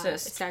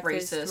 sexist,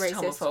 racist,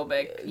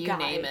 homophobic, you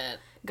name it,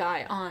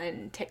 guy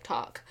on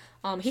TikTok.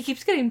 He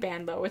keeps getting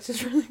banned though, which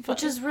is really funny.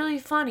 Which is really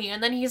funny.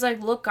 And then he's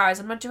like, "Look, guys,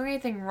 I'm not doing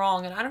anything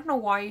wrong, and I don't know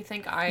why you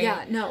think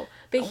I'm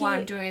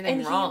doing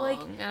anything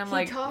wrong." And I'm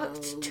like, he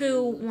talked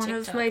to one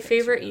of my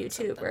favorite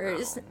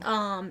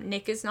YouTubers.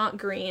 Nick is Not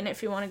Green.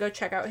 If you want to go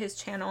check out his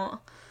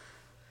channel,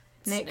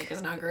 Nick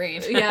is not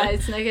green. Yeah,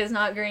 it's Nick is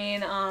not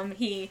green.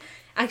 He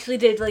actually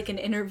did like an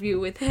interview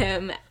with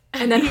him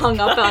and then hung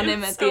up on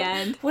him at the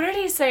end. What did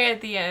he say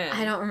at the end?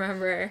 I don't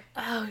remember.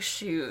 Oh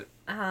shoot.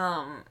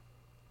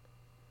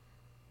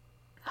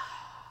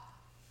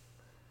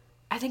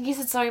 I think he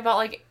said something about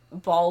like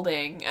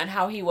balding and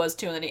how he was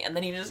too, and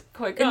then he just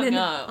quick hung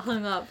up.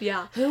 Hung up,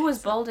 yeah. Who was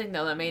balding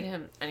though that made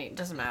him? It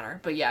doesn't matter.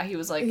 But yeah, he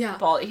was like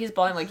bald. He's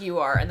balding like you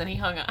are, and then he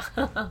hung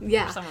up.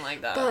 Yeah, or something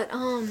like that. But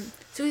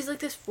so he's like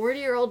this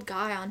 40-year-old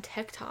guy on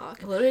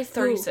TikTok. Literally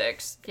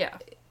 36. Yeah.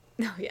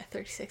 No, yeah,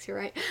 36. You're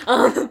right.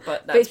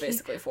 But that's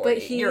basically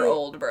 40. You're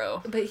old,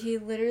 bro. But he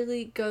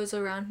literally goes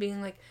around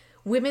being like,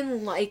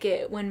 women like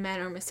it when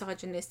men are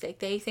misogynistic.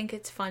 They think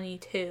it's funny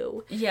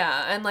too.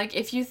 Yeah, and like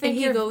if you think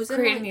you're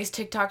creating these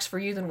TikToks for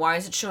you, then why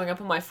is it showing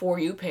up on my For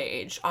You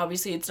page?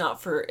 Obviously, it's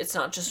not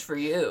just for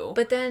you.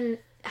 But then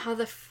how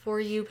the For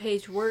You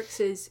page works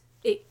is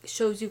it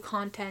shows you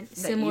content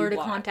similar to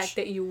content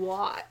that you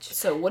watch.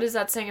 So what is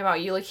that saying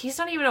about you? Like he's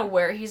not even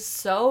aware. He's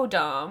so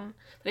dumb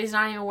that he's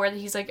not even aware that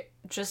he's like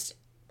just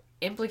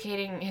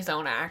implicating his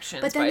own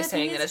actions by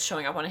saying that it's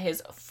showing up on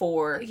his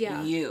For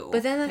You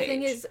But then the page.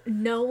 thing is,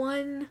 no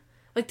one,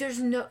 like,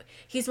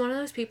 he's one of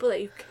those people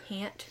that you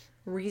can't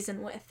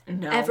reason with.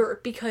 No. Ever.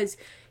 Because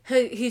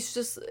he's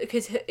just,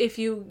 because if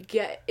you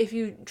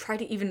try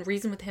to even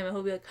reason with him,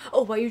 he'll be like,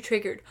 oh, why are you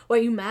triggered? Why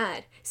are you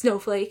mad?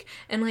 Snowflake.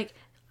 And like,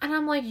 and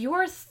I'm like,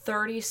 you're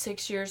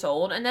 36 years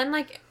old. And then,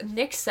 like,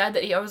 Nick said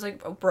that I was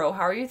like, bro,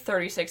 how are you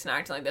 36 and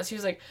acting like this? He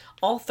was like,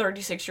 all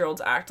 36-year-olds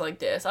act like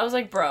this. I was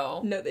like,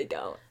 bro. No, they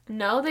don't.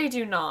 No, they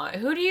do not.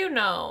 Who do you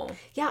know?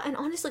 Yeah, and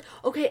honestly,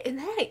 okay, and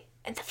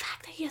the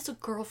fact that he has a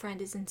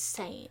girlfriend is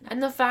insane.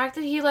 And the fact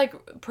that he,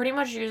 like, pretty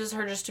much uses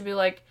her just to be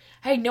like,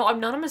 hey, no, I'm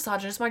not a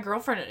misogynist. My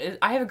girlfriend,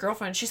 I have a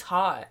girlfriend. She's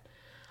hot.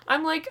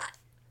 I'm like,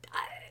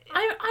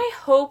 I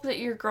hope that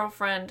your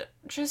girlfriend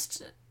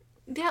just...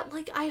 Yeah,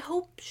 like, I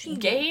hope she...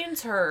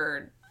 gains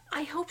her...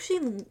 I hope she,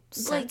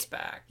 sense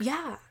back.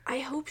 Yeah, I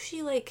hope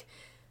she, like,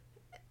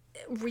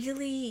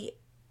 really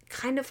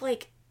kind of,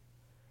 like...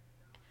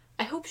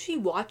 I hope she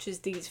watches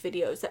these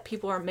videos that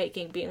people are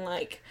making being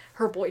like,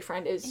 her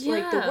boyfriend is,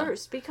 like, the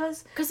worst,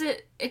 because... Because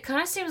it kind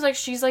of seems like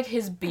she's, like,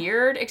 his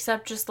beard,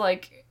 except just,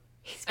 like,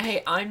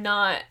 hey, I'm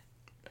not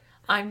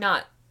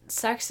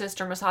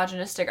sexist or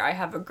misogynistic, I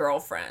have a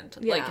girlfriend.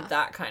 Yeah. Like,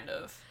 that kind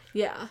of...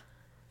 Yeah.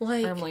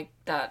 Like, I'm like,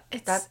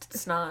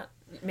 that's not...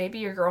 Maybe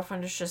your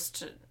girlfriend is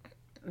just...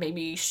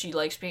 Maybe she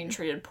likes being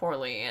treated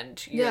poorly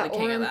and you're the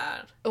king of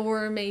that.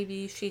 Or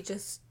maybe she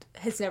just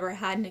has never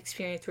had an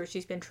experience where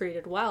she's been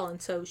treated well and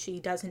so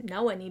she doesn't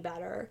know any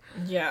better.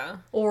 Yeah.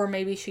 Or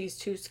maybe she's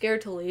too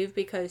scared to leave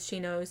because she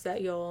knows that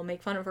you'll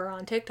make fun of her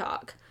on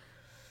TikTok.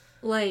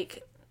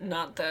 Like...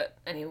 Not that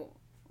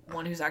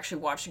anyone who's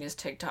actually watching his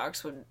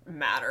TikToks would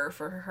matter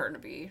for her to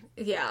be...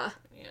 Yeah.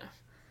 Yeah.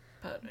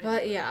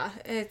 But yeah,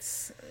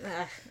 it's...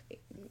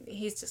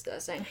 he's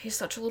disgusting. He's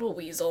such a little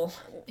weasel.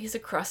 He's a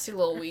crusty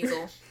little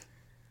weasel.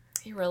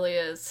 He really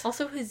is.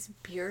 Also, his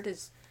beard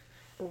is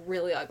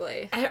really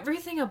ugly.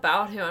 Everything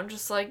about him, I'm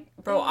just like,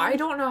 bro, I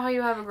don't know how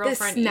you have a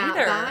girlfriend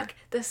either.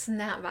 The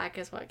snapback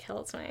is what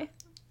kills me.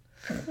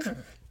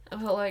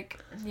 But like,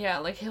 yeah,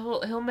 like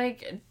he'll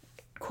make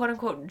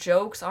quote-unquote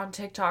jokes on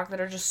TikTok that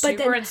are just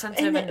super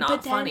insensitive and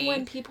not funny. But then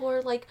when people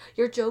are like,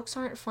 your jokes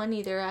aren't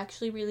funny, they're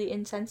actually really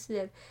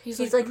insensitive. He's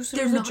like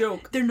they're not,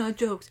 joke? They're not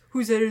jokes.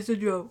 Who said it's a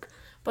joke?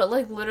 But,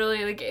 like,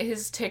 literally, like,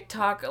 his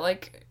TikTok,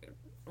 like,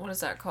 what is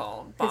that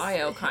called?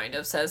 Bio, kind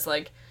of, says,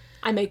 like...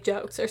 I make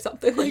jokes or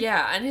something. Like,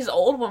 yeah, and his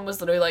old one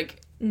was literally,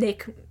 like...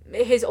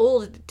 His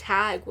old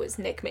tag was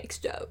Nick makes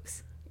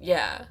jokes.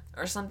 Yeah,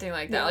 or something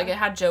like that. Yeah. Like, it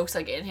had jokes,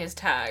 like, in his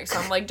tag. So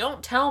I'm like,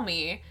 don't tell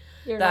me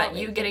that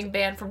you getting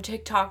banned from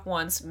TikTok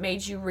once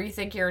made you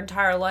rethink your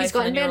entire life.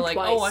 And then you were like,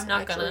 twice, I'm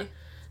not gonna...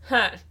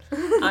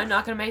 I'm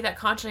not gonna make that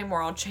content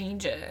anymore. I'll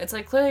change it. It's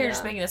like, clearly you're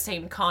just making the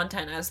same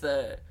content as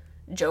the...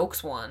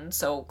 jokes one,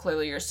 so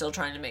clearly you're still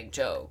trying to make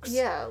jokes.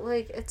 Yeah,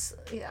 like, it's,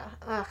 yeah,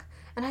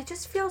 and I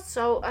just feel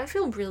I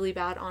feel really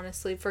bad,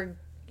 honestly, for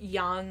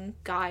young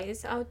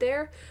guys out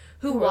there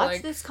who watch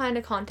like, this kind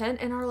of content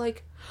and are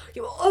like,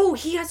 oh,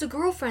 he has a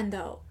girlfriend,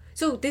 though,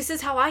 so this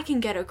is how I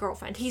can get a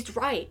girlfriend. He's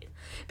right.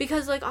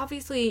 Because, like,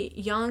 obviously,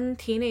 young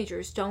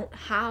teenagers don't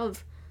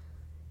have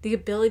the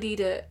ability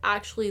to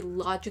actually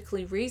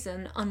logically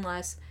reason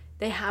unless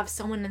they have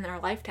someone in their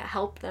life to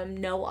help them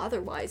know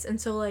otherwise,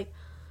 and so, like,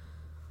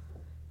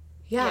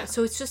 yeah,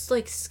 so it's just,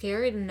 like,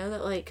 scary to know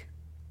that, like,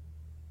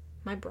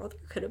 my brother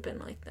could have been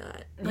like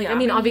that. Like, yeah, I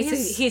mean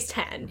obviously, he's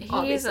 10,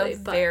 He's a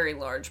very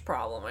large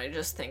problem. I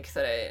just think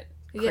that it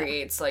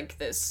creates, like,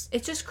 this...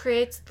 It just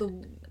creates the...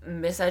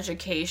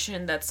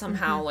 miseducation that's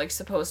somehow, like,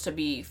 supposed to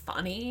be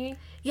funny.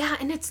 Yeah,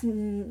 and it's,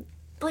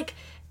 like...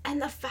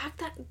 And the fact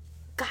that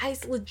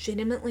guys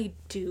legitimately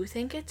do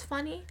think it's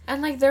funny.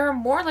 And, like, there are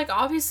more, like,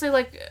 obviously,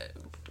 like,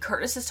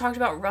 Curtis has talked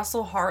about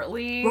Russell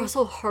Hartley.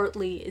 Russell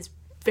Hartley is...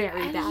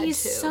 very bad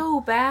he's too. So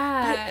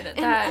bad.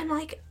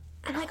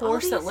 And like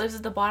horse that lives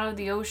at the bottom of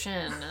the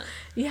ocean.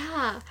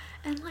 Yeah,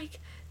 and like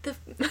the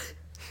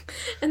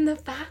and the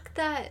fact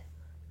that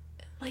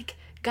like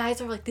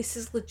guys are like, this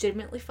is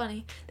legitimately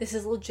funny, this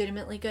is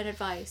legitimately good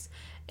advice,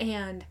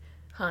 and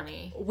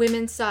honey,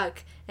 women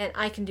suck, and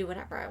I can do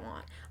whatever I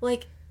want.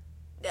 Like,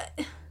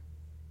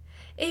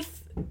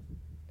 if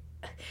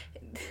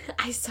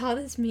I saw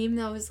this meme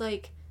that was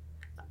like,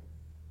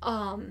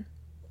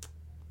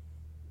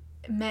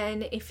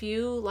 men, if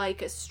you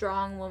like a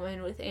strong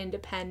woman with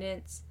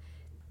independence,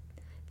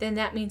 then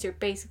that means you're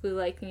basically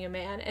liking a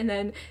man. And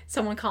then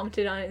someone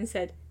commented on it and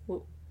said,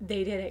 well,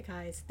 they did it,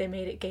 guys. They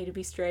made it gay to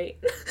be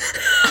straight.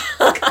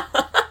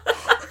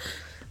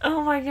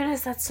 Oh my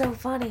goodness, that's so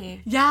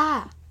funny.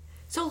 Yeah.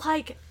 So,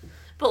 like...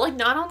 But, like,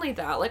 not only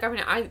that, like, I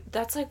mean,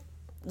 that's, like,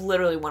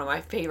 literally one of my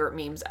favorite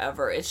memes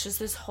ever. It's just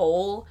this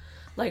whole,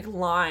 like,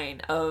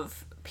 line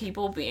of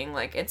people being,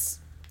 like, it's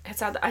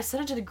I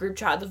sent it to the group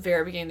chat at the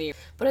very beginning of the year,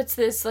 but it's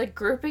this, like,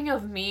 grouping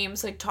of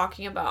memes, like,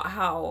 talking about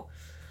how,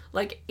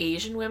 like,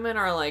 Asian women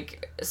are,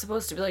 like,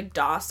 supposed to be, like,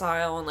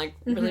 docile and, like,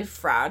 really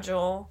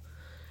fragile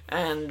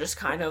and just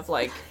kind of,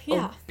 like,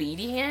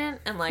 obedient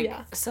and, like,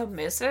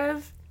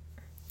 submissive.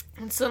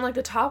 And so, like,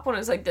 the top one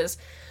is, like, this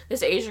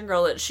Asian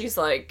girl that she's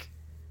like,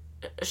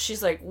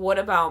 what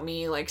about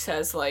me, like,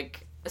 says,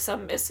 like,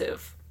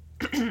 submissive.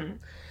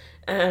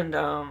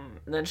 And,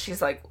 then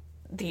she's like,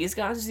 these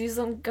guns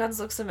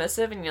look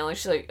submissive, and, you know, like,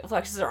 she, like,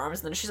 flexes her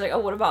arms, and then she's like, oh,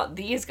 what about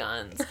these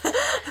guns?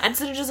 And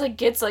so it just, like,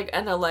 gets, like,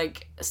 and then,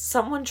 like,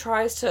 someone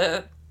tries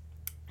to,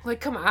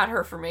 like, come at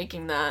her for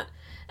making that,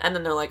 and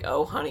then they're like,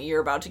 oh, honey, you're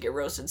about to get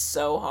roasted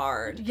so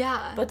hard.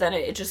 Yeah. But then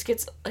it just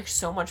gets, like,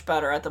 so much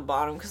better at the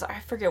bottom, because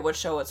I forget what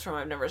show it's from,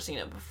 I've never seen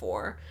it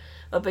before.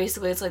 But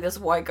basically, it's, like, this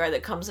white guy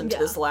that comes into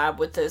this lab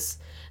with this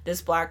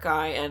black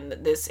guy and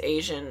this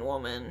Asian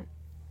woman.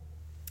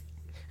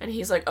 And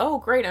he's like, oh,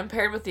 great, I'm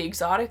paired with the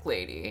exotic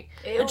lady.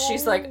 Ew. And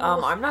she's like,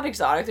 I'm not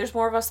exotic. There's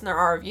more of us than there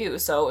are of you.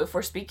 So if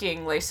we're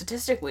speaking, like,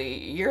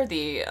 statistically, you're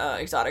the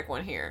exotic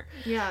one here.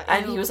 Yeah.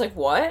 And he was like,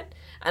 what?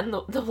 And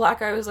the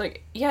black guy was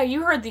like, yeah,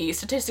 you heard the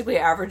statistically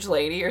average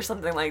lady or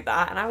something like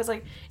that. And I was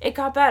like, it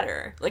got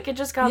better. Like, it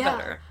just got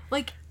better.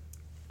 Like,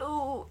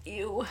 oh,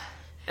 ew.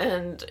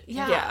 And,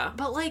 yeah.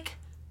 But, like...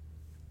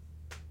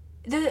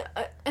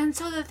 And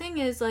so the thing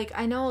is, like,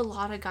 I know a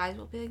lot of guys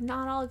will be like,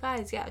 not all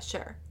guys. Yeah,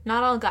 sure.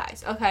 Not all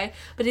guys, okay?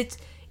 But it's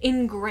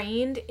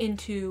ingrained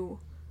into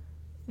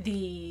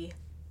the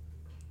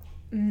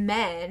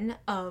men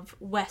of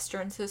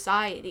Western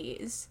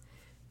societies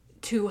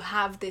to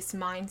have this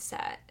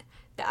mindset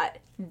that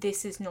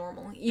this is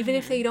normal. Even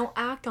if they don't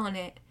act on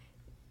it,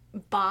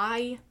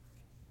 by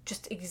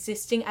just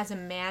existing as a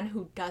man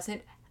who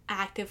doesn't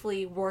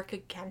actively work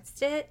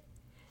against it,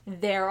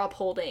 they're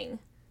upholding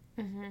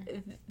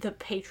the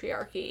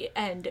patriarchy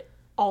and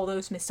all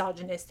those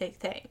misogynistic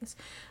things.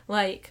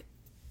 Like,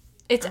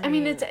 it's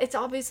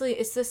obviously,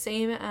 it's the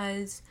same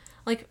as,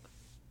 like,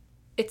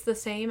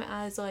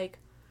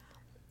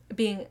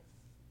 being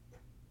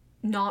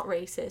not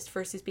racist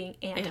versus being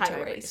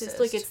anti-racist.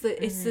 Like, it's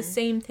the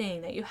same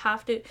thing, that you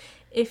have to,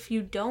 if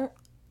you don't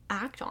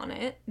act on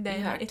it, then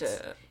you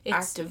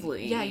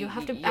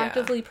have to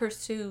actively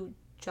pursue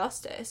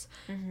justice.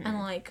 And,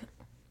 like,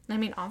 I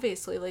mean,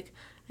 obviously, like,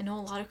 I know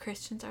a lot of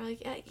Christians are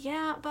like,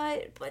 yeah,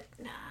 but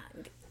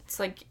it's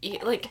like,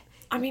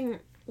 I mean,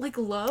 like,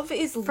 love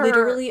is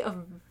literally a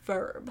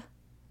verb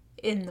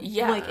in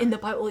the like, in the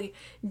Bible. Like,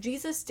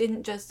 Jesus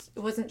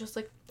wasn't just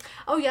like,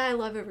 oh yeah, I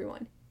love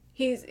everyone.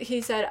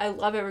 He said, I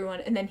love everyone,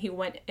 and then he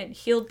went and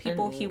healed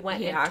people. He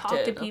went and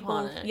talked to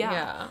people.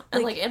 Yeah.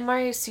 And, like, in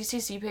my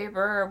CCC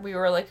paper, we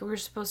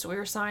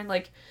were assigned,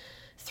 like,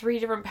 3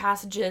 different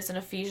passages in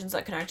Ephesians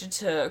that connected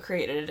to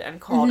created and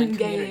called and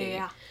community.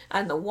 Yeah.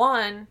 And the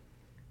one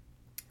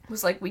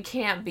was, like, we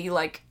can't be,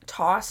 like,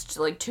 tossed,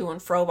 like, to and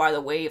fro by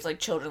the waves, like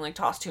children, like,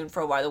 tossed to and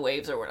fro by the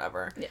waves or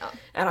whatever. Yeah.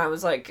 And I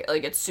was like,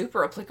 it's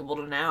super applicable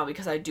to now,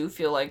 because I do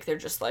feel like they're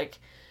just, like,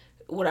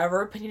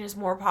 whatever opinion is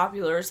more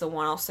popular is the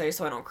one I'll say,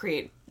 so I don't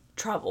create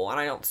trouble and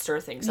I don't stir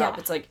things up.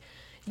 It's like,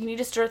 you need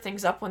to stir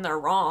things up when they're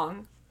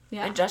wrong.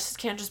 Yeah. And justice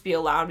can't just be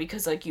allowed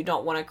because, like, you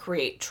don't want to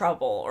create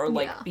trouble or,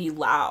 like, be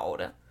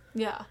loud.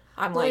 Yeah.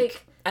 I'm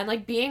like, and,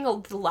 like, being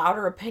the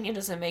louder opinion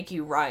doesn't make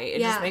you right. It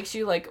just makes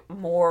you, like,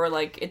 more,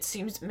 like,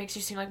 makes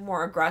you seem, like,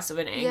 more aggressive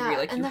and angry.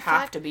 Like, you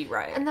have to be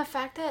right. And the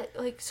fact that,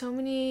 like, so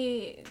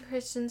many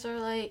Christians are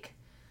like,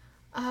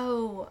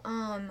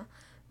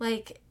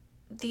 like,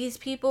 these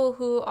people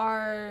who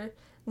are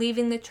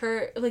leaving the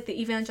church, like, the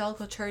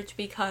evangelical church,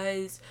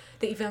 because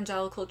the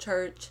evangelical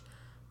church,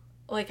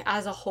 like,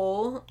 as a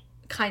whole,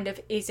 kind of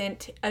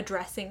isn't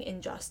addressing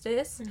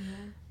injustice.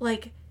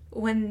 Like,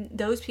 when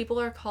those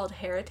people are called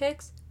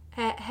heretics,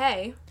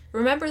 hey,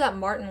 remember that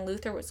Martin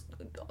Luther was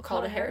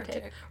called a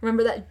heretic.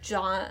 Remember that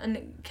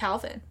John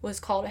Calvin was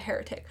called a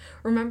heretic.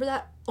 Remember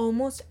that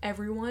almost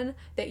everyone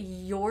that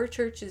your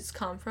churches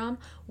come from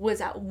was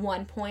at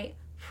one point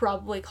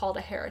probably called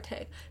a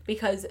heretic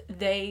because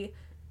they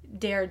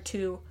dared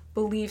to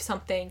believe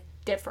something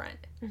different.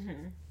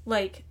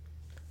 Like,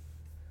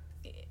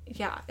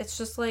 yeah, it's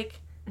just like,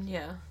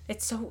 yeah,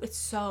 it's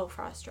so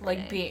frustrating.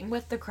 Like, being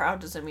with the crowd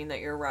doesn't mean that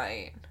you're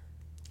right.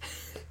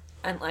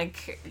 And,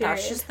 like,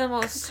 that's just the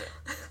most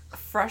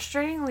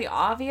frustratingly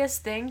obvious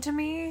thing to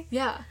me.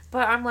 Yeah.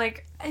 But I'm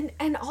like...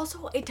 And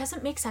also, it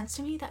doesn't make sense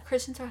to me that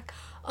Christians are like,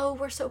 oh,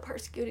 we're so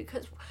persecuted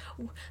because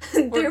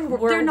We're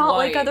they're not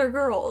white. like other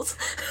girls.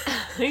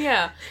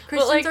 Yeah.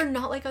 Christians are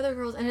not like other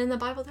girls. And in the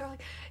Bible, they're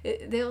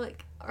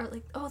like,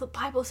 oh, the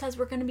Bible says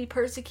we're going to be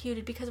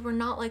persecuted because we're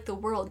not like the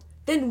world.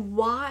 Then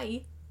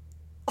why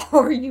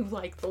are you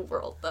like the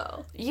world,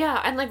 though?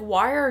 Yeah, and, like,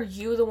 why are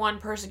you the one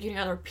persecuting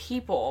other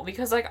people?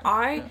 Because, like,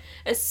 I,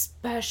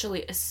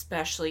 especially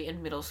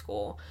in middle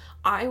school,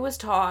 I was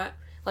taught,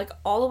 like,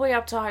 all the way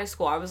up to high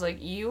school, I was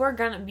like, you are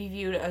gonna be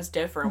viewed as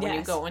different when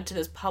you go into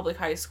this public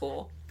high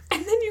school.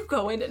 And then you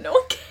go in and no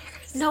one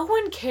cares. No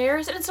one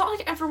cares, and it's not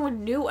like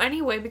everyone knew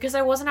anyway, because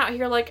I wasn't out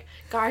here like,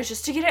 guys,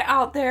 just to get it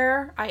out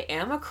there, I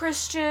am a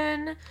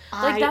Christian.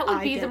 Like, that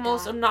would be the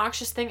most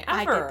obnoxious thing ever.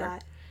 I did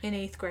that. In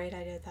 8th grade,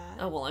 I did that.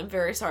 Oh, well, I'm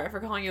very sorry for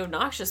calling you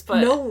obnoxious,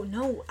 but...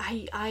 No,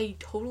 I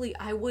totally,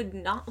 I would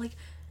not, like,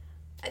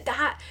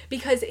 that,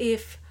 because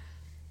if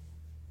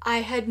I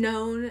had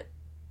known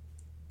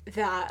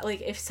that,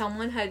 like, if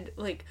someone had,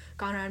 like,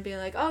 gone around being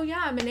like, oh,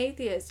 yeah, I'm an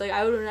atheist, like,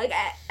 I would have been like,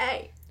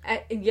 hey,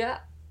 yeah,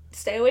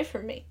 stay away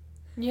from me.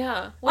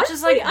 Yeah. Which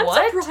Honestly, is like,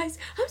 what?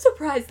 I'm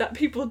surprised that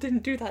people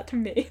didn't do that to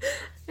me.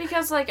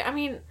 Because, like, I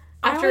mean...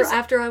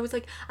 After I was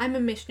like, I'm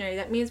a missionary,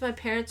 that means my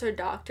parents are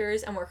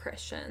doctors and we're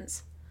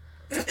Christians.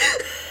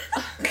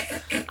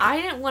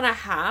 I didn't want to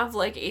have,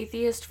 like,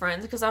 atheist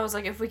friends because I was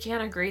like, if we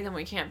can't agree, then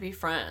we can't be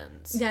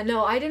friends. Yeah,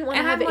 no, I didn't want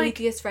to have like,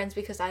 atheist friends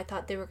because I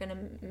thought they were going to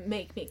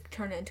make me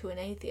turn into an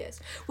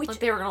atheist. Which, like,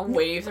 they were going to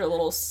wave their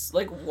little,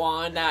 like,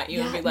 wand at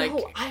you and be like...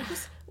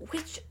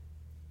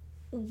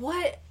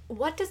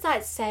 What does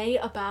that say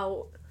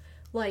about,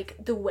 like,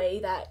 the way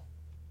that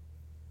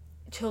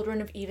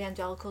children of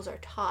evangelicals are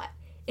taught?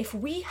 If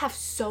we have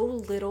so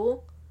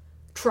little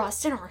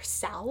trust in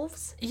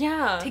ourselves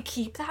to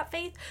keep that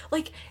faith,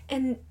 like,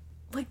 and,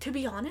 like, to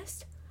be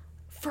honest,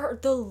 for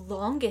the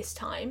longest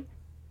time,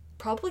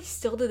 probably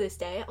still to this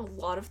day, a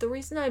lot of the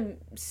reason I'm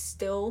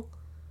still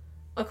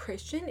a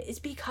Christian is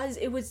because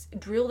it was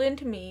drilled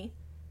into me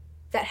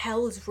that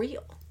hell is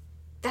real.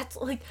 That's,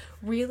 like,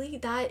 really,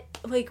 that,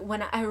 like,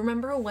 I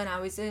remember when I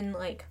was in,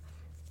 like,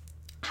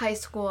 high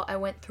school, I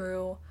went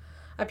through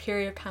a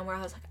period of time where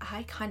I was like,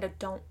 I kind of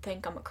don't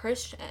think I'm a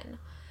Christian,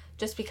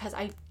 just because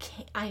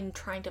I'm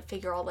trying to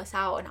figure all this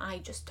out and I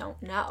just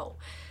don't know.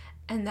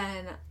 And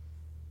then,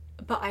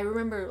 but I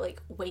remember, like,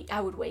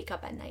 I would wake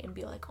up at night and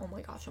be like, oh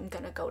my gosh, I'm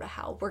gonna go to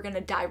hell. We're gonna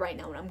die right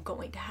now and I'm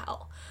going to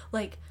hell.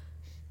 Like,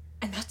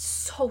 and that's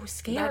so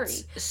scary.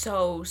 That's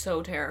so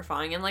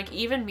terrifying. And, like,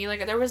 even me,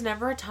 like, there was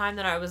never a time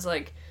that I was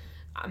like,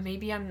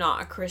 maybe I'm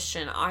not a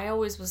Christian. I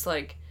always was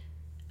like,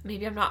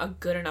 maybe I'm not a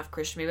good enough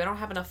Christian. Maybe I don't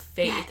have enough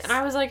faith. Yes. And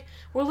I was like,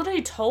 we're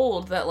literally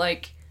told that,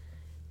 like,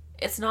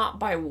 it's not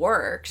by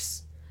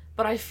works.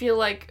 But I feel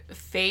like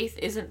faith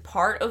isn't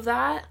part of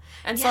that.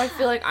 And so I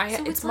feel like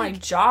it's my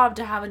job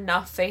to have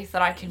enough faith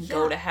that I can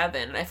go to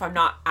heaven. And if I'm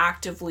not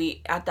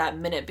actively at that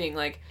minute being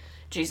like,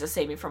 Jesus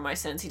saved me from my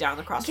sins, he died on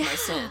the cross for my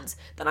sins,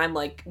 then I'm,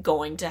 like,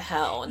 going to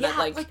hell. And that,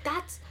 like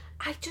that's,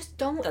 I just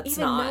don't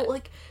even know,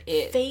 like,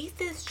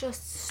 faith is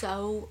just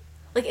so,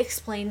 like,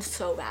 explained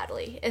so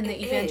badly in the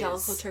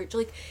evangelical church.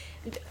 Like,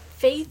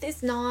 faith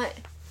is not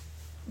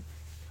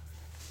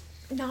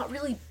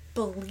really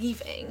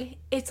believing.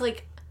 It's,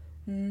 like,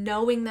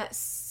 knowing that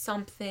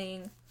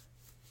something,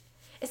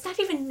 it's not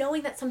even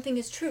knowing that something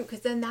is true, because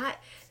then that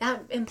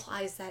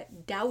implies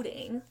that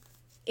doubting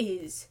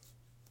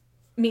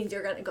means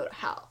you're gonna go to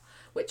hell,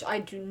 which I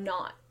do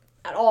not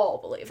at all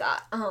believe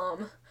that. I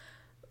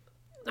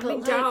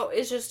mean, like, doubt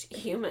is just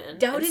human.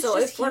 Doubt is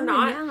just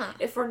human,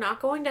 if we're not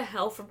going to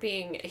hell for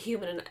being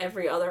human in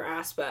every other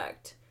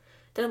aspect,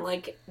 then,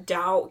 like,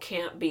 doubt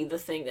can't be the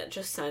thing that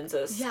just sends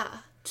us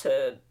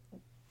to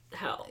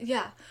hell.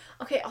 Yeah.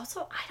 Okay,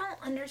 also, I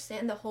don't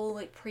understand the whole,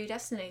 like,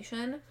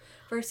 predestination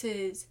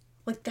versus,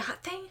 like,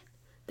 that thing.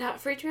 That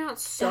freaked me out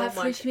so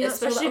much,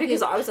 especially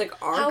because I was like,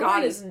 our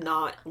God is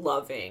not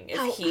loving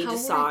if he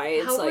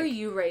decides. How were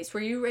you raised?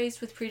 Were you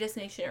raised with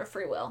predestination or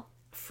free will?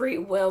 Free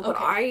will, but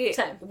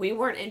we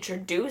weren't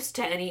introduced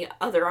to any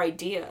other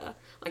idea.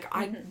 Like,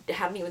 I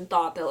hadn't even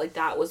thought that, like,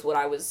 that was what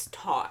I was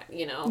taught,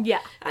 you know? Yeah.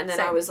 And then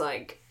I was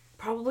like,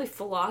 probably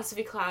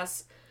philosophy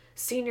class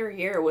senior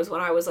year was when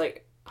I was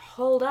like,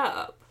 hold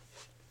up.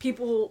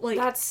 People, like...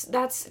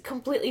 That's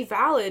completely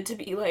valid to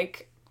be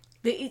like...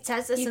 It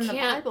says this in the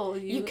Bible.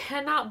 You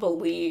cannot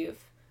believe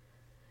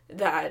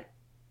that,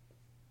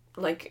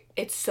 like,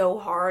 it's so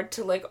hard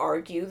to, like,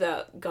 argue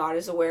that God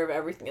is aware of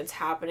everything that's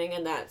happening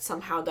and that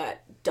somehow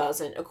that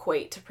doesn't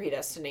equate to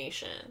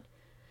predestination.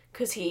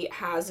 Because he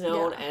has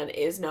known and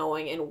is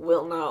knowing and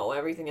will know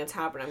everything that's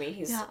happened. I mean,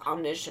 he's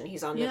omniscient,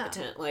 he's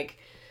omnipotent. Like,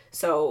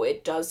 so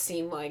it does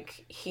seem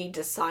like he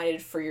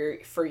decided for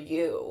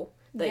you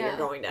that you're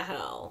going to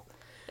hell.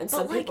 And but,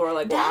 some people are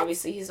like, well,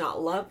 obviously he's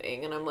not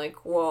loving. And I'm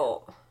like,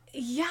 well...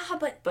 Yeah,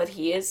 but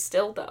he is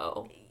still,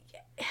 though.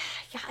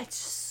 Yeah, it's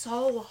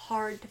so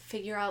hard to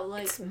figure out,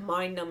 like... It's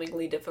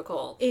mind-numbingly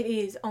difficult. It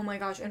is. Oh my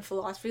gosh, in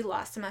philosophy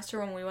last semester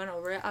when we went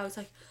over it, I was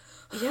like,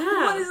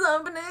 Yeah. What is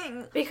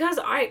happening? Because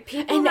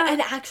And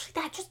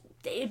actually that just,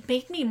 it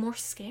made me more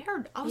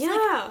scared. I was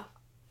like,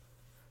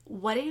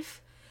 what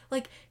if,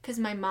 like, because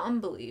my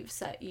mom believes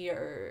that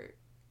you're,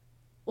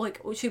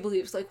 like, she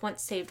believes, like,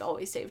 once saved,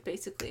 always saved,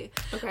 basically.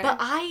 Okay. But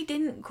I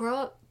didn't grow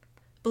up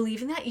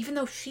believing that, even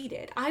though she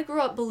did. I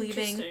grew up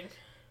believing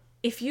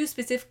if you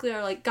specifically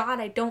are like, God,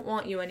 I don't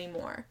want you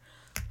anymore,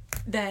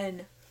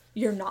 then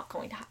you're not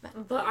going to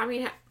happen. But, I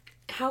mean,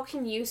 how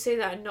can you say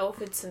that and know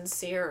if it's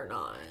sincere or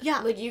not? Yeah.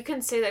 Like, you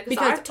can say that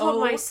because I've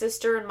told my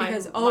sister and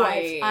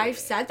I've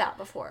said that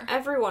before.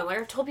 Everyone. Like,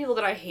 I've told people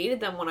that I hated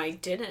them when I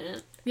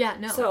didn't. Yeah,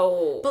 no.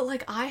 So. But,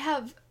 like,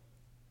 I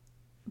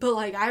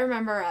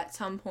remember at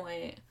some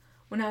point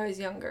when I was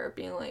younger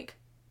being like,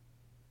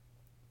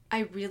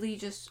 I really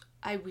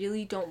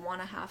don't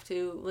want to have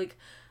to, like,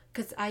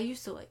 because I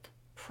used to, like,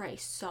 pray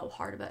so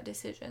hard about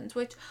decisions,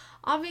 which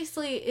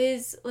obviously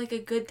is, like, a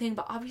good thing,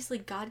 but obviously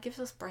God gives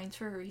us brains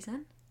for a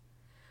reason.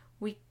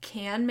 We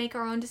can make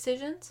our own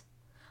decisions.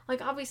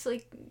 Like,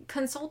 obviously,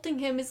 consulting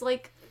him is,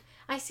 like,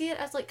 I see it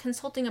as, like,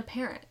 consulting a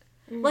parent.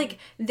 Mm-hmm. Like,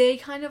 they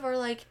kind of are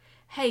like,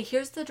 hey,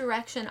 here's the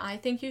direction I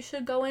think you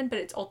should go in, but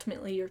it's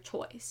ultimately your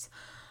choice.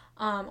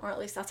 Or at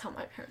least that's how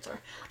my parents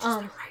are. Which is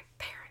the right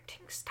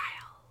parenting style.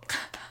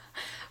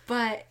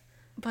 But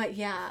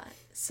yeah,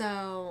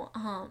 so,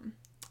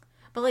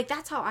 but, like,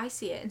 that's how I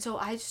see it. And so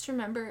I just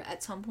remember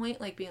at some point,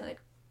 like, being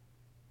like,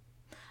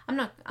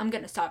 I'm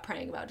gonna stop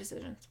praying about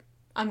decisions.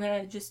 I'm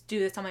gonna just do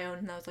this on my own.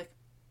 And I was like,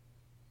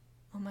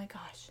 oh my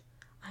gosh,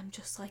 I'm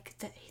just like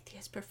the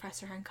atheist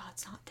professor and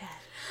God's not dead.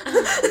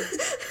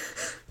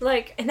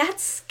 Like, and that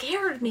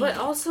scared me. But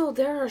also,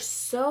 there are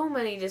so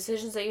many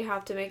decisions that you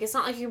have to make. It's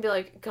not like you can be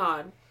like,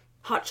 God,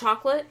 hot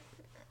chocolate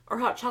or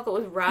hot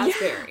chocolate with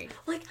raspberry. Yeah.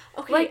 Like,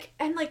 okay,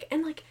 and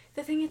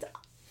the thing is,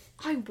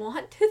 I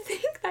want to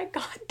think that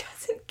God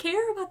doesn't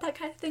care about that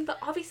kind of thing, but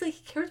obviously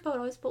he cares about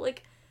us,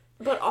 but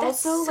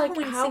also, so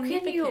like, how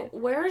can you,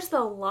 where's the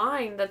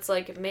line that's,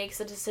 like, makes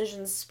a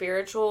decision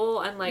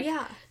spiritual and, like,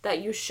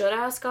 that you should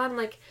ask God?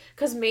 Like,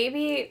 because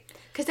maybe,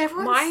 because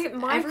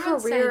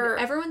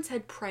everyone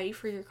said pray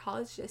for your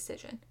college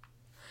decision.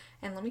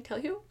 And let me tell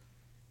you,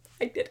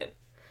 I didn't.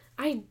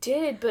 I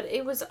did, but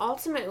it was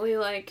ultimately,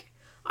 like,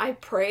 I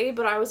prayed,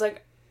 but I was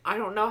like, I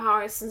don't know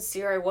how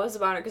sincere I was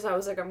about it, because I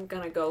was like, I'm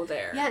gonna go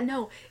there. Yeah,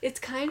 no, it's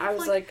kind of I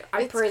was like,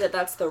 I pray that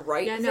that's the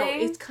right thing. Yeah, no,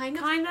 it's kind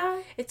of.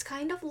 It's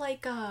kind of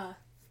like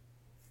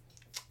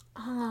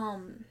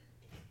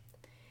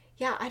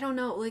yeah, I don't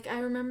know, like, I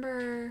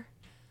remember,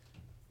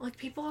 like,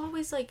 people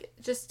always, like,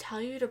 just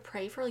tell you to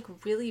pray for, like,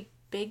 really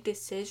big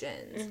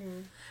decisions.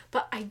 Mm-hmm.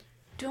 But I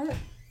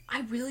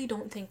really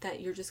don't think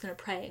that you're just gonna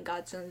pray and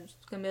God's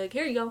gonna be like,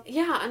 here you go.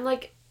 Yeah, and,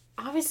 like,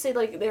 obviously,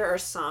 like, there are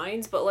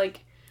signs, but,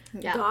 like,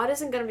 God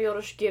isn't going to be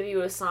able to give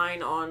you a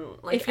sign on,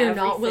 like, if you're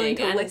everything. Not willing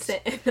to listen.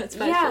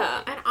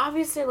 Yeah, and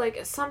obviously,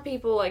 like, some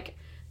people, like,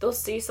 they'll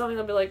see something,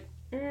 they'll be like,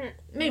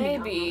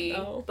 maybe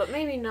not, but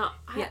maybe not.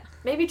 Yeah.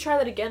 Maybe try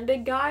that again,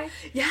 big guy.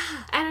 Yeah.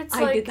 And it's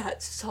I like... did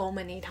that so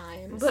many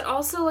times. But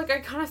also, like,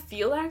 I kind of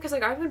feel that, because,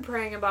 like, I've been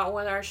praying about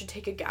whether I should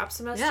take a gap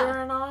semester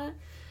or not,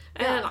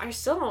 and I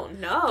still don't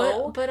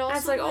know. But also, and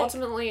it's, like,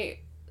 ultimately...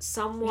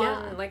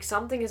 someone, like,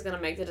 something is going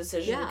to make the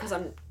decision, because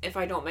if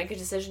I don't make a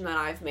decision, then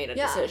I've made a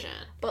decision.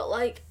 But,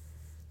 like,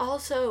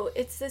 also,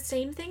 it's the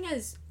same thing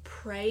as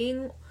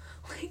praying,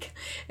 like,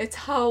 it's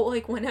how,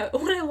 like, when I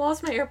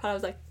lost my AirPod, I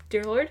was like,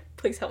 dear Lord,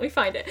 please help me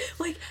find it.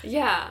 Like,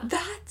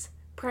 that's...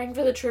 Praying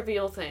for the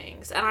trivial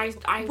things. And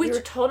we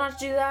were told not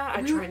to do that.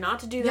 I try not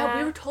to do that. Yeah,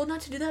 we were told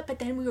not to do that, but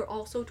then we were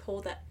also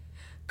told that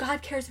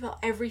God cares about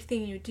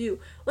everything you do.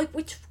 Like,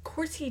 which, of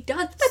course, he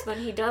does. But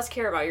then he does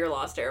care about your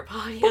lost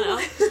AirPod, you know?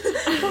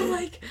 But,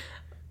 like,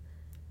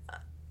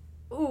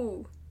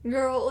 ooh,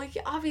 girl, like,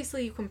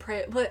 obviously you can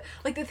pray. But,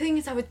 like, the thing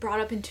is, I was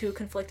brought up in two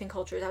conflicting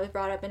cultures. I was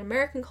brought up in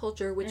American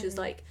culture, which is,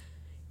 like,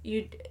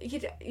 you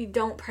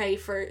don't pray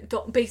for...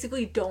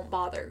 Basically, don't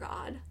bother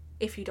God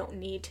if you don't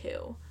need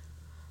to.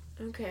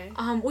 Okay.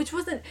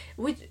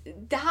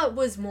 That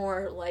was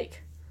more,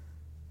 like...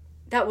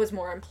 That was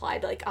more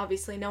implied. Like,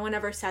 obviously, no one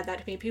ever said that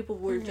to me. People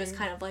were just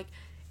kind of like,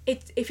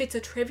 if it's a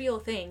trivial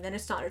thing, then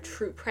it's not a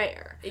true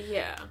prayer.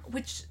 Yeah.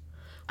 Which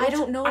I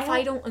don't know if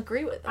I don't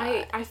agree with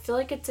that. I feel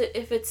like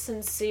if it's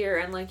sincere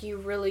and, like, you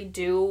really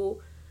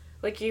do,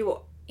 like,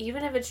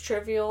 even if it's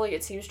trivial, like,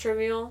 it seems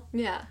trivial.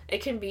 Yeah.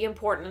 It can be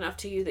important enough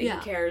to you that he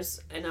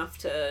cares enough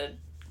to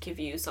give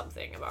you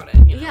something about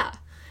it, you know? Yeah.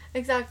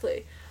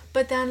 Exactly.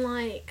 But then,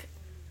 like,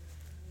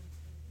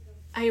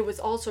 I was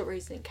also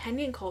raised in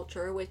Kenyan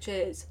culture, which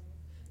is...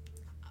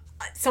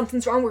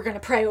 something's wrong, we're gonna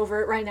pray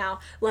over it right now.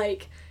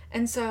 Like,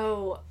 and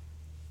so,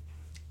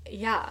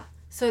 yeah.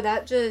 So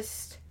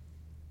that's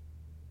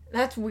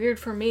weird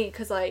for me,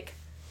 because, like,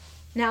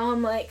 now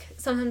I'm, like,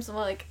 sometimes I'm,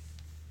 like,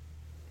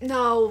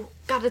 no,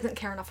 God doesn't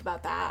care enough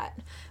about that.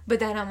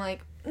 But then I'm,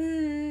 like,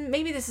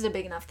 maybe this is a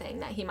big enough thing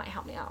that he might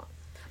help me out.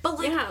 But,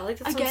 like, yeah, like,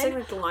 that's again, what I'm saying,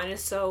 like, the line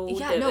is so...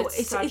 Yeah, no,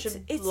 it's such a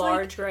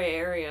large, like, gray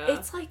area.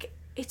 It's, like,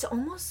 it's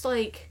almost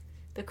like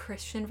the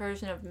Christian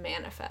version of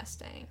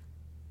manifesting.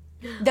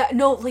 That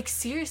no, like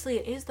seriously,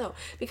 it is though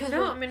because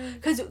No, I mean,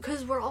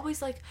 because we're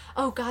always like,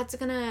 oh, God's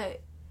gonna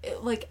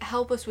like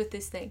help us with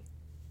this thing.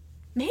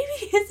 Maybe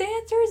his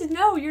answer is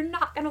no. You're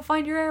not gonna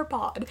find your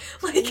AirPod.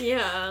 Like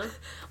yeah.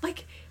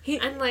 like he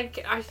And,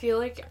 like, I feel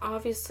like,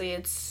 obviously,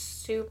 it's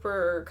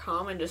super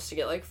common just to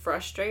get, like,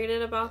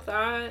 frustrated about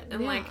that.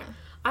 And, like, Yeah.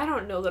 I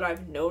don't know that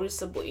I've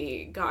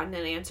noticeably gotten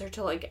an answer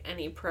to, like,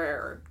 any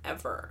prayer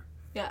ever.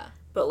 yeah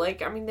But,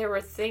 like, I mean, there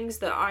were things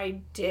that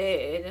I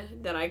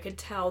did that I could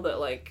tell that,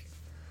 like,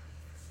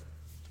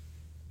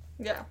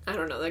 yeah I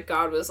don't know, that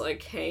God was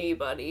like, hey,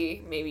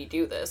 buddy, maybe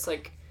do this.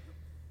 Like,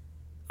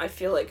 I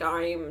feel like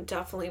I'm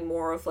definitely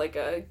more of, like,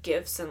 a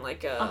gifts and,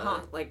 like,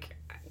 a, like,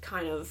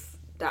 kind of,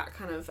 that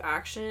kind of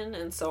action.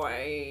 And so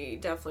I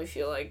definitely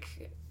feel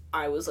like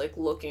I was, like,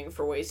 looking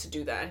for ways to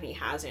do that, and he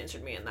has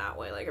answered me in that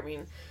way. Like, I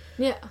mean,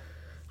 yeah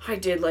I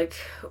did, like,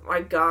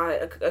 I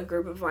got a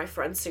group of my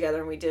friends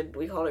together, and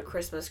we called it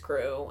Christmas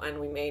Crew, and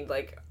we made,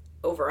 like,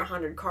 over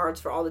 100 cards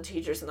for all the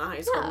teachers in the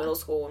high school and middle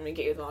school, and we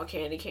gave them all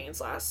candy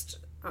canes last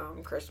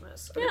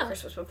Christmas. Or the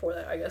Christmas before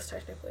that, I guess,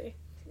 technically.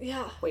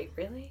 yeah. Wait,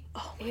 really?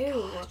 Oh my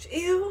Ew. gosh!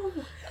 Ew.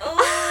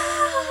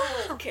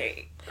 Oh,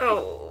 okay.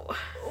 Oh.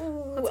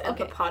 Ooh, Let's end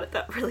the pot at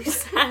that really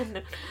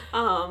sad.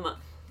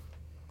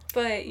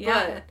 But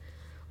yeah. But,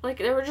 like,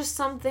 there were just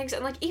some things,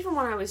 and, like, even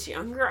when I was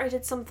younger, I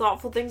did some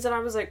thoughtful things that I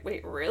was like,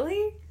 wait,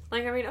 really?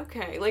 Like, I mean,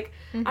 okay. Like,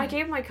 I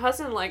gave my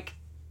cousin, like,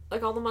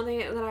 all the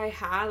money that I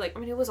had, like, I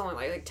mean, it was only,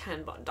 like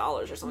 $10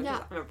 or something,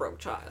 because I'm a broke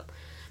child.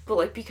 But,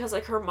 like, because,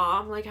 like, her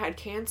mom, like, had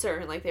cancer,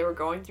 and, like, they were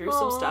going through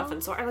some stuff,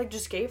 and so I, like,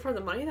 just gave her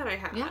the money that I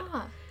had.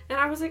 Yeah. And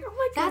I was like, oh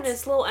my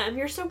goodness, little Em,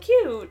 you're so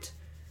cute.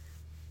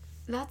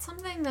 That's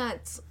something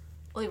that's,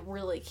 like,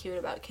 really cute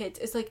about kids.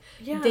 It's, like,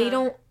 Yeah. they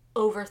don't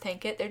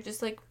overthink it. They're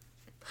just, like,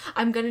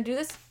 I'm gonna do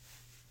this.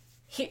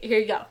 Here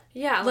you go.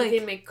 Yeah, like, they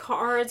make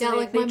cards, and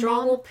like, they my draw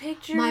mom, little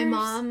pictures. My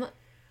mom,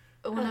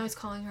 when I was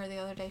calling her the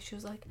other day, she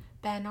was like,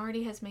 Ben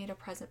already has made a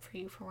present for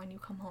you for when you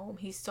come home.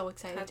 He's so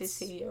excited to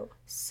see you.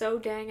 So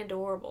dang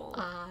adorable.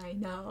 I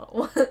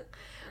know.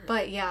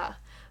 But yeah,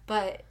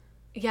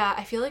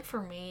 I feel like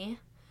for me,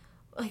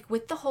 like,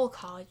 with the whole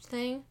college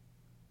thing,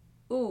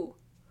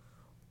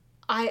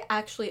 I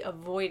actually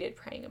avoided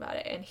praying about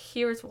it, and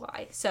here's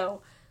why.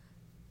 So,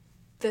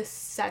 the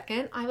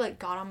second I, like,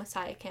 got on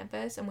Messiah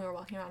campus and we were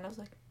walking around, I was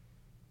like,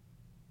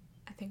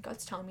 I think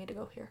God's telling me to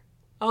go here.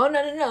 Oh,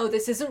 no,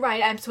 this isn't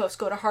right. I'm supposed to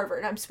go to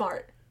Harvard. I'm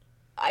smart.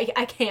 I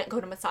can't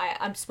go to Messiah.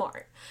 I'm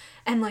smart.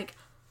 And, like,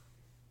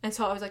 and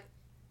so I was like,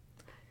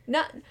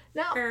 no,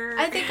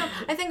 I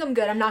think I'm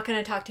good. I'm not going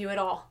to talk to you at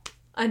all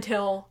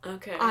until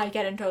I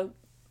get into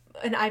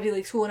an Ivy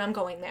League school and I'm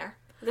going there.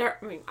 I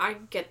mean, I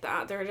get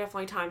that. There are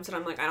definitely times that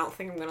I'm like, I don't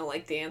think I'm going to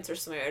like the answer,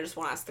 so maybe I just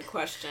want to ask the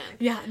question.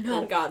 Yeah,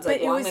 no. And God's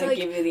like, well, I'm going to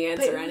give you the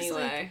answer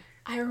anyway.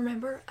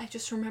 Like, I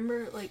just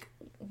remember, like,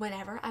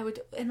 whenever I would,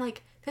 and,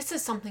 like, this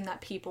is something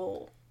that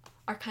people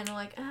are kind of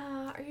like,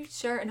 are you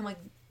sure? And I'm like,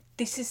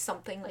 this is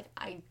something, like,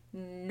 I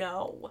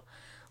know,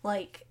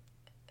 like,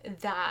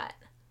 that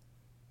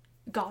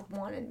God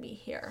wanted me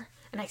here.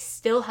 And I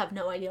still have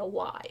no idea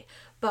why.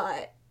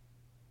 But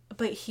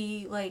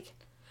he, like,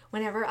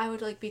 whenever I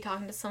would, like, be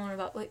talking to someone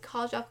about, like,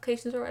 college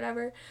applications or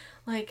whatever,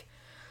 like,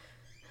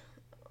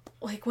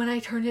 when I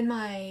turned in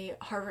my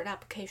Harvard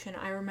application,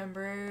 I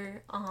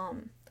remember,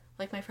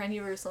 like, my friend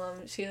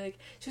Jerusalem, she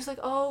was like,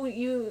 oh,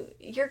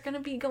 you're gonna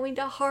be going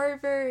to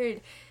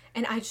Harvard.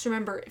 And I just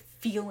remember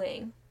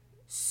feeling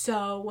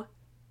so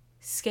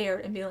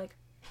scared and being like,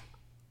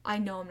 I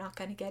know I'm not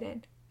gonna get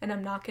in. And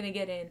I'm not gonna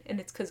get in. And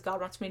it's because God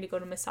wants me to go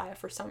to Messiah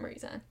for some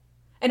reason.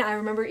 And I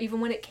remember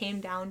even when it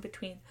came down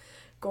between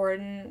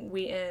Gordon,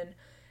 Wheaton,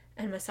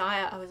 and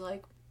Messiah, I was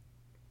like,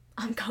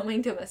 I'm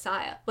going to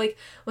Messiah. Like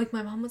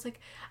my mom was like,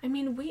 I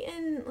mean,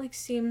 Wheaton, like,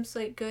 seems,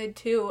 like, good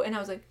too. And I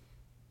was like,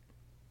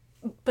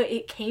 but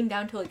it came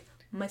down to, like,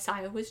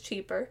 Messiah was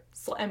cheaper.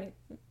 I mean,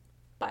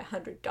 by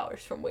 $100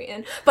 from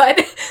Wheaton, but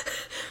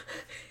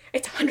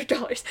it's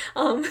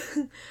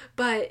 $100.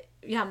 But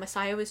yeah,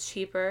 Messiah was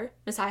cheaper.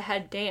 Messiah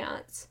had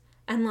dance,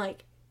 and,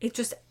 like, it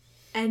just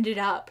ended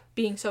up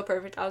being so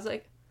perfect. I was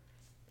like,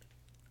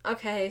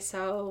 okay,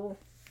 so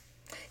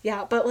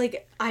yeah, but,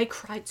 like, I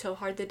cried so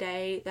hard the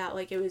day that,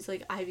 like, it was,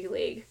 like, Ivy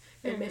League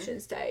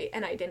admissions day,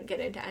 and I didn't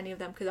get into any of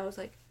them because I was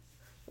like,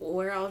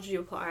 where else did you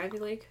apply Ivy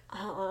League?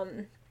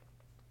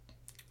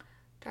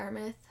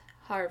 Dartmouth,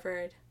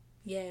 Harvard,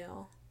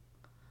 Yale,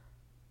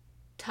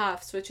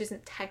 Tufts, which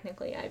isn't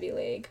technically Ivy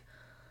League,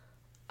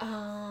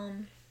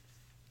 Boston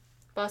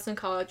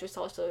College, which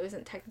also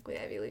isn't technically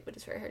Ivy League, but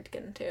it's very hard to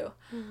get into.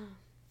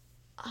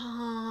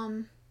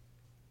 I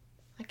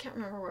can't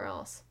remember where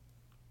else.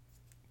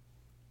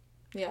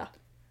 Yeah.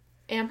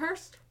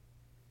 Amherst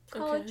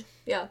College? Okay.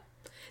 Yeah.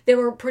 They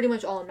were pretty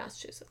much all in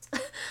Massachusetts.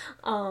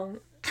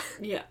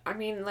 Yeah, I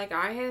mean, like,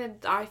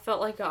 I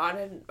felt like God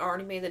had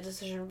already made the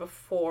decision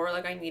before,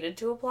 like, I needed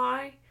to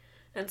apply.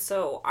 And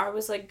so I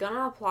was, like,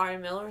 gonna apply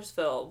in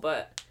Millersville,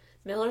 but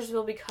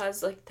Millersville,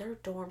 because, like, their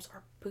dorms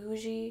are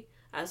bougie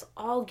as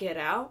all get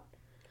out.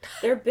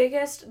 Their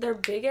biggest,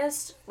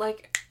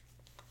 like,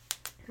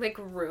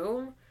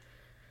 room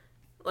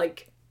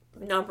like,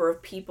 number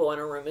of people in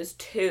a room is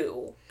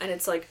 2, and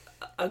it's like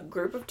a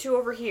group of 2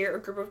 over here, a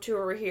group of 2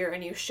 over here,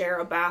 and you share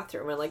a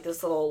bathroom and like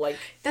this little like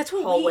That's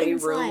what hallway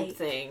Wheaton's room like.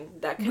 thing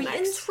that connects.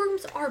 Wheaton's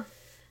rooms are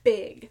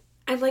big.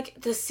 And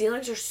like the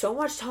ceilings are so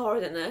much taller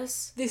than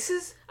this. This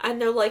is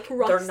And they're like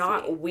crusty. they're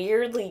not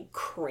weirdly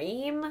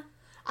cream.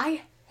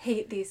 I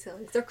hate these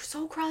ceilings. They're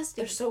so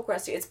crusty. They're so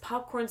crusty. It's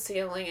popcorn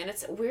ceiling and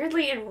it's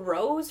weirdly in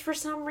rows for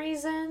some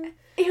reason.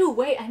 Ew,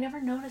 wait, I never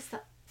noticed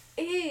that.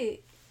 Ew.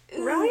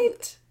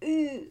 Right?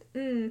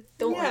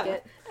 Don't like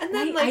it. And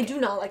then, Wait, like, I do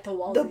not like the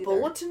walls The either.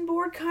 bulletin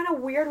board kind of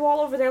weird wall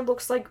over there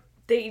looks like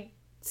they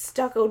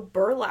stuccoed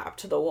burlap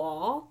to the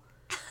wall.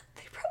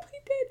 They probably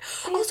did.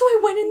 Also, I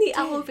went in the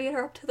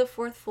elevator up to the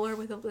 4th floor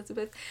with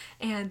Elizabeth,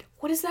 and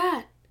What is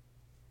that?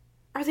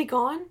 Are they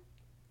gone?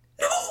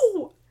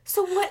 no!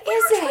 So what We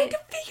is were trying it? to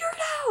figure it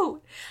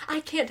out. I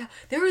can't tell.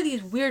 There are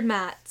these weird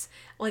mats,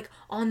 like,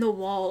 on the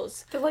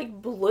walls. They're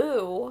like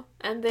blue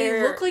and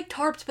They look like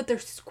tarps, but they're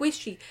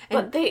squishy.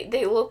 And But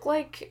they look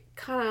like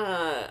kind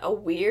of a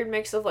weird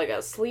mix of like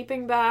a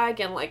sleeping bag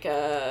and like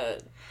a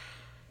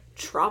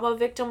trauma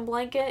victim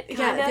blanket.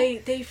 Kinda. yeah,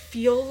 they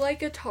feel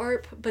like a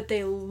tarp, but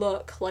they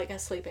look like a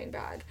sleeping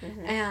bag.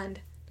 Mm-hmm. And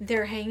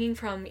they're hanging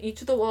from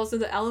each of the walls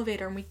of the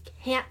elevator, and we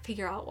can't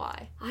figure out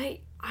why.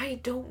 I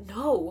don't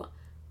know.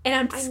 And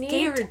I'm I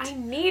scared.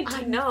 need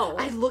to know.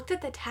 I looked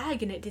at the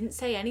tag, and it didn't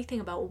say anything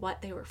about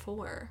what they were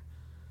for.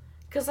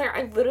 Because like,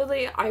 I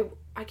literally,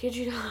 I kid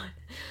you not,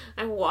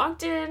 I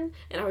walked in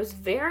and I was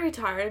very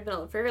tired. It'd been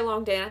a very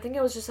long day, and I think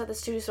I was just at the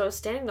studio, so I was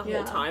standing the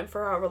whole time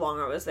for however long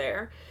I was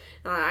there.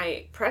 And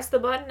I pressed the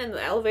button and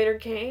the elevator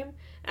came,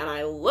 and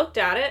I looked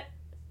at it,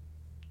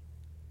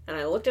 and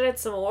I looked at it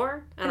some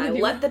more, and I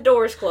let the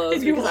doors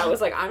close because I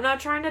was like, I'm not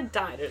trying to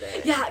die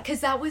today. Yeah,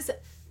 because that was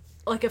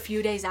like a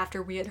few days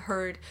after we had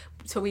heard.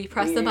 So we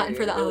pressed the button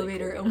for the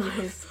elevator, and we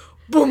heard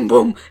boom,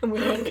 boom, and we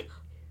were like,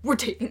 we're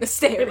taking the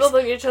stairs. We both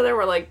looked at each other and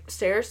we're like,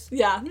 stairs?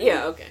 Yeah.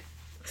 Yeah, okay.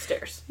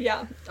 Stairs.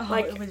 Yeah. Oh,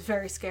 Like- it was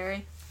very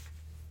scary.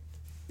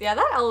 Yeah,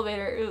 that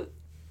elevator. Ooh.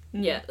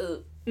 Yeah.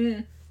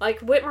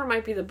 Like, Whitmer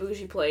might be the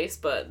bougie place,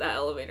 but that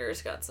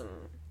elevator's got some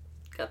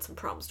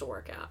problems to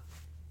work out.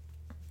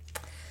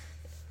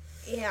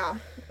 Yeah.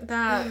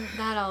 That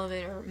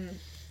elevator.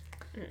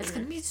 It's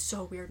gonna be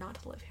so weird not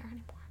to live here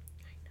anymore.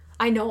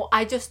 I know.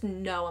 I just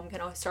know I'm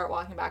gonna start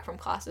walking back from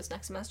classes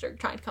next semester,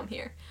 trying to come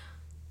here.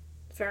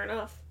 Fair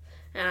enough.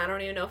 And I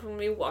don't even know if I'm gonna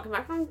be walking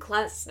back from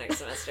class next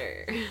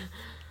semester.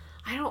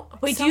 I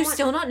don't. Wait, do you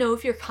still not know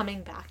if you're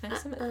coming back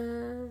next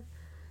semester?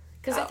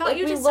 Because I thought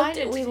you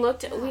decided we to-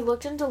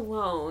 looked into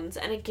loans,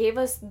 and it gave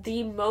us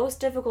the most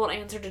difficult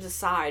answer to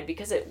decide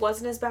because it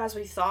wasn't as bad as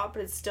we thought,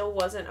 but it still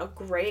wasn't a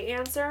great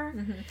answer.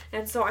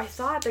 And so I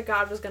thought that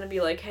God was gonna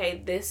be like,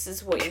 "Hey, this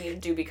is what you need to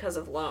do because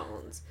of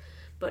loans,"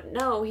 but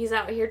no, He's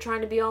out here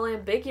trying to be all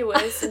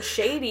ambiguous and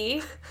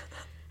shady,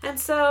 and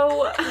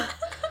so.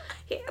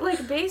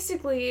 Like,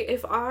 basically,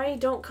 if I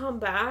don't come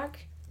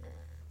back,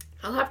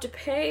 I'll have to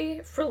pay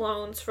for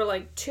loans for,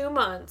 like, 2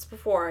 months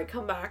before I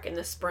come back in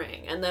the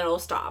spring. And then it'll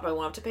stop. I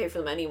won't have to pay for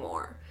them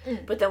anymore.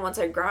 But then once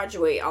I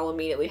graduate, I'll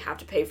immediately have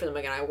to pay for them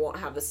again. I won't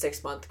have the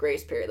 6-month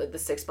grace period. Like, the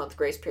 6-month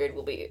grace period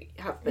will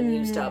have been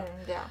used up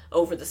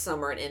over the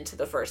summer and into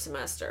the first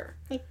semester.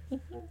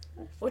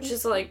 Which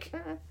is, like,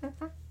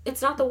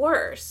 it's not the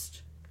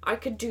worst. I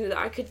could do that.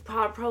 I could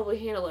probably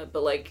handle it.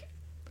 But, like,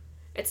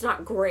 it's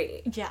not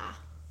great. Yeah.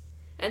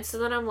 And so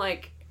then I'm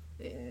like,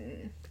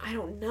 I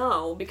don't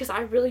know, because I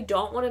really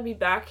don't want to be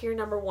back here,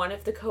 number one,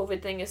 if the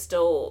COVID thing is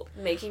still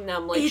making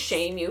them, like,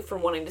 shame you for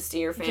wanting to see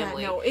your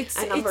family. Yeah, no, it's...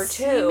 And number it's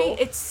two...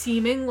 It's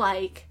seeming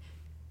like,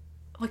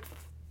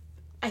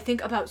 I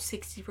think about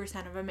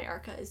 60% of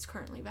America is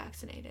currently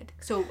vaccinated.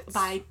 So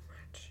by...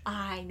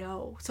 I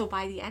know. So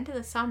by the end of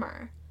the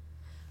summer,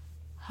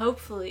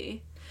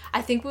 hopefully...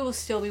 I think we will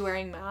still be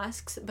wearing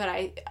masks, but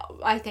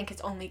I think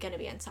it's only going to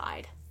be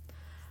inside.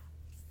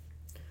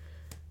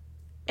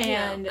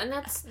 And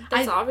that's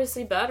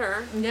obviously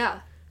better. Yeah.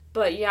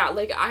 But yeah,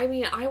 like, I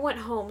mean, I went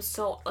home,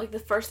 so, like, the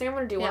first thing I'm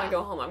going to do when I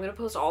go home, I'm going to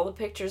post all the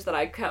pictures that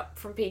I kept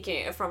from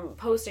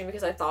posting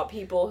because I thought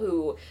people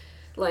who,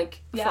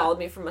 like, followed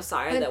me from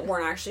Messiah that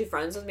weren't actually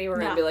friends with me were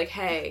going to be like,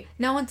 hey.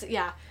 No one's,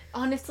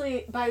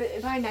 honestly,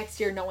 by next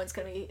year, no one's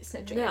going to be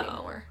snitching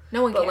anymore.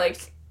 No one cares. But,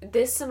 like,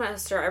 this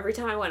semester, every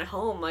time I went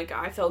home, like,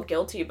 I felt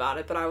guilty about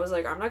it, but I was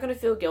like, I'm not gonna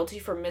feel guilty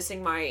for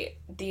missing my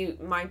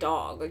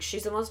dog. Like,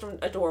 she's the most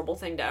adorable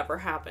thing to ever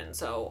happen,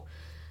 so,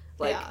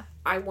 like,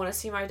 I want to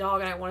see my dog,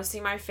 and I want to see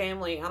my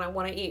family, and I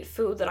want to eat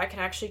food that I can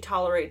actually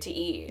tolerate to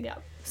eat. Yeah.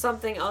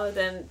 Something other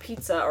than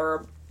pizza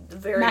or a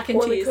very mac and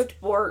poorly cheese.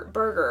 cooked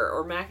burger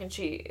or mac and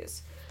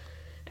cheese.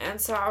 And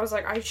so I was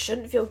like, I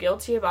shouldn't feel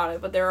guilty about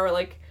it, but there are,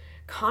 like,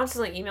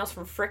 constantly emails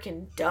from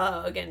frickin'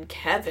 Doug and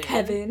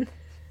Kevin.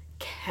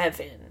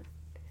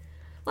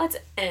 Let's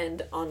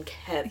end on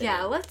Kevin.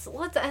 Yeah, let's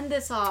end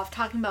this off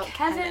talking about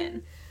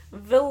Kevin.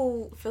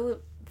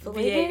 Villegas?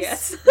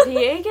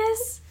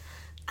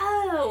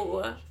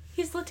 Oh.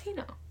 He's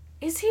Latino.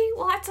 Is he?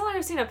 Well, that's all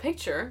I've seen a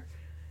picture.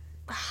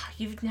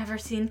 You've never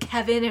seen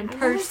Kevin in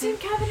person? I've never seen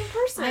Kevin in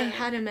person. I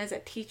had him as a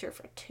teacher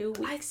for 2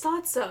 weeks. I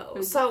thought so.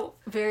 So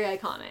very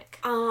iconic.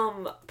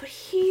 But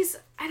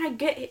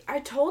I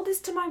told this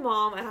to my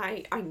mom, and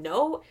I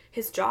know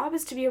his job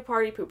is to be a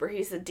party pooper.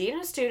 He's the dean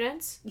of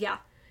students. Yeah.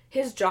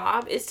 His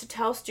job is to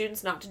tell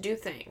students not to do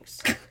things.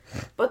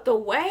 But the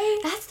way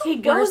he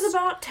goes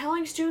about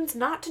telling students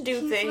not to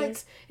do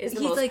things is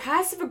the most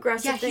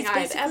passive-aggressive thing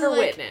I've ever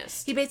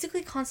witnessed. He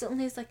basically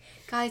constantly is like,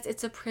 guys,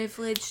 it's a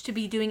privilege to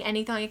be doing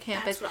anything on your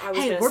campus. That's what I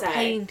was gonna say.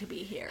 Paying to be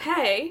here.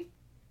 Hey,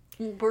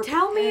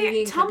 tell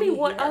me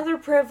what other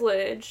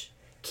privilege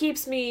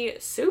keeps me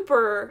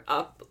super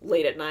up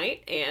late at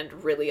night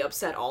and really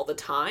upset all the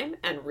time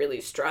and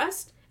really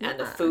stressed. And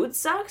the food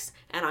sucks,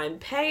 and I'm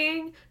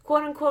paying,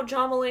 quote-unquote,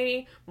 John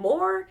Mulaney,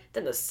 more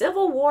than the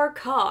Civil War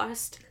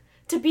cost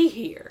to be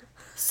here.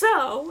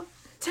 So,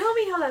 tell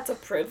me how that's a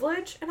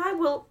privilege, and I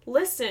will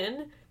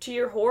listen to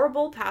your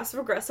horrible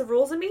passive-aggressive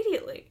rules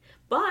immediately.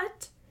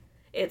 But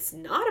it's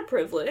not a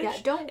privilege. Yeah,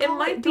 don't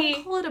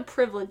call it a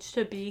privilege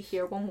to be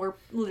here when we're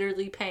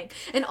literally paying.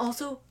 And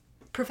also,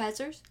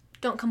 professors,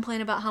 don't complain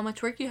about how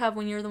much work you have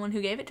when you're the one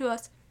who gave it to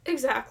us.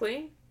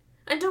 Exactly.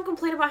 And don't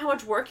complain about how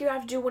much work you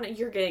have to do when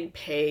you're getting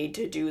paid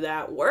to do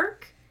that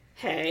work.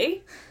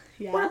 Hey,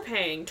 we're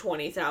paying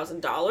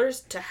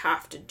 $20,000 to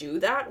have to do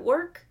that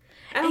work.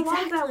 And a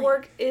lot of that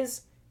work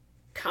is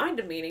kind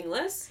of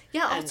meaningless.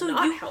 Yeah, also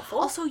not helpful.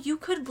 Also, you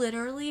could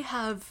literally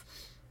have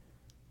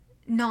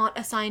not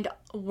assigned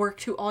work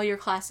to all your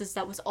classes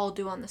that was all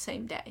due on the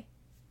same day.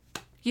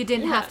 You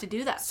didn't have to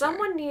do that.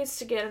 Someone needs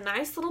to get a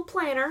nice little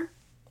planner.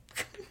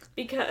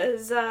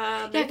 Because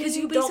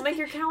you don't make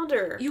your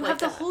calendar. You have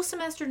the whole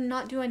semester to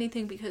not do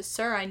anything because,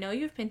 sir, I know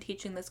you've been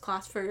teaching this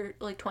class for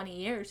like 20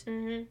 years.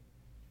 Mm-hmm.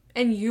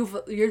 And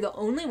you're the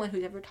only one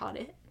who's ever taught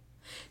it.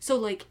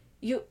 So,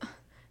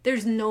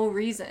 there's no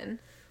reason.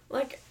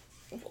 They're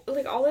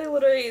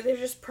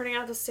just printing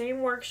out the same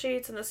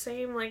worksheets and the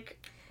same,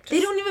 They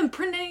don't even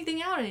print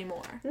anything out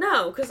anymore.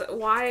 No, because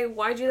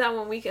why do that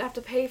when we have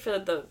to pay for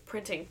the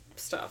printing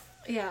stuff?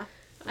 Yeah.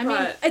 I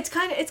mean, it's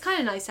kind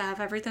of nice to have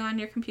everything on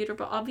your computer,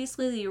 but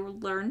obviously you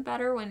learn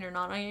better when you're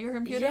not on your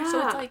computer. Yeah.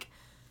 So it's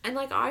and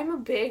I'm a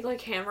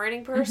big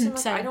handwriting person.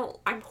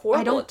 I'm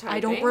horrible at typing.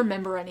 I don't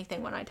remember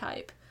anything when I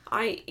type.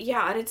 And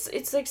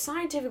it's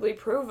scientifically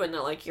proven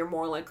that you're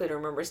more likely to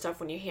remember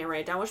stuff when you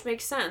handwrite it down, which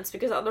makes sense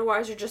because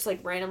otherwise you're just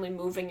randomly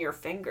moving your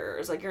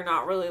fingers. You're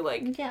not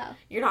really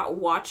you're not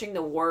watching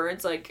the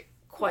words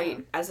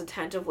quite as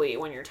attentively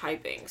when you're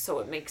typing. So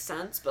it makes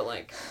sense,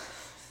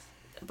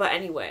 But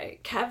anyway,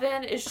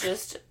 Kevin is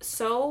just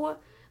so,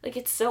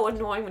 it's so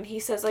annoying when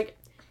he says,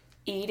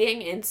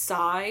 eating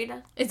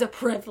inside is a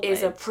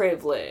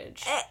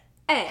privilege.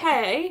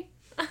 Hey.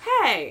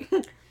 No,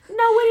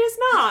 it is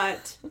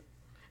not.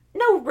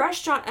 No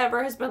restaurant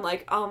ever has been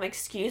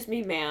excuse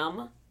me,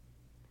 ma'am.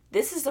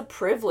 This is a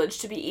privilege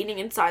to be eating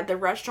inside the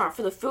restaurant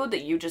for the food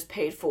that you just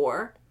paid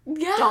for.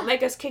 Yeah. Don't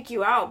make us kick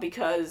you out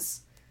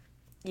because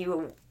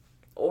you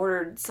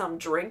ordered some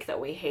drink that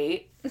we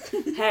hate.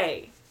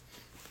 Hey.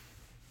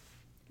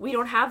 We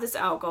don't have this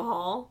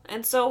alcohol,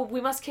 and so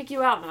we must kick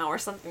you out now, or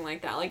something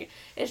like that.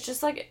 It's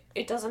just,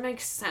 it doesn't make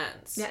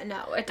sense. Yeah,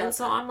 no, it doesn't. And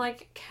so I'm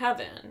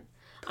Kevin,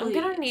 please. I'm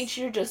gonna need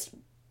you to just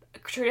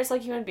treat us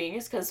like human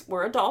beings, because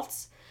we're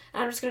adults,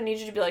 and I'm just gonna need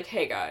you to be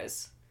hey,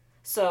 guys,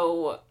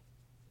 so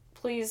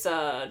please,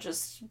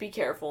 just be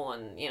careful,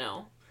 and,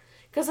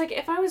 because,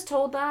 if I was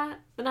told that,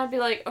 then I'd be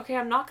okay,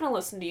 I'm not gonna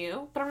listen to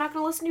you, but I'm not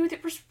gonna listen to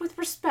you with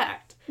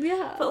respect.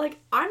 Yeah. But,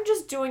 I'm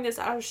just doing this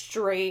out of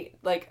straight,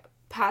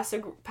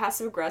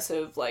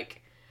 passive-aggressive,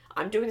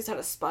 I'm doing this out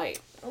of spite.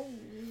 Oh.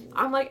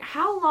 I'm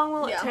how long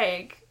will it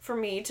take for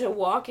me to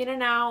walk in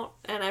and out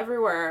and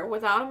everywhere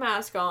without a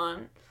mask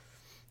on?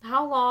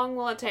 How long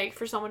will it take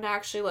for someone to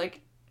actually,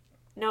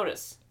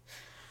 notice?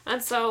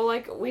 And so,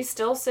 we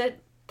still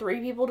sit 3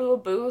 people to a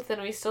booth,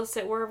 and we still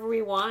sit wherever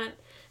we want,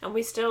 and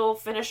we still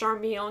finish our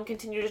meal and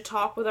continue to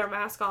talk with our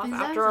mask off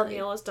after our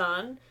meal is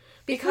done.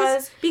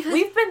 Because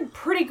we've been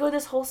pretty good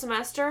this whole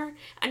semester,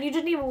 and you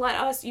didn't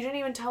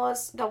even tell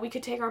us that we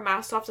could take our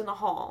masks off in the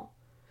hall.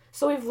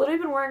 So we've literally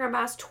been wearing our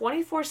masks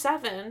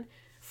 24/7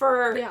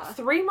 for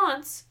 3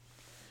 months.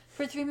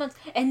 For 3 months.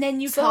 And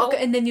then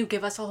you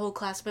give us a whole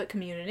class about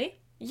community?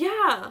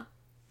 Yeah.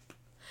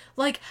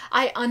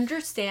 I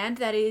understand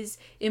that it is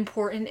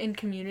important in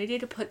community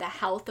to put the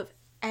health of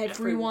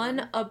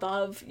everyone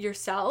above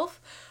yourself,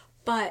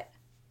 but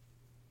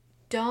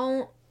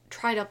don't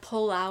try to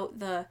pull out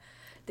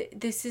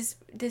this is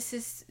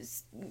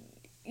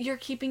you're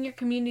keeping your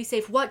community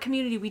safe. What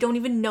community? We don't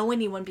even know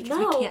anyone because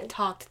we can't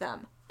talk to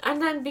them.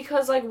 And then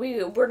because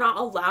we're not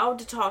allowed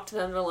to talk to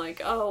them, they're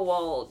oh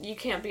well, you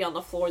can't be on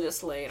the floor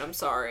this late, I'm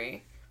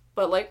sorry.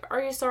 But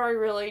are you sorry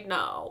really?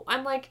 No.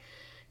 I'm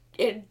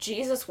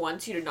Jesus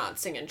wants you to not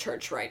sing in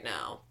church right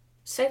now.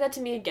 Say that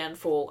to me again,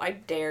 fool. I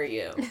dare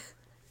you.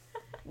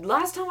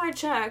 Last time I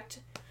checked,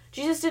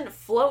 Jesus didn't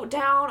float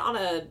down on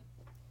a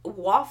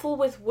waffle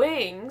with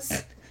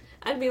wings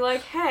and be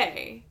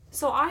hey,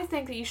 So I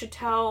think that you should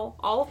tell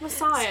all of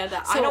Messiah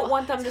that I don't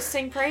want them to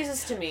sing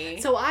praises to me.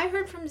 So I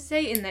heard from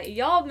Satan that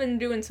y'all been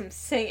doing some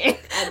singing.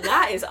 And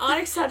that is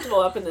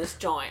unacceptable up in this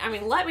joint. I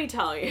mean, let me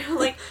tell you.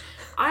 Like,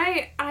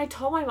 I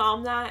told my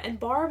mom that, and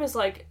Barb is,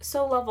 like,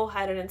 so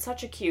level-headed and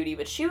such a cutie,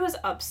 but she was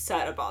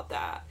upset about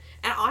that.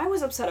 And I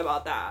was upset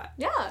about that.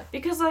 Yeah.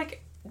 Because,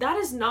 like, that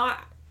is not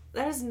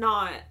that's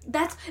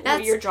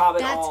your job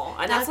at all.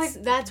 And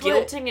that's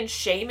guilting and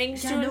shaming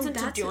students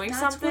into doing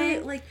something.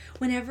 What, like,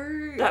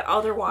 whenever that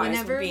otherwise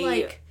would be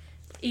like,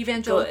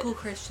 evangelical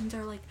Christians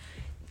are like,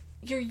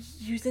 you're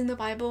using the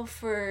Bible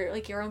for,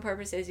 like, your own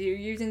purposes. You're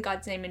using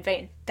God's name in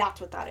vain. That's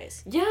what that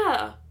is.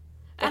 Yeah.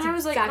 That's and I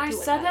was like, exactly and I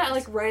what said that is.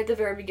 like right at the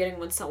very beginning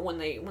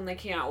when they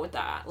came out with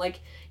that. Like,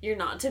 you're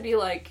not to be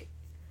like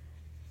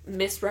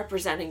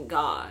misrepresenting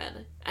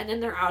God. And then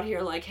they're out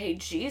here like, hey,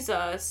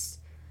 Jesus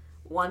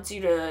wants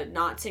you to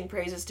not sing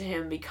praises to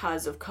him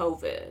because of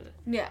COVID.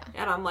 Yeah.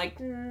 And I'm like,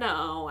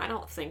 no, I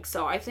don't think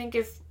so. I think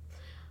if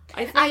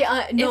you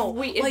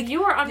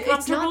are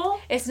uncomfortable,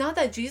 it's not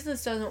that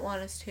Jesus doesn't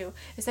want us to.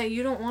 It's that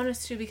you don't want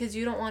us to because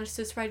you don't want us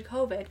to spread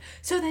COVID.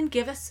 So then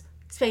give us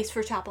space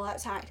for chapel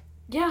outside.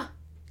 Yeah.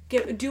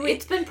 Do it.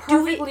 It's been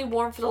perfectly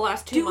warm for the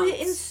last 2 months. Do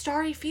it in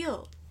Starry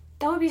Field.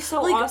 That would be so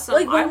awesome.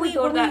 Like I would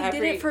go to that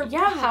did it for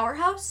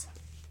Powerhouse.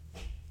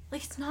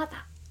 Like, it's not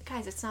that,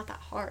 guys. It's not that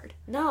hard.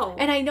 No.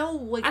 And I know,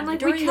 like, and like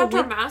during we kept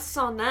our masks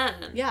on then.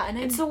 Yeah,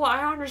 and so what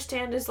I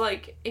understand is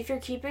like if you're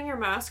keeping your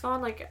mask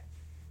on, like,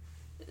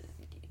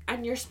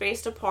 and you're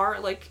spaced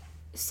apart, like,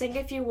 sing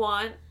if you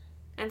want.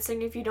 And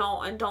sing if you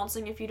don't, and don't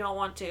sing if you don't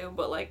want to,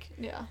 but, like,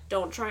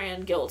 don't try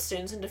and guilt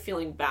students into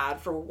feeling bad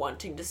for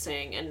wanting to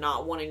sing and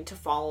not wanting to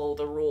follow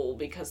the rule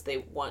because they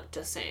want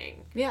to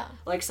sing. Yeah.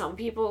 Like, some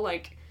people,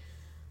 like,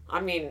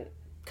 I mean,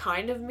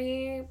 kind of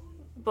me,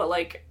 but,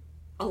 like,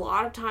 a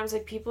lot of times,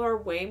 like, people are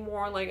way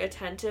more, like,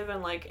 attentive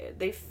and, like,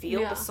 they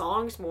feel the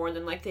songs more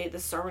than, like, the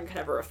sermon could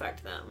ever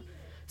affect them.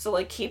 So,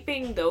 like,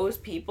 keeping those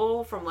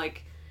people from,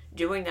 like,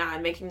 doing that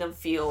and making them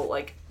feel,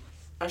 like,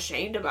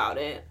 ashamed about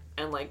it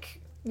and, like...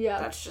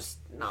 Yeah. That's just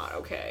not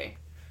okay.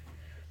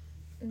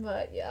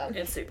 But, yeah.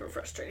 It's super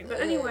frustrating. But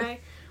anyway,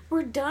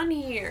 we're done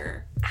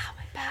here. Ow,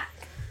 my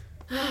back.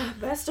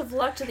 Best of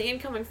luck to the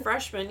incoming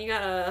freshmen.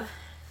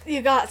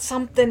 You got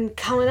something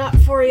coming up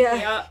for you.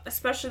 Yeah,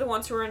 especially the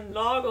ones who are in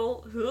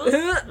Noggle.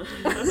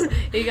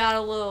 You got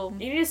a little...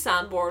 You need a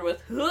soundboard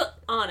with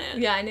on it.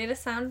 Yeah, I need a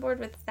soundboard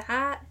with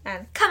that.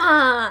 And come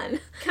on!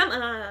 Come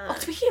on! Oh,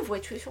 speaking of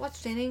which, we should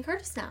watch Danny and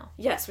Curtis now.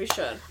 Yes, we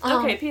should.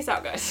 Okay, peace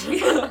out, guys.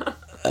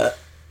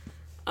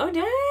 Oh,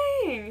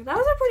 dang! That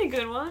was a pretty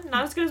good one.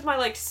 Not as good as my,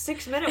 like,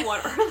 6-minute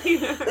one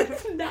earlier.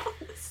 That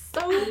was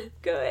so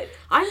good.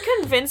 I'm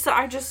convinced that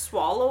I just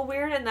swallow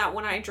weird and that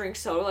when I drink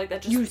soda, like,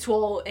 that just... You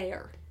swallow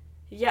air.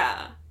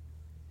 Yeah.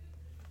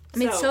 I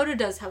mean, soda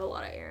does have a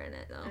lot of air in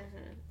it, though.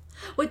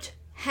 Mm-hmm. Which,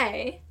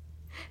 hey,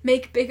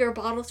 make bigger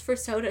bottles for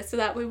soda so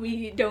that way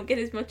we don't get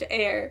as much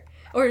air.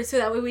 Or so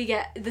that way we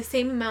get the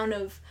same amount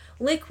of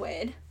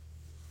liquid,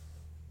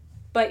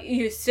 but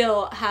you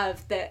still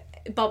have the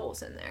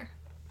bubbles in there.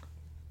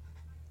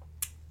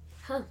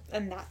 Huh.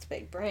 And that's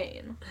big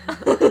brain.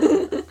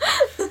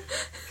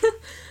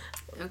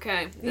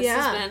 Okay. This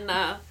has been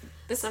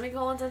the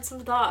Semicolons and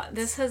Some Thoughts.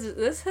 This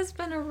has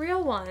been a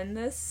real one.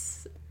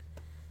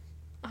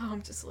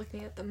 I'm just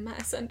looking at the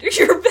mess under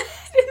your bed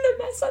and the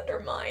mess under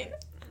mine.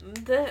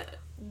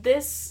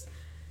 This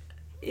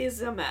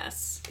is a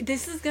mess.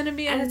 This is gonna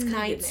be a and it's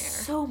nightmare. Gonna get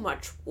so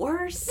much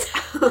worse.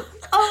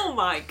 Oh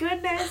my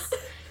goodness.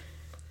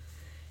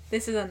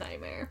 This is a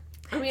nightmare.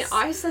 I mean,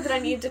 I said that I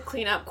needed to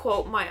clean up,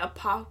 quote, my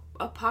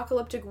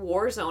apocalyptic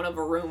war zone of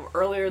a room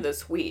earlier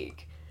this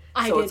week.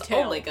 It's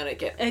only gonna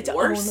get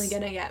worse. It's only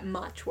gonna get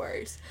much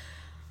worse.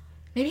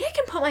 Maybe I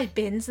can put my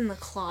bins in the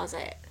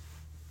closet.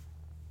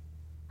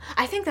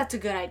 I think that's a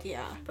good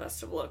idea.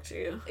 Best of luck to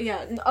you.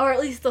 Yeah, or at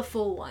least the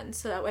full one,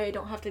 so that way I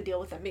don't have to deal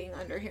with them being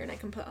under here, and I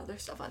can put other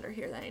stuff under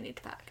here that I need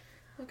to pack.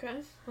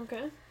 Okay.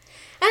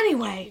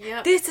 Anyway,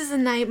 This is a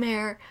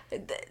nightmare.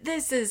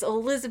 This is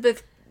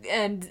Elizabeth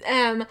and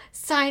M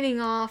signing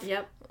off.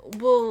 Yep.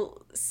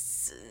 We'll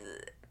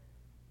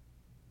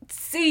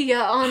see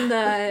ya on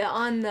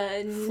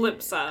the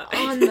flip side.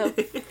 On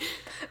the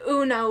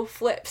Uno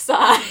flip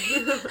side.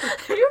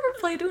 Have you ever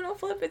played Uno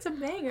Flip? It's a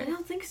banger. I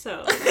don't think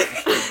so.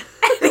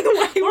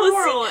 Anyway,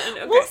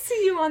 Okay. We'll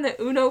see you on the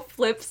Uno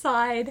flip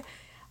side.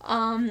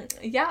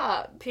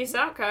 Yeah. Peace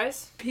out,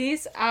 guys.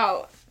 Peace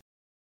out.